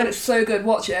watch it. Oh my God, it's so good.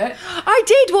 Watch it. I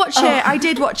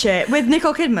did watch it with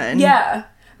Nicole Kidman. Yeah.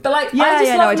 But like, I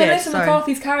just love Melissa Sorry.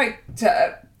 McCarthy's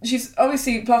character. She's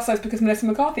obviously plus size because Melissa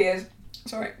McCarthy is.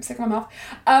 Sorry, I'm sick of my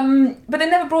mouth. But they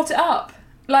never brought it up.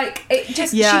 Like, it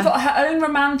just, Yeah. she got her own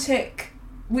romantic,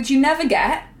 which you never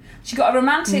get. She got a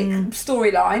romantic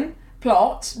storyline,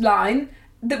 plot line,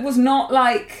 that was not,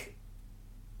 like,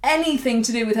 anything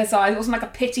to do with her size. It wasn't like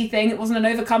a pity thing. It wasn't an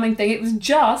overcoming thing. It was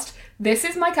just, this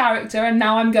is my character, and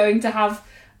now I'm going to have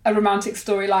a romantic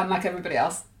storyline like everybody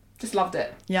else. Just loved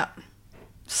it. Yeah.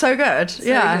 So good. So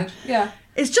yeah. good. Yeah.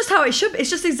 It's just how it should be. It's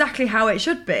just exactly how it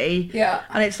should be. Yeah.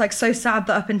 And it's like so sad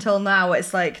that up until now,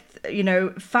 it's like, you know,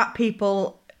 fat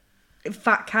people,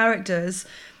 fat characters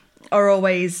are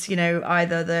always, you know,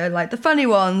 either the funny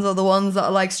ones or the ones that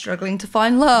are like struggling to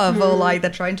find love or like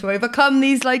they're trying to overcome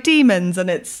these like demons, and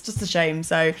it's just a shame.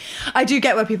 So I do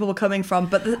get where people were coming from,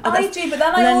 but I do, but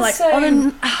then I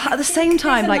also at the same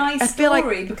time, like nice I feel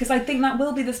story, because I think that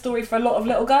will be the story for a lot of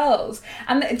little girls,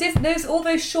 and all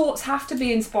those shorts have to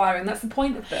be inspiring. That's the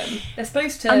point of them. They're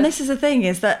supposed to. And this is the thing,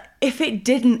 is that if it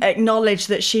didn't acknowledge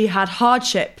that she had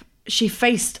hardship, she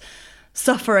faced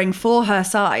suffering for her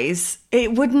size,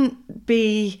 it wouldn't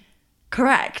be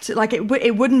correct. Like it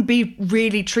wouldn't be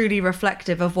really truly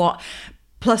reflective of what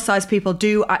plus size people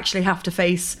do actually have to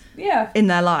face in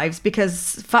their lives,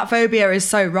 because fat phobia is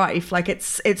so rife. Like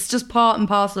it's just part and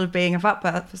parcel of being a fat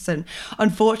person,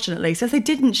 unfortunately. So if they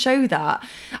didn't show that,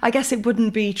 I guess it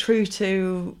wouldn't be true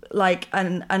to like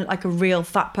and like a real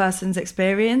fat person's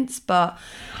experience. But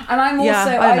and I'm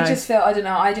also I just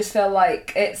feel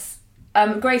like it's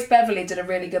Grace Beverley did a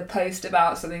really good post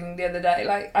about something the other day.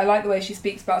 Like, I like the way she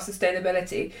speaks about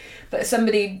sustainability, but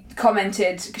somebody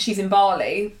commented, because she's in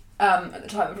Bali at the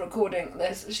time of recording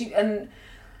this, and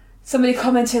somebody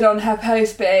commented on her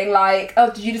post being like,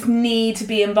 oh, did you just need to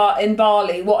be in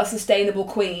Bali? What a sustainable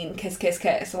queen, kiss, kiss,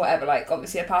 kiss, or whatever. Like,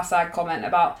 obviously a passag comment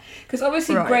about, because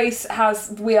obviously Grace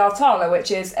has We Are Tala,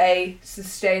 which is a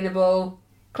sustainable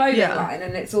clothing line,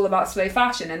 and it's all about slow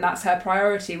fashion, and that's her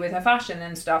priority with her fashion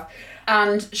and stuff.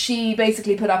 And she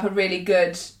basically put up a really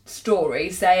good story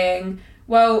saying,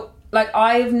 well, like,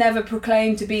 I've never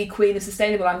proclaimed to be queen of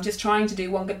sustainable. I'm just trying to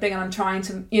do one good thing, and I'm trying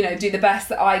to, you know, do the best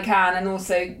that I can, and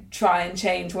also try and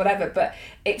change whatever. But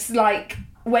it's like,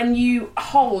 when you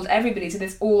hold everybody to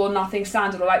this all or nothing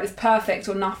standard, or like this perfect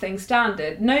or nothing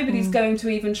standard, nobody's going to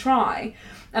even try.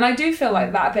 And I do feel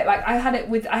like that a bit. Like I have it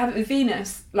with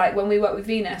Venus. Like when we work with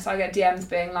Venus, I get DMs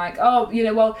being like, oh, you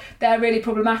know, well, they're really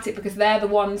problematic because they're the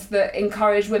ones that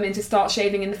encourage women to start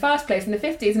shaving in the first place in the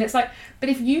 50s. And it's like, but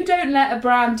if you don't let a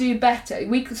brand do better,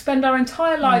 we could spend our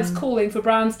entire lives calling for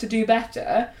brands to do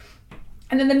better.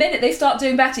 And then the minute they start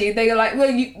doing better, they're like, well,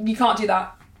 you can't do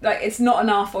that. Like, it's not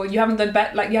enough, or you haven't done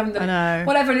better, like, you haven't done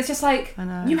whatever. And it's just like,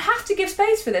 you have to give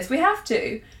space for this. We have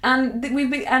to. And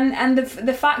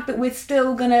the fact that we're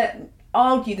still going to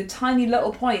argue the tiny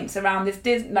little points around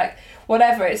this, like,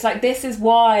 whatever. It's like, this is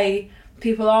why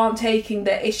people aren't taking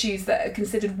the issues that are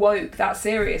considered woke that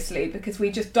seriously, because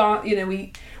we just don't, you know,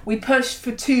 we push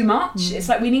for too much. It's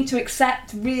like, we need to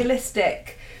accept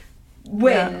realistic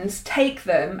wins, take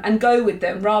them and go with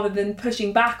them, rather than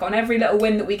pushing back on every little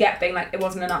win that we get, being like, it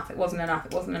wasn't enough. Do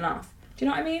you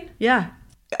know what I mean? Yeah.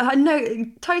 No,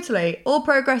 totally. All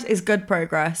progress is good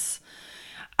progress.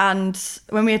 And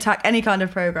when we attack any kind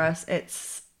of progress,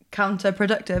 it's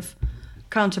counterproductive,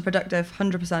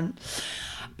 100%.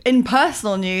 In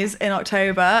personal news, in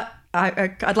October,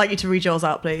 I'd like you to read yours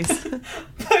out, please.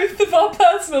 Both of our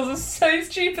personals are so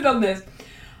stupid on this.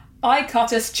 I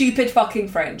cut a stupid fucking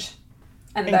fringe.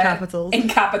 And in capitals. In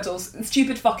capitals.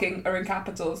 Stupid fucking are in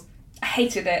capitals. I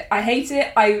hated it.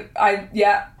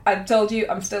 I've told you,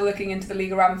 I'm still looking into the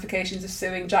legal ramifications of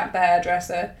suing Jack the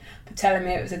hairdresser for telling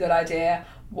me it was a good idea.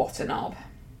 What a knob.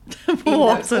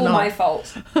 It's all my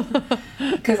fault.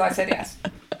 Because I said yes.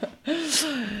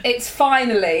 It's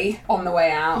finally on the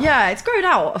way out. Yeah, it's grown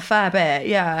out a fair bit,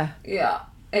 yeah. Yeah,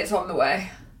 it's on the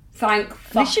way. Thank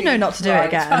fucking At least you know not to do it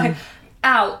again.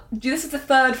 Out. This is the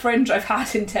third fringe I've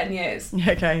had in 10 years.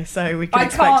 Okay, so we can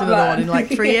expect another one in like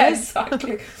 3 years.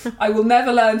 Exactly. I will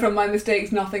never learn from my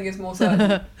mistakes. Nothing is more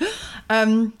certain.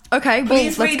 Okay,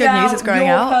 please well, that's good news. It's growing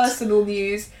out. Your personal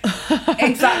news,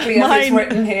 exactly as it's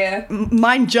written here.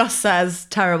 Mine just says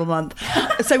terrible month.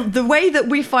 So the way that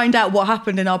we find out what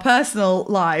happened in our personal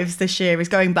lives this year is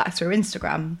going back through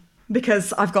Instagram,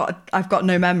 because I've got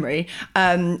no memory,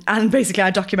 and basically I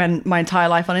document my entire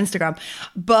life on Instagram,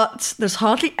 but there's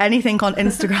hardly anything on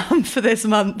Instagram for this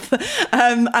month,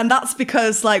 and that's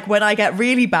because, like, when I get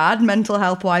really bad mental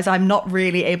health wise, I'm not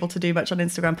really able to do much on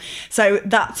Instagram. So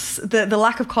that's the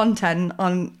lack of content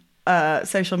on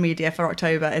social media for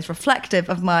October is reflective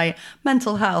of my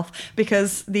mental health,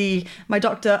 because my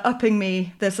doctor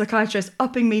the psychiatrist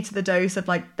upping me to the dose of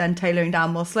like then tailoring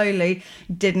down more slowly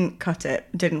didn't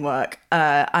work,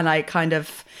 and I kind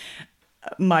of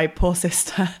my poor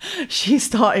sister, she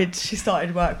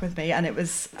started work with me, and it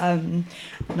was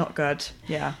not good.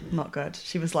 Yeah, not good.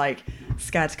 She was like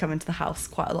scared to come into the house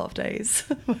quite a lot of days.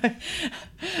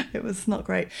 It was not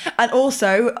great. And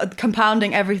also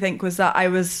compounding everything was that I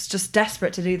was just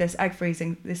desperate to do this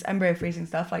embryo freezing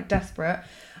stuff, like desperate.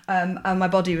 And my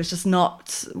body was just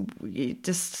not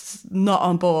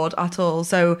on board at all.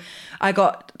 So I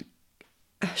got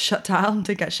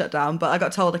didn't get shut down, but I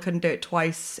got told I couldn't do it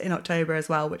twice in October as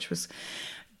well, which was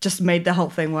just made the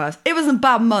whole thing worse. It was a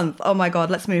bad month. Oh my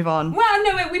God, let's move on. Well,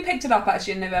 no, we picked it up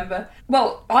actually in November.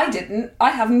 Well, I didn't.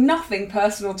 I have nothing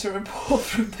personal to report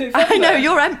from November. I know,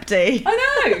 you're empty.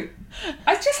 I know.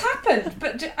 It just happened.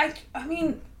 But I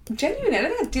mean, genuinely, I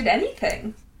don't think I did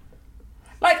anything.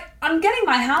 Like, I'm getting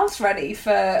my house ready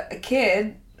for a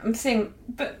kid. I'm seeing,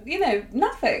 but, you know,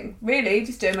 nothing, really.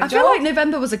 Just doing my job. I feel like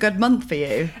November was a good month for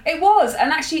you. It was.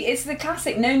 And actually, it's the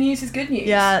classic, no news is good news.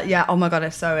 Yeah. Oh, my God,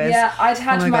 it so is. Yeah, I'd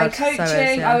had my coaching. So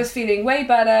is, yeah. I was feeling way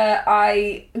better.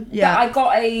 I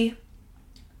got I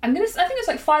think it was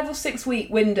like 5 or 6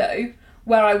 week window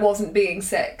where I wasn't being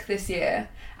sick this year.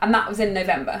 And that was in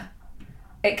November.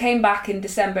 It came back in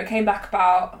December. It came back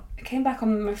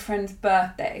on my friend's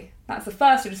birthday. That's the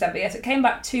 1st of December. Yes, it came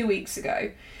back 2 weeks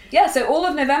ago. Yeah, so all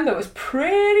of November was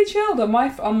pretty chilled on my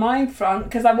front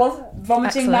because I wasn't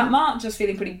vomiting that much. I was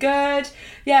feeling pretty good.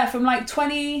 Yeah, from like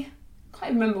 20, I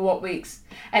can't remember what weeks.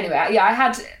 Anyway, yeah, I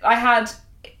had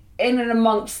in and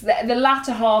amongst the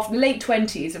latter half, the late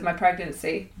 20s of my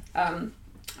pregnancy, I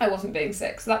wasn't being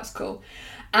sick, so that's cool.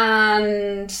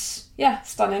 And yeah,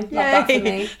 stunning. Love that for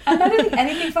me. And I don't think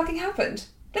anything fucking happened.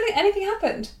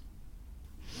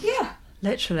 Yeah.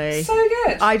 Literally. So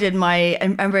good. I did my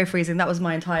embryo freezing. That was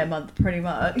my entire month, pretty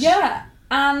much. Yeah.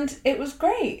 And it was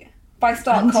great. By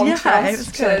stark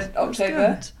contrast to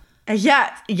October.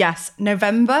 Yes.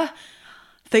 November,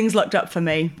 things looked up for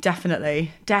me.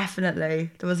 Definitely. There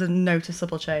was a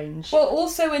noticeable change. Well,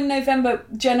 also in November,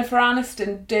 Jennifer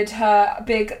Aniston did her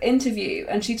big interview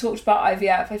and she talked about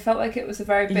IVF. I felt like it was a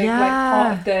very big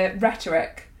part of the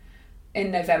rhetoric in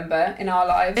November in our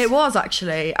lives. It was,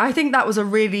 actually. I think that was a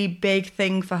really big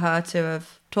thing for her to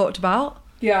have talked about.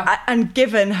 Yeah. And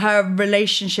given her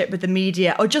relationship with the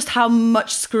media, or just how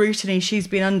much scrutiny she's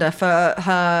been under for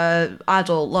her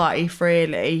adult life,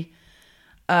 really.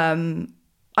 I'm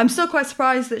still quite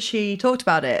surprised that she talked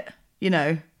about it, you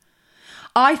know.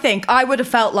 I think I would have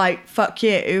felt like, fuck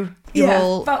you.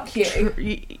 Fuck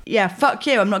you. Fuck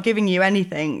you. I'm not giving you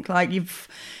anything. Like, you've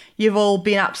all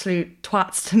been absolute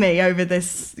twats to me over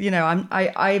this, you know.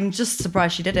 I'm just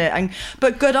surprised she did it,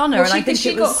 but good on her. Well, and I think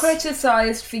she got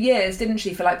criticised for years, didn't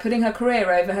she, for like putting her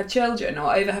career over her children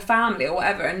or over her family or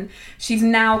whatever. And she's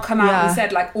now come out and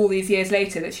said, like all these years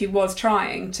later, that she was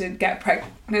trying to get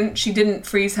pregnant. She didn't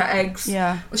freeze her eggs.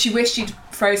 Yeah. She wished she'd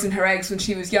frozen her eggs when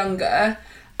she was younger.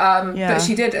 But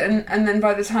she didn't, and then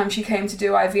by the time she came to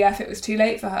do IVF, it was too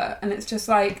late for her. And it's just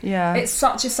like, it's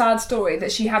such a sad story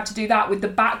that she had to do that with the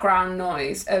background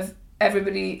noise of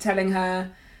everybody telling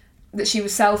her that she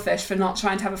was selfish for not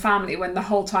trying to have a family when the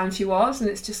whole time she was. And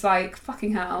it's just like,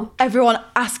 fucking hell. Everyone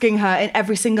asking her in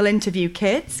every single interview,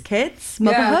 kids,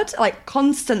 motherhood, like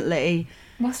constantly.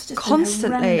 Must have just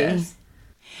been horrendous.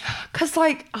 Because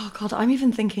like, oh God, I'm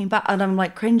even thinking back, and I'm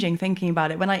like cringing thinking about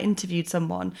it. When I interviewed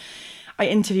someone, I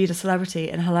interviewed a celebrity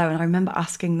in Hello, and I remember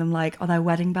asking them, like, are there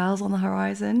wedding bells on the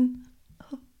horizon?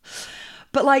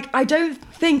 But like, I don't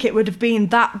think it would have been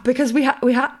that, because we had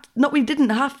to ask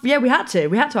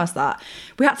that.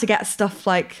 We had to get stuff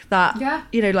like that,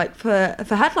 you know, like for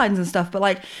headlines and stuff. But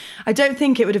like, I don't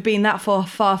think it would have been that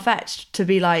far-fetched to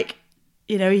be like,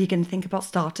 you know, you can think about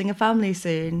starting a family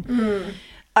soon.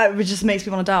 It just makes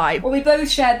me want to die. Well, we both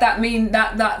shared that meme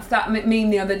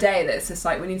the other day. That's just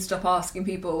like, we need to stop asking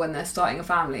people when they're starting a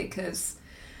family, because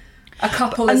a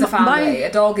couple is a family,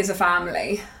 a dog is a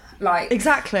family. Like,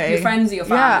 exactly, your friends are your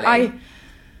family. Yeah, I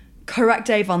correct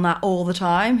Dave on that all the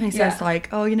time. He says like,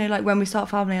 oh, you know, like when we start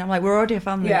family, I'm like, we're already a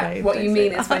family. Yeah, Dave, what you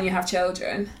mean is when you have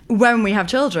children. When we have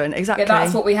children, exactly. Yeah,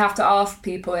 that's what we have to ask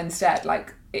people instead.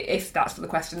 Like, if that's the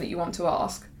question that you want to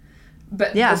ask.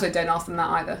 But also don't ask them that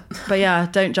either. But yeah,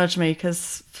 don't judge me,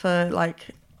 because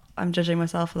I'm judging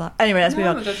myself for that. Anyway, let's move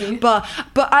on. I'm not judging you. But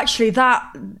actually,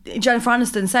 that Jennifer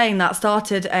Aniston saying that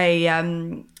started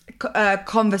a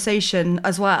conversation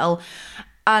as well.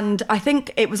 And I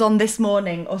think it was on This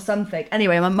Morning or something.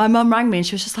 Anyway, my mum rang me and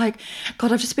she was just like,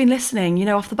 God, I've just been listening, you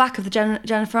know, off the back of the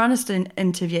Jennifer Aniston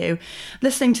interview,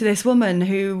 listening to this woman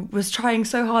who was trying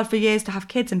so hard for years to have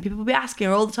kids, and people would be asking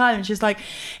her all the time. And she's like,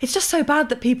 it's just so bad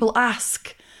that people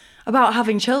ask about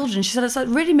having children. She said it's like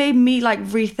really made me like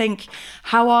rethink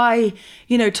how I,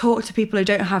 talk to people who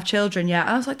don't have children yet.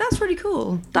 I was like, that's really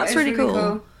cool. That's really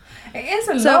cool. It is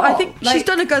a lot. So I think she's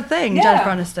done a good thing, Jennifer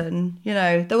Aniston.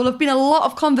 There will have been a lot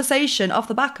of conversation off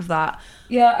the back of that.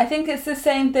 Yeah, I think it's the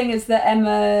same thing as the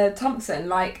Emma Thompson.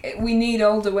 Like, we need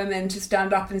older women to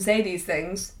stand up and say these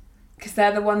things because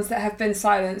they're the ones that have been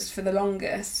silenced for the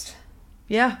longest.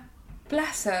 Yeah.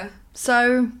 Bless her.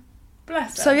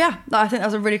 Bless her. So yeah, I think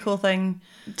that's a really cool thing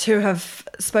to have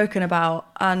spoken about.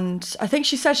 And I think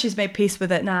she said she's made peace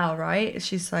with it now, right?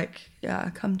 She's like,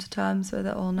 come to terms with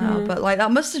it all now. But like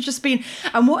that must have just been,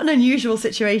 and what an unusual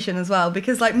situation as well,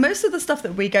 because like most of the stuff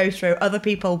that we go through, other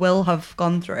people will have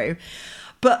gone through.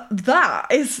 But that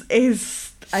is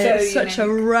such a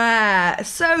rare,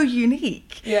 so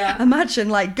unique. Yeah. Imagine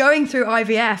like going through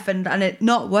IVF and it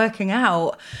not working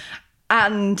out.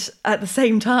 And at the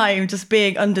same time, just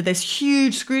being under this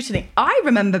huge scrutiny. I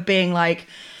remember being like,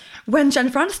 when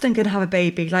Jennifer Aniston going to have a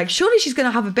baby? Like, surely she's going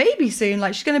to have a baby soon.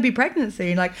 Like, she's going to be pregnant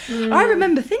soon. Like, I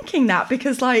remember thinking that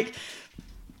because, like,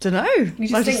 don't know. You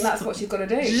just think that's what she's got to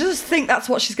do. You just think that's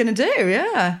what she's going to do,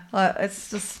 yeah. Like,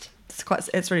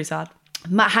 it's really sad.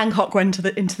 Matt Hancock went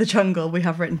into the jungle, we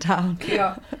have written down.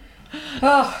 Yeah.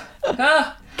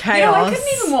 Chaos. I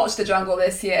couldn't even watch The Jungle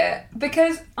this year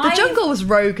because The Jungle was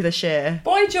rogue this year.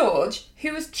 Boy George,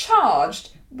 who was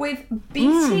charged with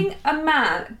beating a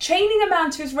man, chaining a man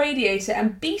to his radiator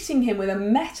and beating him with a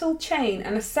metal chain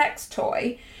and a sex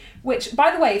toy, which,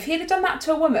 by the way, if he had done that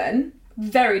to a woman,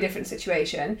 very different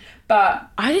situation,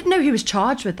 but... I didn't know he was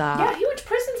charged with that. Yeah, he went to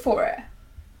prison for it.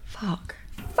 Fuck.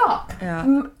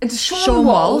 Yeah. Sean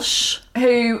Walsh,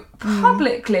 who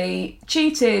publicly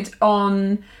cheated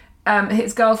on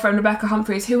his girlfriend Rebecca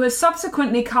Humphries, who has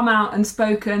subsequently come out and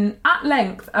spoken at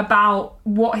length about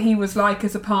what he was like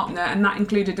as a partner, and that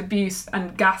included abuse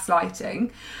and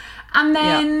gaslighting. And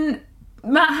then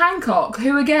Matt Hancock,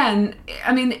 who again,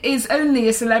 I mean, is only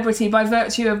a celebrity by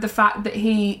virtue of the fact that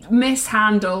he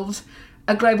mishandled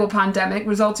a global pandemic,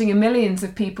 resulting in millions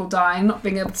of people dying, not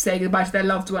being able to say goodbye to their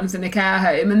loved ones in a care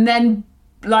home, and then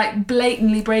like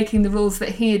blatantly breaking the rules that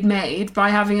he had made by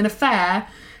having an affair,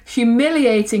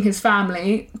 humiliating his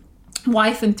family,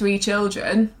 wife and 3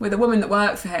 children, with a woman that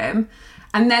worked for him,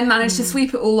 and then managed to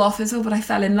sweep it all off as, but I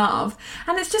fell in love.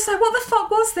 And it's just like, what the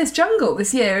fuck was this jungle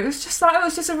this year? It was just like, it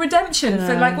was just a redemption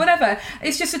for like whatever.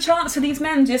 It's just a chance for these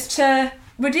men just to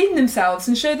redeem themselves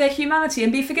and show their humanity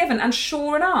and be forgiven, and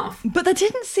sure enough. But there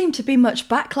didn't seem to be much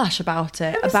backlash about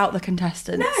it, about the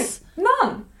contestants. No,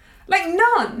 none. Like,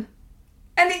 none.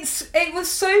 And it was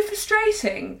so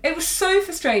frustrating. It was so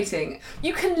frustrating.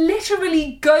 You can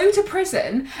literally go to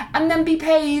prison and then be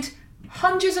paid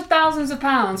hundreds of thousands of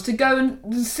pounds to go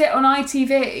and sit on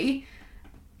ITV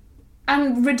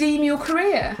and redeem your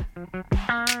career.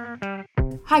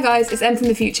 Hi guys, it's Em from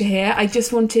the future here. I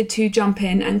just wanted to jump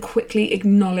in and quickly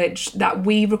acknowledge that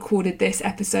we recorded this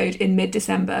episode in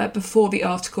mid-December before the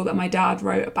article that my dad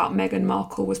wrote about Meghan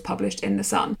Markle was published in The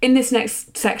Sun. In this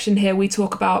next section here, we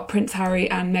talk about Prince Harry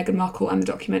and Meghan Markle and the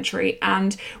documentary,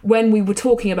 and when we were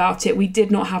talking about it, we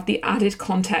did not have the added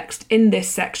context in this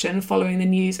section following the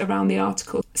news around the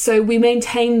article. So we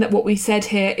maintain that what we said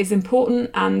here is important,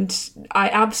 and I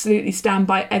absolutely stand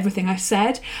by everything I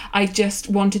said. I just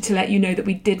wanted to let you know that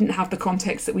we didn't have the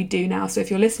context that we do now. So if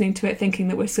you're listening to it thinking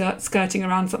that we're skirting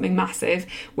around something massive,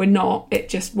 we're not. It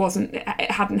just wasn't,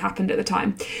 it hadn't happened at the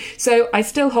time. So I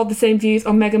still hold the same views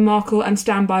on Meghan Markle and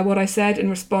stand by what I said in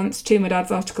response to my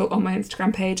dad's article on my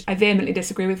Instagram page. I vehemently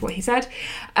disagree with what he said.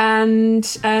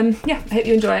 And I hope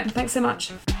you enjoy it. Thanks so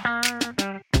much.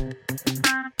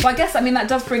 Well, I guess, that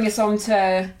does bring us on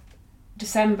to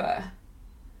December,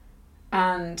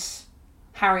 and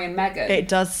Harry and Meghan. It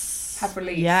does. Have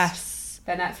released. Yes.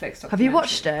 Their Netflix documentary. Have you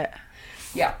watched it?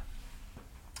 Yeah.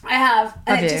 I have.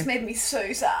 And it just made me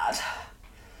so sad.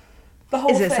 The whole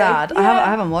thing. Is it sad? Yeah. I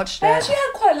haven't watched it. I actually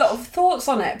had quite a lot of thoughts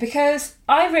on it, because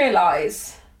I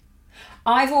realise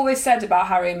I've always said about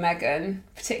Harry and Meghan,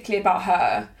 particularly about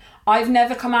her, I've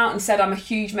never come out and said I'm a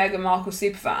huge Meghan Markle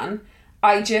superfan.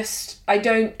 I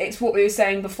don't, it's what we were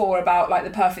saying before about like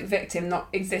the perfect victim not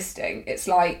existing. It's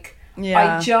like,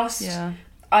 I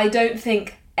don't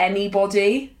think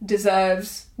anybody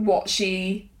deserves what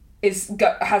she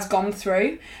has gone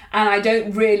through, and I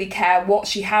don't really care what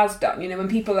she has done. When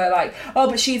people are like, oh,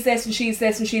 but she's this and she's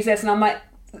this and she's this, and I'm like,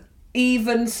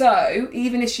 even so,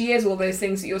 even if she is all those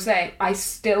things that you're saying, I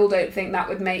still don't think that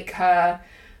would make her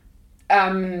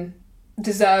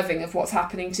deserving of what's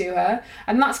happening to her.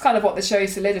 And that's kind of what the show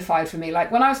solidified for me.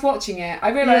 Like, when I was watching it, I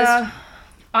realised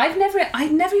I'd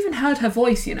never even heard her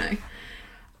voice,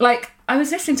 like, I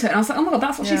was listening to it and I was like, oh my God,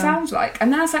 that's what she sounds like.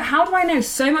 And then I was like, how do I know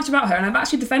so much about her? And I've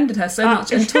actually defended her so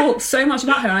much and talked so much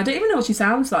about her, and I don't even know what she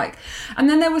sounds like. And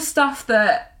then there was stuff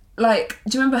that, like,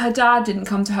 do you remember her dad didn't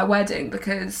come to her wedding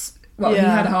because, well, he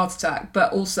had a heart attack,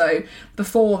 but also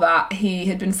before that he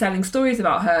had been selling stories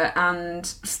about her and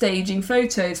staging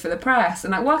photos for the press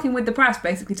and, like, working with the press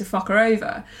basically to fuck her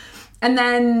over. And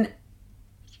then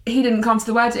he didn't come to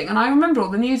the wedding, and I remember all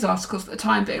the news articles at the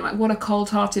time being like, what a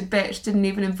cold-hearted bitch, didn't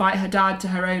even invite her dad to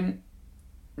her own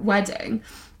wedding.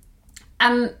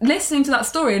 And listening to that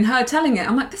story and her telling it,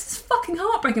 I'm like, this is fucking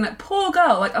heartbreaking. Like, poor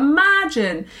girl. Like,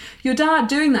 imagine your dad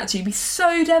doing that to you. Be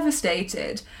so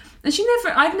devastated. And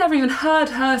I'd never even heard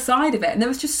her side of it. And there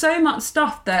was just so much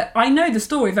stuff that, I know the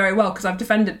story very well because I've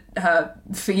defended her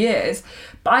for years,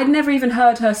 but I'd never even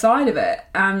heard her side of it.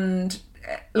 And,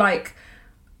 like,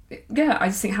 yeah, I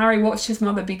just think Harry watched his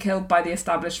mother be killed by the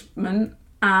establishment,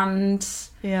 and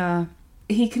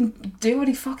he can do what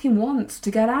he fucking wants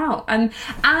to get out. And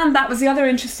that was the other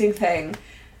interesting thing.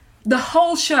 The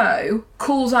whole show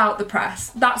calls out the press.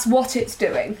 That's what it's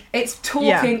doing. It's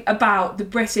talking about the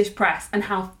British press and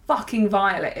how fucking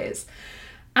vile it is.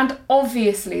 And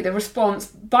obviously the response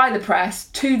by the press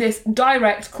to this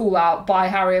direct call out by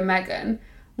Harry and Meghan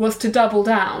was to double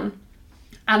down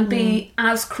and be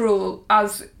as cruel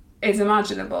as is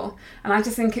imaginable. And I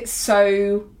just think it's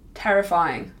so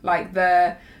terrifying, like,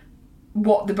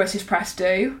 what the British press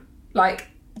do, like,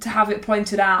 to have it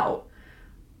pointed out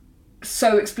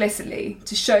so explicitly,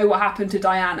 to show what happened to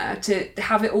Diana, to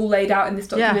have it all laid out in this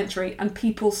documentary, and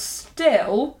people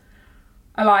still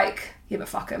are like, yeah, but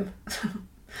fuck him.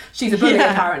 She's a bully,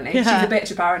 apparently. She's a bitch,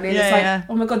 apparently. And it's like,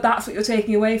 oh my God, that's what you're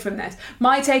taking away from this.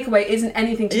 My takeaway isn't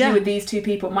anything to do with these two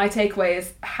people. My takeaway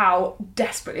is how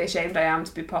desperately ashamed I am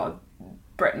to be part of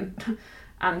Britain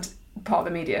and part of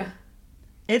the media.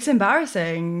 It's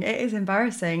embarrassing. It is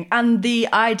embarrassing. And the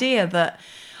idea that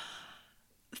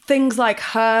things like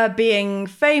her being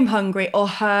fame hungry or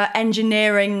her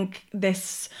engineering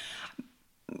this,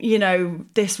 you know,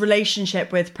 this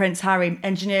relationship with Prince Harry,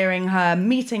 engineering her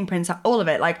meeting Prince, all of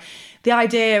it, like, the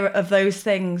idea of those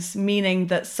things meaning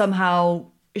that somehow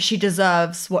she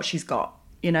deserves what she's got,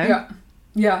 you know?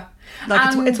 Yeah.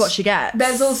 Like, it's what she gets.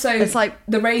 There's also, it's like,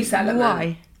 the race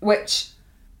element, which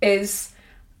is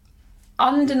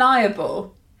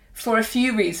undeniable for a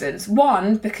few reasons.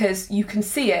 One, because you can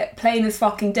see it plain as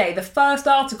fucking day. The first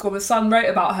article the Sun wrote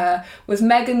about her was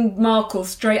Meghan Markle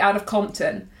straight out of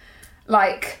Compton.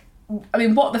 Like, I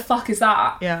mean, what the fuck is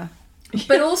that? Yeah.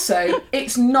 But also,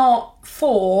 it's not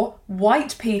for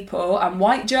white people and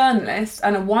white journalists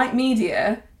and a white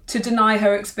media to deny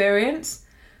her experience.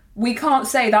 We can't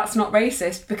say that's not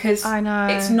racist because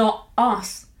it's not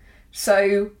us.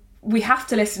 So we have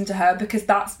to listen to her because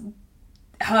that's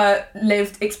her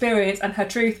lived experience and her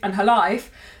truth and her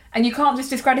life. And you can't just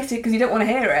discredit it because you don't want to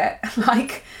hear it.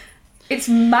 Like, it's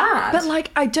mad. But,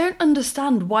 like, I don't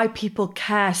understand why people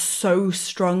care so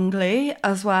strongly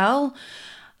as well.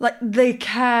 Like, they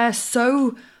care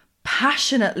so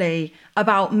passionately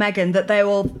about Meghan that they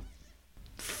will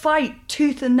fight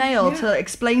tooth and nail to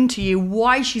explain to you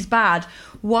why she's bad,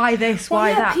 why this,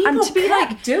 why that. And to be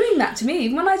like doing that to me,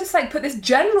 even when I just like put this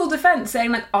general defense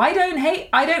saying like, I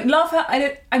don't love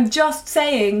her, I'm just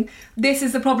saying this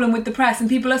is the problem with the press, and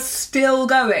people are still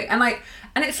going.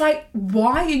 And it's like,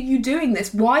 why are you doing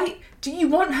this? Why do you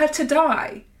want her to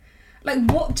die? Like,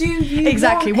 what do you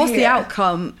exactly? want What's here? the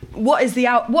outcome? What is the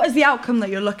outcome that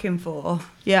you're looking for?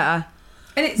 Yeah.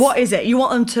 And what is it? You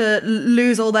want them to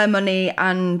lose all their money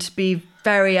and be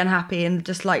very unhappy and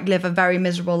just like live a very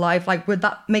miserable life? Like, would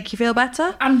that make you feel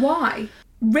better? And why?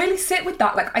 Really sit with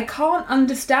that. Like, I can't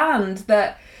understand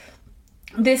that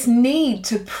this need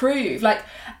to prove, like,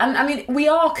 and I mean, we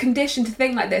are conditioned to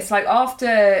think like this. Like,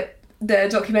 after the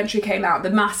documentary came out, the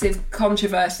massive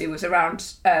controversy was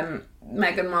around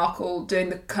Meghan Markle doing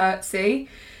the curtsy.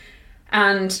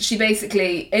 And she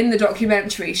basically, in the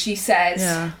documentary, she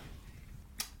says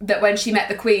that when she met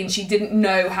the Queen, she didn't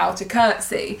know how to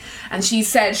curtsy. And she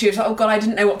said, she was like, oh God, I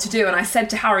didn't know what to do. And I said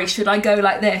to Harry, should I go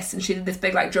like this? And she did this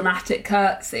big, like, dramatic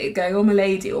curtsy, going, oh, my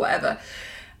lady, or whatever.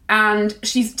 And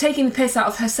she's taking the piss out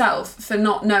of herself for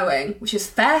not knowing, which is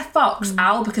fair fucks,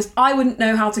 Al, because I wouldn't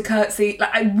know how to curtsy.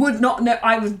 Like, I would not know.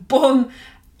 I was born,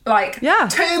 like,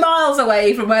 2 miles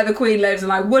away from where the Queen lives,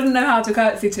 and I wouldn't know how to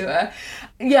curtsy to her.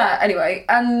 Yeah, anyway,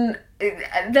 and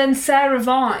then Sarah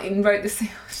Vine wrote this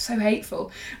thing, so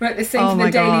hateful, wrote this thing for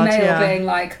the Daily Mail being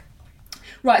like,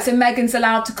 right, so Meghan's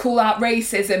allowed to call out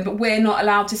racism, but we're not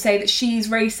allowed to say that she's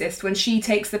racist when she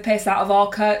takes the piss out of our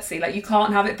curtsy. Like, you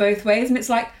can't have it both ways. And it's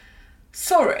like,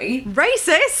 Sorry.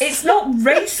 Racist? It's not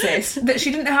racist that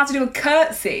she didn't know how to do a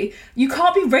curtsy. You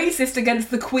can't be racist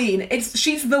against the Queen.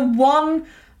 She's the one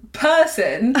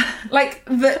person, like,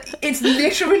 that it's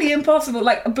literally impossible.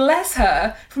 Like, bless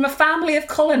her, from a family of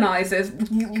colonisers.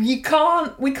 We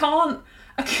can't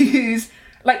accuse,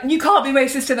 like, you can't be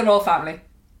racist to the royal family.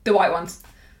 The white ones.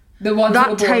 The ones that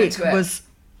were born into it. That take was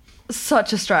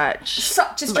such a stretch.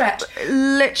 Such a stretch.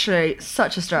 Literally,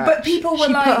 such a stretch. But people were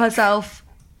she like... put herself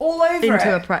all over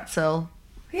into it. a pretzel.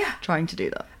 Yeah. Trying to do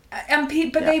that. And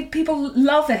people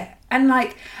love it. And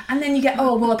like, and then you get,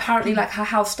 oh, well, apparently like her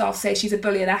house staff say she's a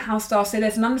bully and her house staff say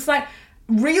this. And I'm just like,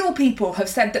 real people have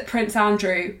said that Prince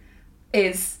Andrew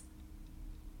is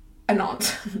a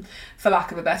nonce, for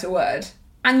lack of a better word.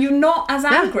 And you're not as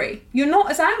angry. You're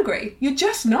not as angry. You're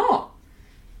just not.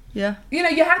 Yeah. You know,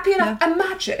 you're happy enough. Yeah.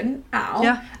 Imagine,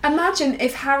 Al, imagine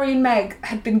if Harry and Meg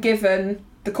had been given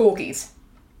the corgis.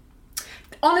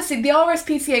 Honestly, the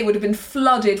RSPCA would have been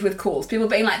flooded with calls. People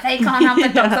being like, they can't have the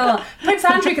dogs. Prince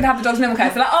Andrew could have the dogs, no one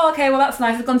cares. They're like, oh, okay, well, that's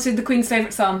nice. They've gone to the Queen's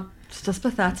favourite son. It's just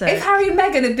pathetic. If Harry and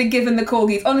Meghan had been given the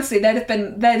corgis, honestly, there'd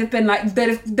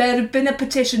have been a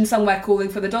petition somewhere calling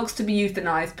for the dogs to be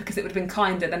euthanised because it would have been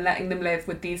kinder than letting them live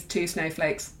with these two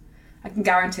snowflakes. I can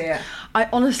guarantee it. I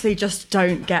honestly just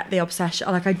don't get the obsession.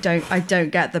 Like, I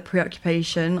don't get the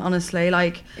preoccupation, honestly.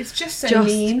 Like, it's just so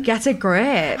mean. Get a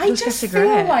grip. I just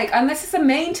feel like, and this is the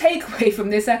main takeaway from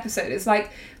this episode, it's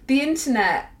like the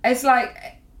internet is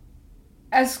like,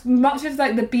 as much as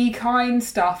like the be kind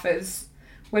stuff as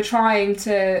we're trying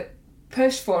to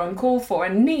push for and call for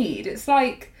and need, it's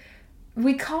like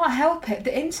we can't help it.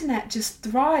 The internet just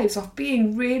thrives off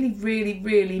being really, really,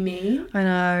 really mean. I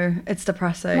know. It's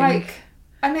depressing. Like,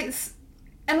 and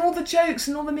all the jokes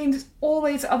and all the memes, it's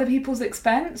always at other people's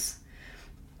expense.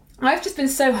 I've just been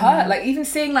so hurt. Like, even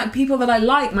seeing, like, people that I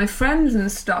like, my friends and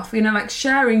stuff, you know, like,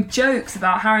 sharing jokes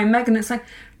about Harry and Meghan, it's like,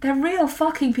 they're real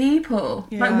fucking people.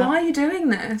 Yeah. Like, why are you doing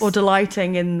this? Or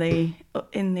delighting in the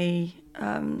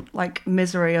like,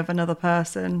 misery of another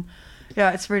person.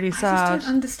 Yeah, it's really sad. I just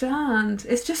don't understand.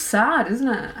 It's just sad, isn't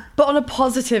it? But on a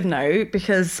positive note,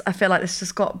 because I feel like this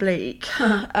just got bleak,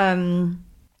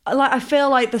 like, I feel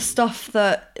like the stuff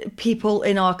that people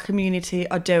in our community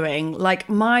are doing, like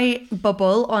my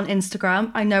bubble on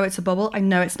Instagram, I know it's a bubble. I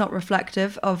know it's not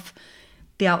reflective of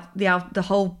the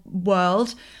whole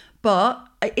world, but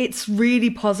it's really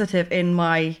positive in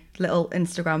my little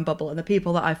Instagram bubble and the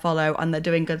people that I follow, and they're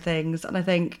doing good things. And I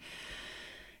think,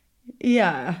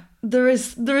 yeah, there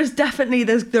is definitely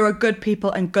there are good people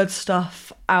and good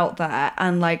stuff out there,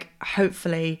 and like,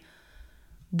 hopefully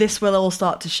this will all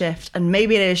start to shift, and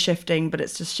maybe it is shifting, but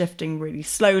it's just shifting really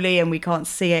slowly and we can't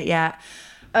see it yet.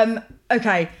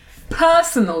 Okay.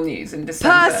 Personal news in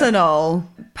December.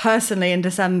 Personally in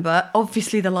December,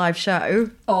 obviously the live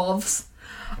show.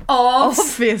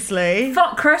 Obviously.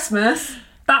 Fuck Christmas.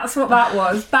 That's what that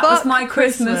was. That was my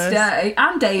Christmas day.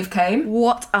 And Dave came.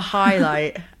 What a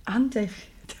highlight. And Dave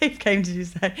came, did you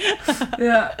say?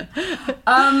 Yeah.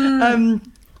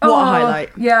 What a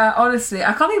highlight. Yeah, honestly.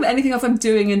 I can't think of anything else I'm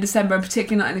doing in December, and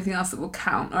particularly not anything else that will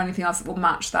count or anything else that will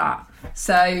match that.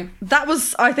 So that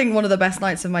was, I think, one of the best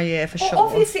nights of my year, for sure.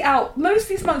 Obviously, Al, most of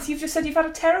these months you've just said you've had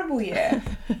a terrible year.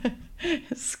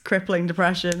 It's crippling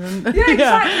depression.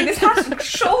 Yeah, exactly.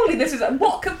 Surely this is,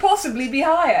 what could possibly be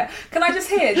higher? Can I just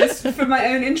hear, just for my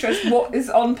own interest, what is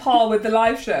on par with the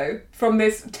live show from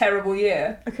this terrible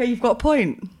year? Okay, you've got a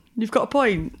point.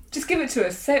 Just give it to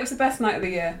us. Say it was the best night of the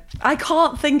year. I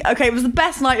can't think. Okay, it was the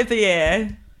best night of the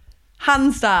year.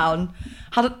 Hands down.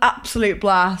 Had an absolute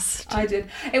blast. I did.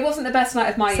 It wasn't the best night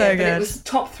of my year, but it was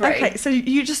top 3. Okay, so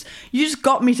you just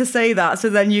got me to say that, so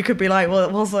then you could be like, well,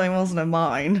 it wasn't of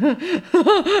mine.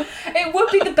 It would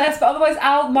be the best, but otherwise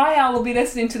my Al will be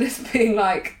listening to this being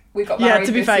like, we got married. Yeah,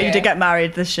 to be fair, you did get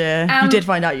married this year. You did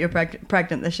find out you were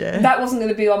pregnant this year. That wasn't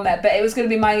going to be on there, but it was going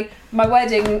to be my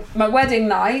wedding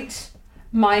night,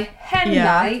 my hen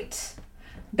night,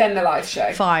 then the live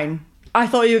show. Fine. I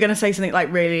thought you were going to say something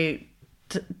like really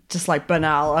just like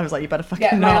banal. I was like, you better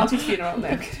fucking my auntie's funeral.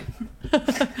 No.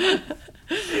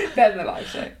 Then the live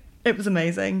show. It was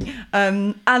amazing.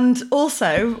 And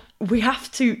also, we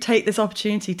have to take this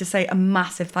opportunity to say a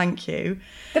massive thank you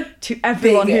to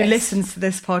everyone who listens to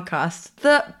this podcast.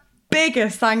 The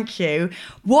biggest thank you.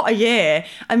 What a year.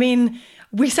 I mean,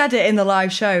 we said it in the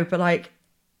live show, but like,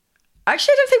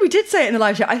 actually, I don't think we did say it in the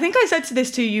live show. I think I said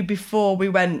this to you before we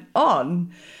went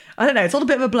on. I don't know, it's all a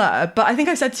bit of a blur, but I think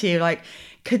I said to you, like,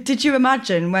 did you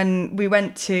imagine when we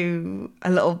went to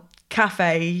a little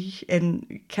cafe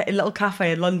a little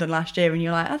cafe in London last year, and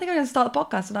you're like, I think I'm going to start a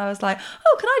podcast, and I was like,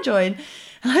 oh, can I join?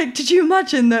 Like, did you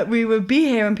imagine that we would be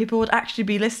here and people would actually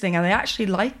be listening and they actually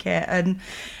like it? And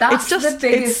that's it's just, the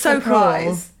biggest it's so surprise.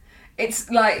 Cool.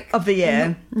 It's like of the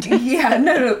year.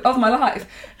 No, of my life.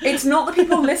 It's not that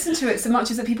people listen to it so much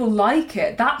as that people like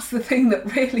it. That's the thing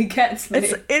that really gets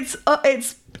me. It's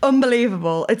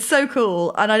unbelievable. It's so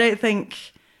cool, and I don't think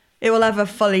it will ever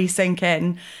fully sink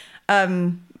in.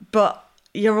 But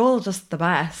you're all just the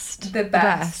best. The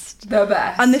best.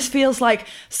 And this feels like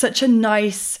such a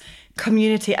nice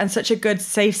community and such a good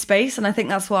safe space, and I think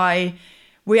that's why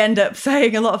we end up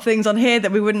saying a lot of things on here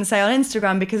that we wouldn't say on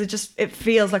Instagram, because it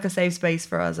feels like a safe space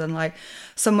for us, and like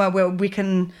somewhere where we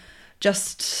can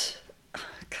just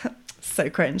so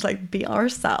cringe, like be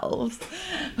ourselves.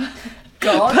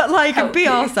 God, but like be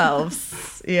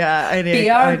ourselves. Yeah, I know. Be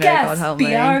our guest. God help me.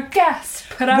 Be our guest.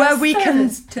 Put our where we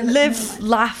can live,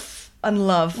 laugh and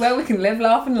love. Where we can live,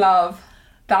 laugh and love.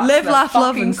 That's live, laugh,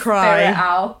 love and cry. Spirit,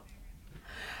 Al.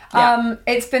 Yeah.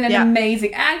 It's been an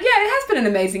amazing, and it has been an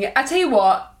amazing. I tell you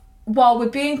what, while we're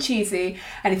being cheesy,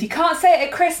 and if you can't say it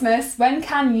at Christmas, when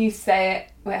can you say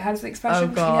it? Wait, how's the expression?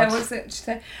 Oh God. What's it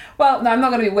say? Well, no, I'm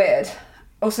not going to be weird.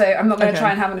 Also, I'm not going to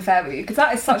try and have an affair with you, because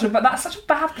that's such a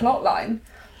bad plot line.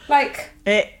 Like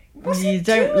what's he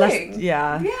doing? Let's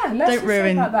don't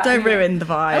ruin the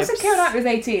vibes. Also, Keira Knightley was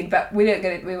 18, but we won't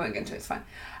get into it. It's fine.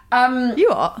 You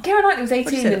are? Keira Knightley was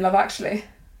 18 in Love Actually.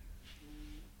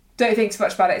 Don't think too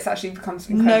much about it. It's actually becomes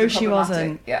incredibly problematic. No, she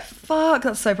wasn't. Yeah. Fuck,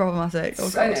 that's so problematic.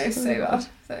 Oh, I know, so bad.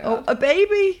 Oh, a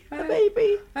baby. A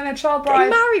baby. I know, child bride. Getting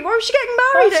married. Why was she getting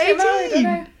married at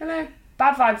 18? I know.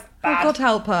 Bad vibes. Bad. Oh, God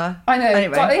help her. I know.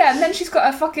 Anyway. And then she's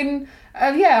got a fucking,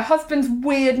 husband's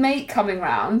weird mate coming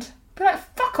round. Be like,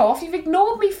 fuck off, you've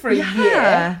ignored me for a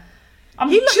year.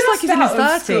 He looks like he's in his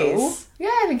 30s. Yeah,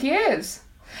 I think he is.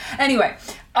 Anyway,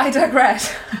 I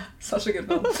digress. Such a good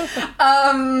one.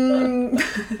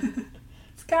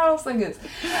 It's Carol Singers.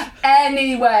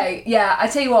 Anyway, I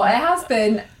tell you what, it has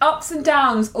been ups and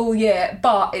downs all year,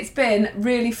 but it's been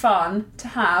really fun to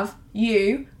have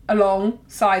you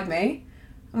alongside me.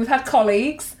 And we've had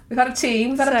colleagues, we've had a team,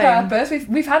 we've had a purpose,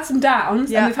 we've had some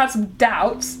downs and we've had some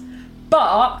doubts,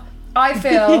 but I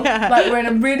feel like we're in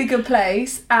a really good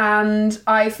place, and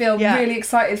I feel really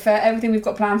excited for everything we've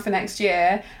got planned for next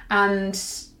year, and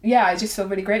I just feel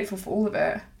really grateful for all of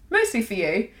it. Mostly for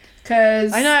you,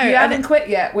 because you haven't quit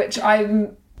yet, which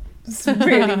I'm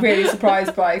really, really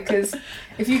surprised by, because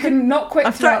if you can not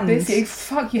quit throughout this year,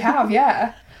 fuck, you have,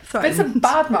 It's been some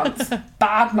bad months.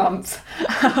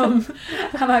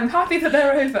 And I'm happy that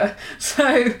they're over. So,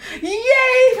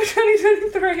 yay for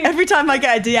 2023. Every time I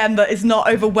get a DM that is not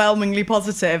overwhelmingly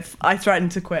positive, I threaten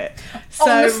to quit. So,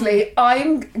 honestly,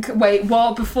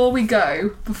 before we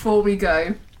go.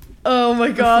 Oh my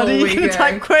God, are you going to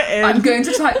type quitting? I'm going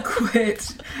to type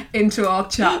quit into our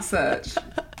chat search.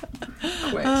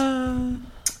 Quit.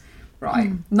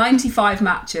 Right, 95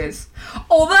 matches.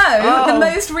 Although, the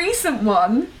most recent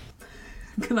one...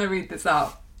 Can I read this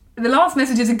out? The last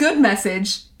message is a good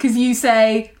message, because you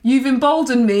say, you've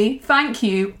emboldened me, thank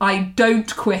you, I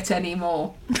don't quit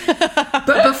anymore.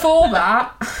 But before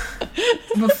that,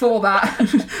 oh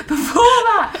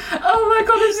my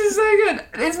God, this is so good.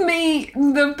 It's me,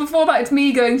 before that it's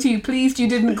me going to you, pleased you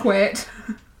didn't quit.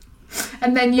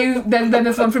 And then then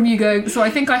there's one from you going, so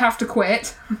I think I have to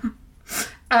quit.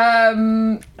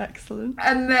 Excellent.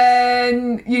 And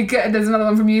then there's another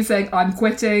one from you saying, I'm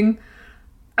quitting.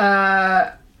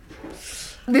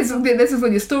 This is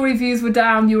when your story views were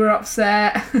down, you were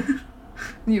upset,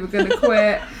 you were going to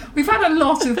quit. We've had a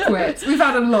lot of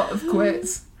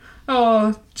quits.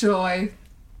 Oh, joy.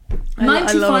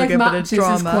 95 matches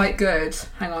is quite good.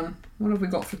 Hang on, what have we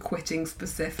got for quitting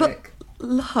specific? But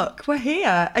look, we're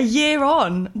here, a year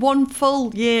on, one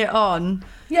full year on.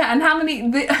 Yeah, and how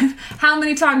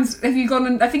many times have you gone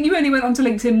and I think you only went onto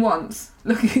LinkedIn once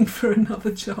looking for another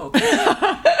job.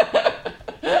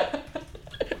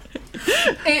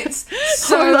 It's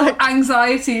so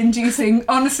anxiety inducing.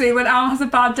 Honestly, when Al has a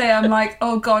bad day, I'm like,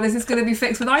 oh God, is this going to be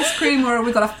fixed with ice cream, or have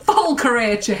we got a full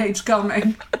career change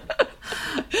coming?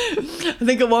 I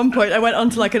think at one point I went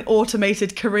onto like an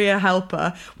automated career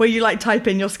helper where you like type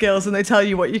in your skills and they tell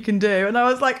you what you can do, and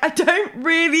I was like, I don't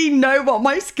really know what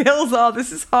my skills are,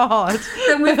 this is hard.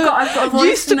 Then I've got a voice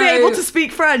used to be able to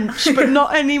speak French but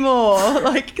not anymore,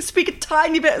 like speak a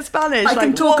tiny bit of Spanish. I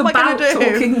can talk about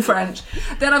talking French.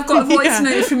 Then I've got a voice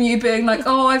note from you being like,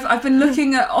 oh, I've been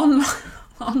looking at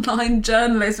online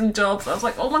journalism jobs. I was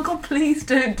like, oh my God, please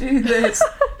don't do this.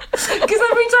 Because every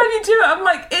time you do it, I'm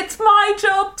like, it's my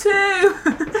job too.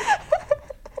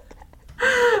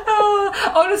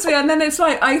 Oh, honestly, and then it's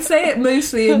like I say it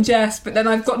mostly in jest, but then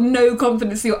I've got no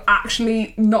confidence that you're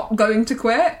actually not going to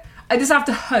quit. I just have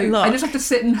to hope. Look. I just have to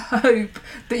sit and hope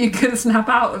that you're going to snap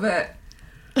out of it.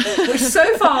 Which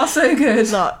so far, so good.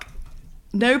 Look,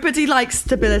 nobody likes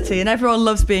stability and everyone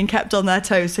loves being kept on their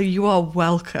toes, so you are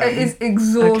welcome. It is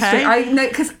exhausting. Okay? I know,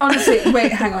 because honestly,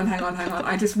 wait, hang on.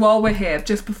 I just, while we're here,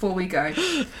 just before we go,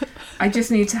 I just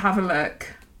need to have a look.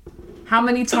 How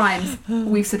many times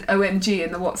we've said OMG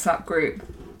in the WhatsApp group?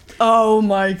 Oh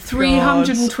my god.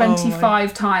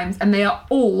 325 times, and they are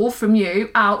all from you.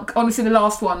 Out, honestly, the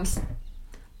last ones.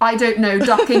 I don't know,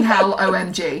 ducking hell,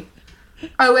 OMG.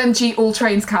 OMG, all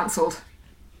trains cancelled.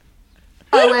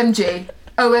 OMG.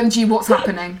 OMG, what's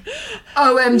happening?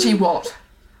 OMG, what?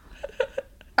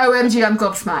 OMG, I'm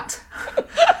gobsmacked.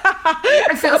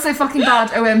 I feel so fucking bad,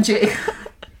 OMG.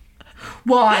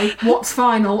 Why? What's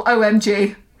final?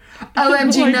 OMG. OMG,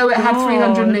 Oh my no, it had God.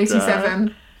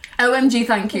 387. OMG,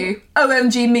 thank you.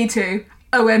 OMG, me too.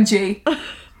 OMG.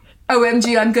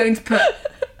 OMG, I'm going to put...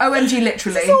 OMG,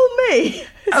 literally. It's all me.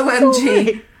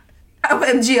 OMG.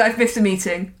 OMG, I've missed a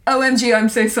meeting. OMG, I'm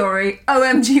so sorry.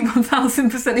 OMG,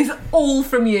 1000%. These are all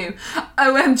from you.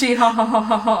 OMG, ha ha ha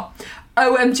ha ha.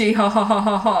 OMG, ha ha ha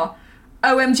ha ha.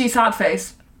 OMG, sad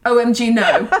face. OMG,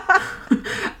 no.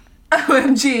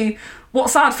 OMG, what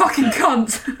sad fucking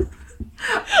cunt.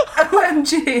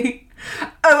 OMG.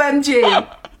 OMG.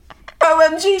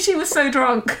 OMG, she was so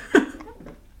drunk.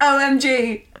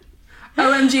 OMG.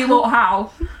 OMG, what,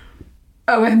 how?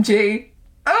 OMG.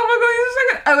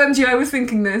 Oh my god, OMG, I was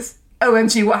thinking this.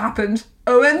 OMG, what happened?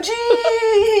 OMG!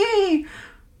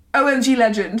 OMG,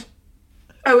 legend.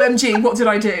 OMG, what did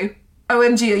I do?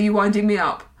 OMG, are you winding me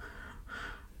up?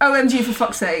 OMG, for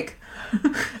fuck's sake.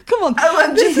 Come on,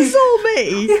 OMG. this is all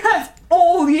me. Yes,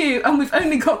 all you, and we've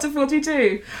only got to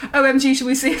 42. OMG, shall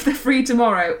we see if they're free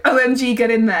tomorrow? OMG,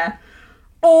 get in there.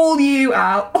 All you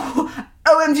out. Oh,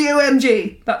 OMG,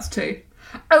 OMG. That's 2.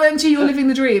 OMG, you're living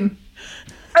the dream.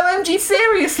 OMG,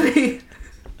 seriously.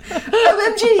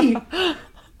 OMG.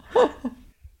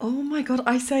 Oh my god,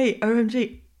 I say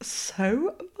OMG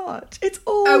so much. It's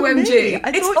all OMG. me. I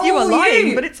It's thought you were all lying,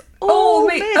 you. but it's all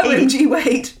me. OMG,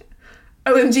 wait.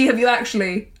 OMG, have you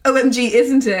actually? OMG,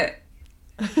 isn't it?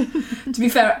 To be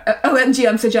fair, OMG,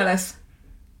 I'm so jealous.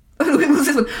 What's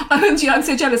this one? OMG, I'm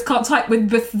so jealous, can't type with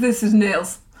this is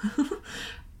nails.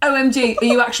 OMG, are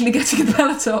you actually getting a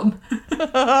Peloton?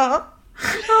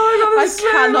 Oh my god, I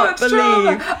cannot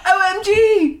believe.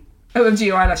 OMG! OMG,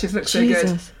 your eyelashes look so good.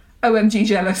 Jesus. OMG,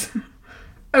 jealous.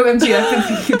 OMG, I've been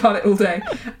thinking about it all day.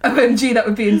 OMG, that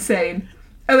would be insane.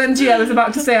 OMG, I was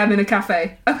about to say I'm in a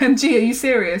cafe. OMG, are you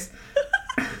serious?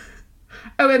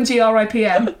 OMG,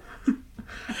 RIPM.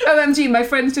 OMG, my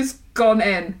friend's just gone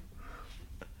in.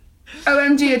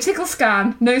 OMG, a tickle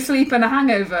scan, no sleep and a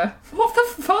hangover. What the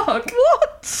fuck?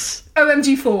 What?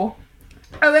 OMG 4.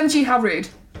 OMG, how rude.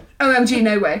 OMG,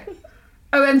 no way.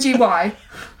 OMG, why?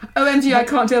 OMG, I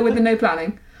can't deal with the no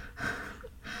planning.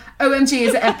 OMG,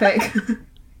 is it epic?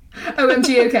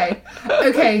 OMG, okay.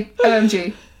 Okay,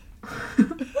 OMG.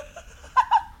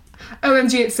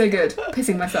 OMG, it's so good.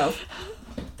 Pissing myself.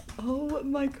 Oh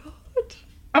my god.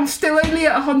 I'm still only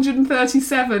at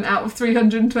 137 out of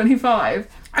 325.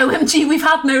 OMG, we've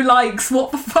had no likes.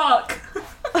 What the fuck?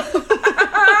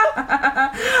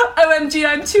 OMG,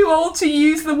 I'm too old to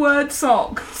use the word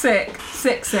sock. Sick.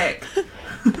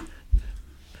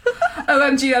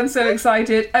 OMG, I'm so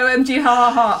excited. OMG, ha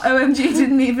ha ha. OMG,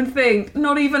 didn't even think.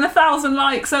 Not even 1,000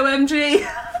 likes. OMG. OMG,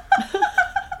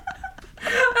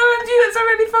 that's a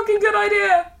really fucking good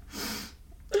idea.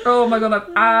 Oh my god,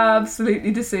 I'm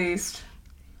absolutely deceased.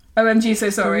 OMG, so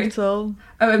sorry. Brutal.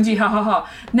 OMG, ha ha ha.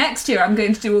 Next year, I'm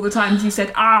going to do all the times you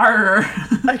said "arr."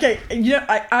 Okay, you know,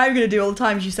 I'm going to do all the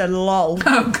times you said lol.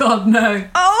 Oh god, no.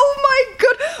 Oh my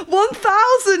god,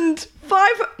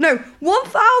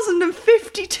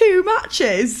 1,052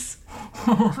 matches.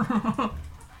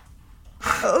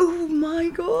 Oh my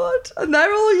god, and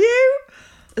they're all you?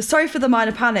 Sorry for the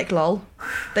minor panic, lol.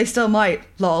 They still might,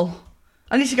 lol.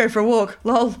 I need to go for a walk,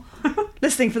 lol.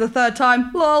 Listening for the 3rd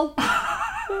time, lol.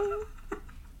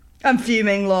 I'm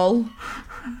fuming, lol.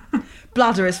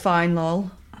 Bladder is fine,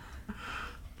 lol.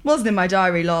 Wasn't in my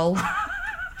diary, lol.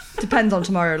 Depends on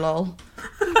tomorrow, lol.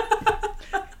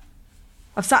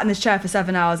 I've sat in this chair for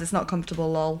 7 hours, it's not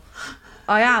comfortable, lol.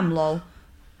 I am, lol.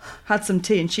 Had some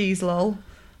tea and cheese, lol.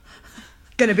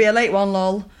 Gonna be a late one,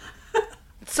 lol.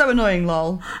 It's so annoying,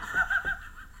 lol.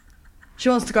 She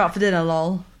wants to go out for dinner,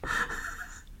 lol.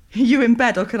 You in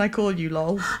bed or can I call you,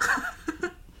 lol?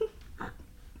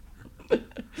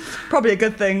 Probably a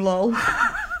good thing, lol.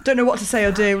 Don't know what to say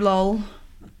or do, lol.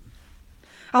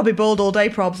 I'll be bald all day,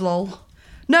 probs, lol.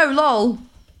 No, lol.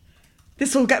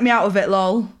 This will get me out of it,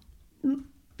 lol.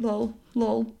 Lol,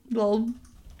 lol, lol.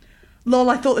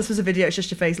 Lol, I thought this was a video, it's just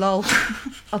your face, lol.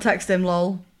 I'll text him,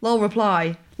 lol. Lol,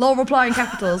 reply. Lol, reply in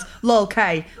capitals. Lol,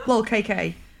 K. Lol,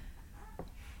 KK.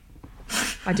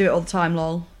 I do it all the time,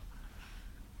 lol.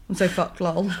 I'm so fucked,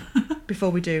 lol. Before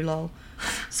we do, lol.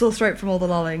 Sore throat from all the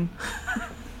lolling.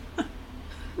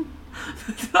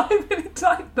 Did I really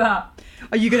type that?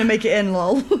 Are you going to make it in,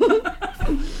 lol?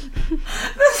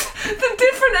 The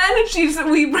different energies that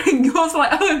we bring. Yours like,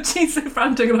 oh, she's so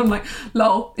frantic, and I'm like,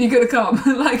 lol, you gonna come?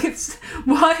 Like, it's,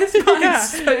 why is mine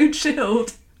so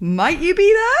chilled? Might you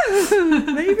be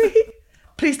there? Maybe.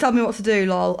 Please tell me what to do,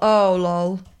 lol. Oh,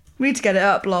 lol. We need to get it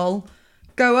up, lol.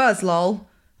 Go us, lol.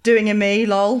 Doing a me,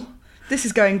 lol. This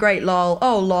is going great, lol.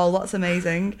 Oh, lol, that's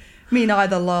amazing. Me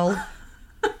neither, lol.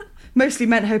 Mostly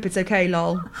meant hope it's okay,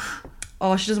 lol.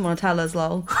 Oh, she doesn't want to tell us,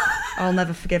 lol. I'll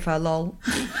never forgive her, lol.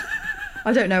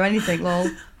 I don't know anything,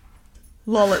 lol.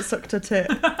 Lol, it sucked her tit.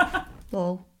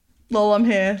 Lol. Lol, I'm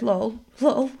here, lol.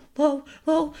 Lol, lol,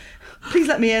 lol. Please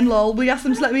let me in, lol. Will you ask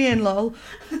them to let me in, lol?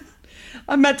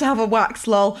 I'm meant to have a wax,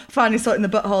 lol. Finally sorting the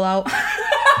butthole out.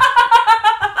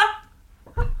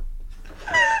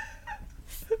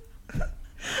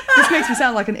 This makes me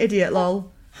sound like an idiot,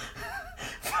 lol.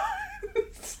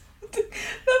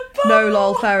 No,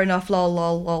 lol, fair enough, lol,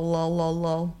 lol, lol, lol, lol,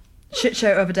 lol. Shit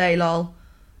show of a day, lol.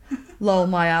 Lol,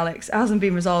 my Alex. It hasn't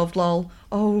been resolved, lol.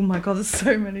 Oh my god, there's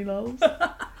so many lols.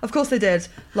 Of course they did,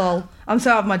 lol. I'm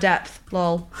so out of my depth,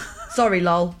 lol. Sorry,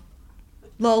 lol.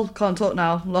 Lol, can't talk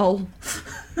now, lol.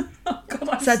 Oh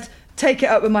god, Said, take it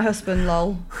up with my husband,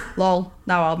 lol. Lol,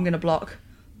 now I'm gonna block.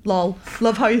 Lol,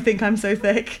 love how you think I'm so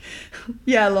thick.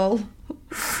 Yeah, lol.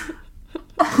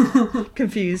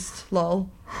 Confused, lol.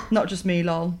 Not just me,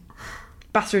 lol.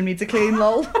 Bathroom needs a clean,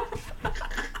 lol.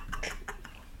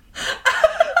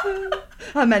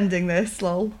 I'm ending this,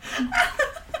 lol.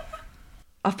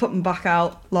 I've put them back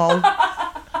out, lol.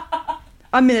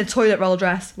 I'm in a toilet roll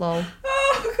dress, lol.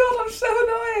 oh god, I'm so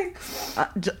annoying.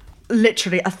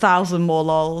 Literally 1,000 more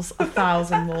lols.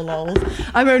 1,000 more lols.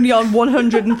 I'm only on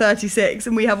 136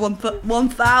 and we have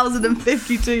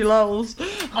 1,052 lols.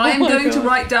 I am going to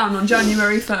write down on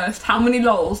January 1st how many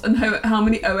lols and how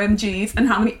many OMGs and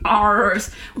how many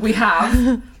R's we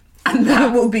have. And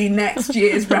that will be next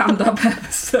year's roundup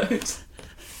episode.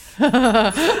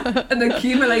 An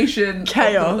accumulation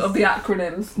Chaos. of the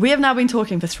acronyms. We have now been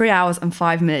talking for 3 hours and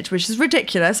 5 minutes, which is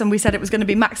ridiculous, and we said it was going to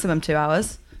be maximum 2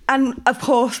 hours. And of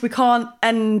course, we can't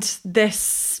end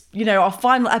this, our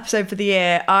final episode for the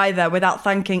year either without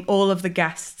thanking all of the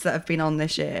guests that have been on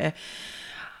this year.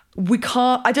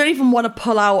 I don't even want to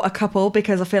pull out a couple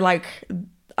because I feel like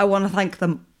I want to thank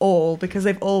them all because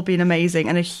they've all been amazing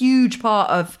and a huge part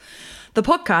of the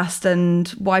podcast and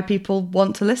why people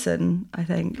want to listen, I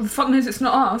think. Well, fuck knows it's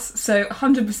not us, so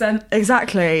 100%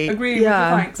 exactly agree with the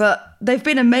thanks. But they've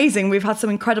been amazing. We've had some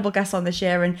incredible guests on this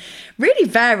year and really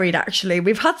varied, actually.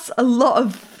 We've had a lot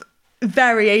of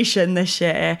variation this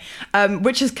year,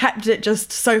 which has kept it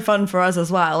just so fun for us as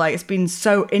well. Like, it's been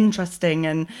so interesting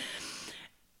and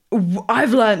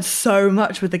I've learned so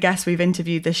much with the guests we've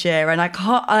interviewed this year, and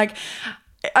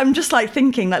I'm just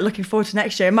thinking, looking forward to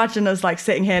next year. Imagine us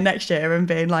sitting here next year and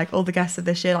being all the guests of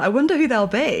this year. I wonder who they'll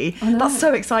be. That's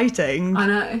so exciting. I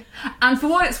know. And for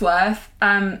what it's worth,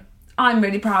 I'm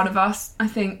really proud of us. I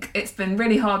think it's been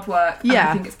really hard work. And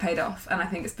I think it's paid off, and I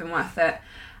think it's been worth it.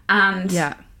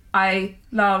 And I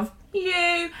love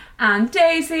you and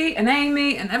Daisy and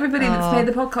Amy and everybody that's made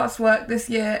the podcast work this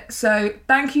year. So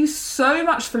thank you so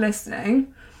much for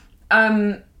listening.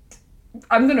 I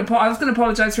was going to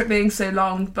apologise for it being so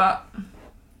long, but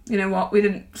you know what? We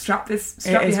didn't strap your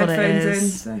headphones in,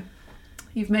 so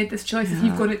you've made this choice. If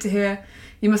you've got it to hear,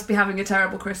 you must be having a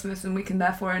terrible Christmas, and we can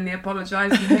therefore only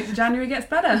apologise and hope January gets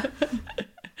better.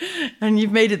 And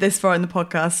you've made it this far in the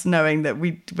podcast knowing that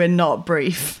we're not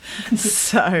brief.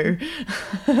 So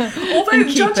although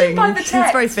judging by the text,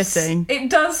 it's very fitting.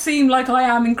 It does seem like I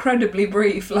am incredibly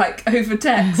brief, over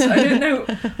text. I don't know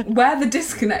where the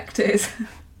disconnect is.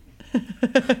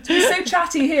 To be so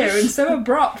chatty here and so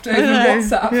abrupt over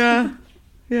WhatsApp.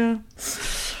 Yeah.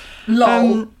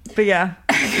 Lol. But yeah,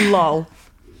 lol.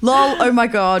 Lol, oh my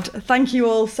God. Thank you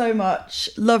all so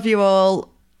much. Love you all.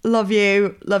 Love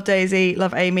you. Love Daisy.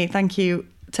 Love Amy. Thank you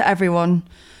to everyone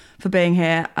for being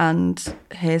here. And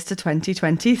here's to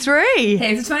 2023.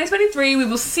 Here's to 2023. We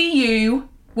will see you.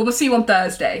 Well, we'll see you on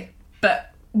Thursday.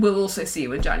 But we'll also see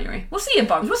you in January. We'll see you,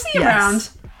 Bums. We'll see you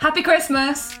around. Happy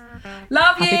Christmas.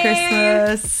 Love you. Happy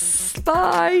Christmas.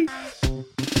 Bye.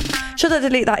 Should I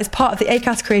Delete That is part of the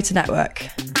Acast Creator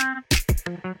Network.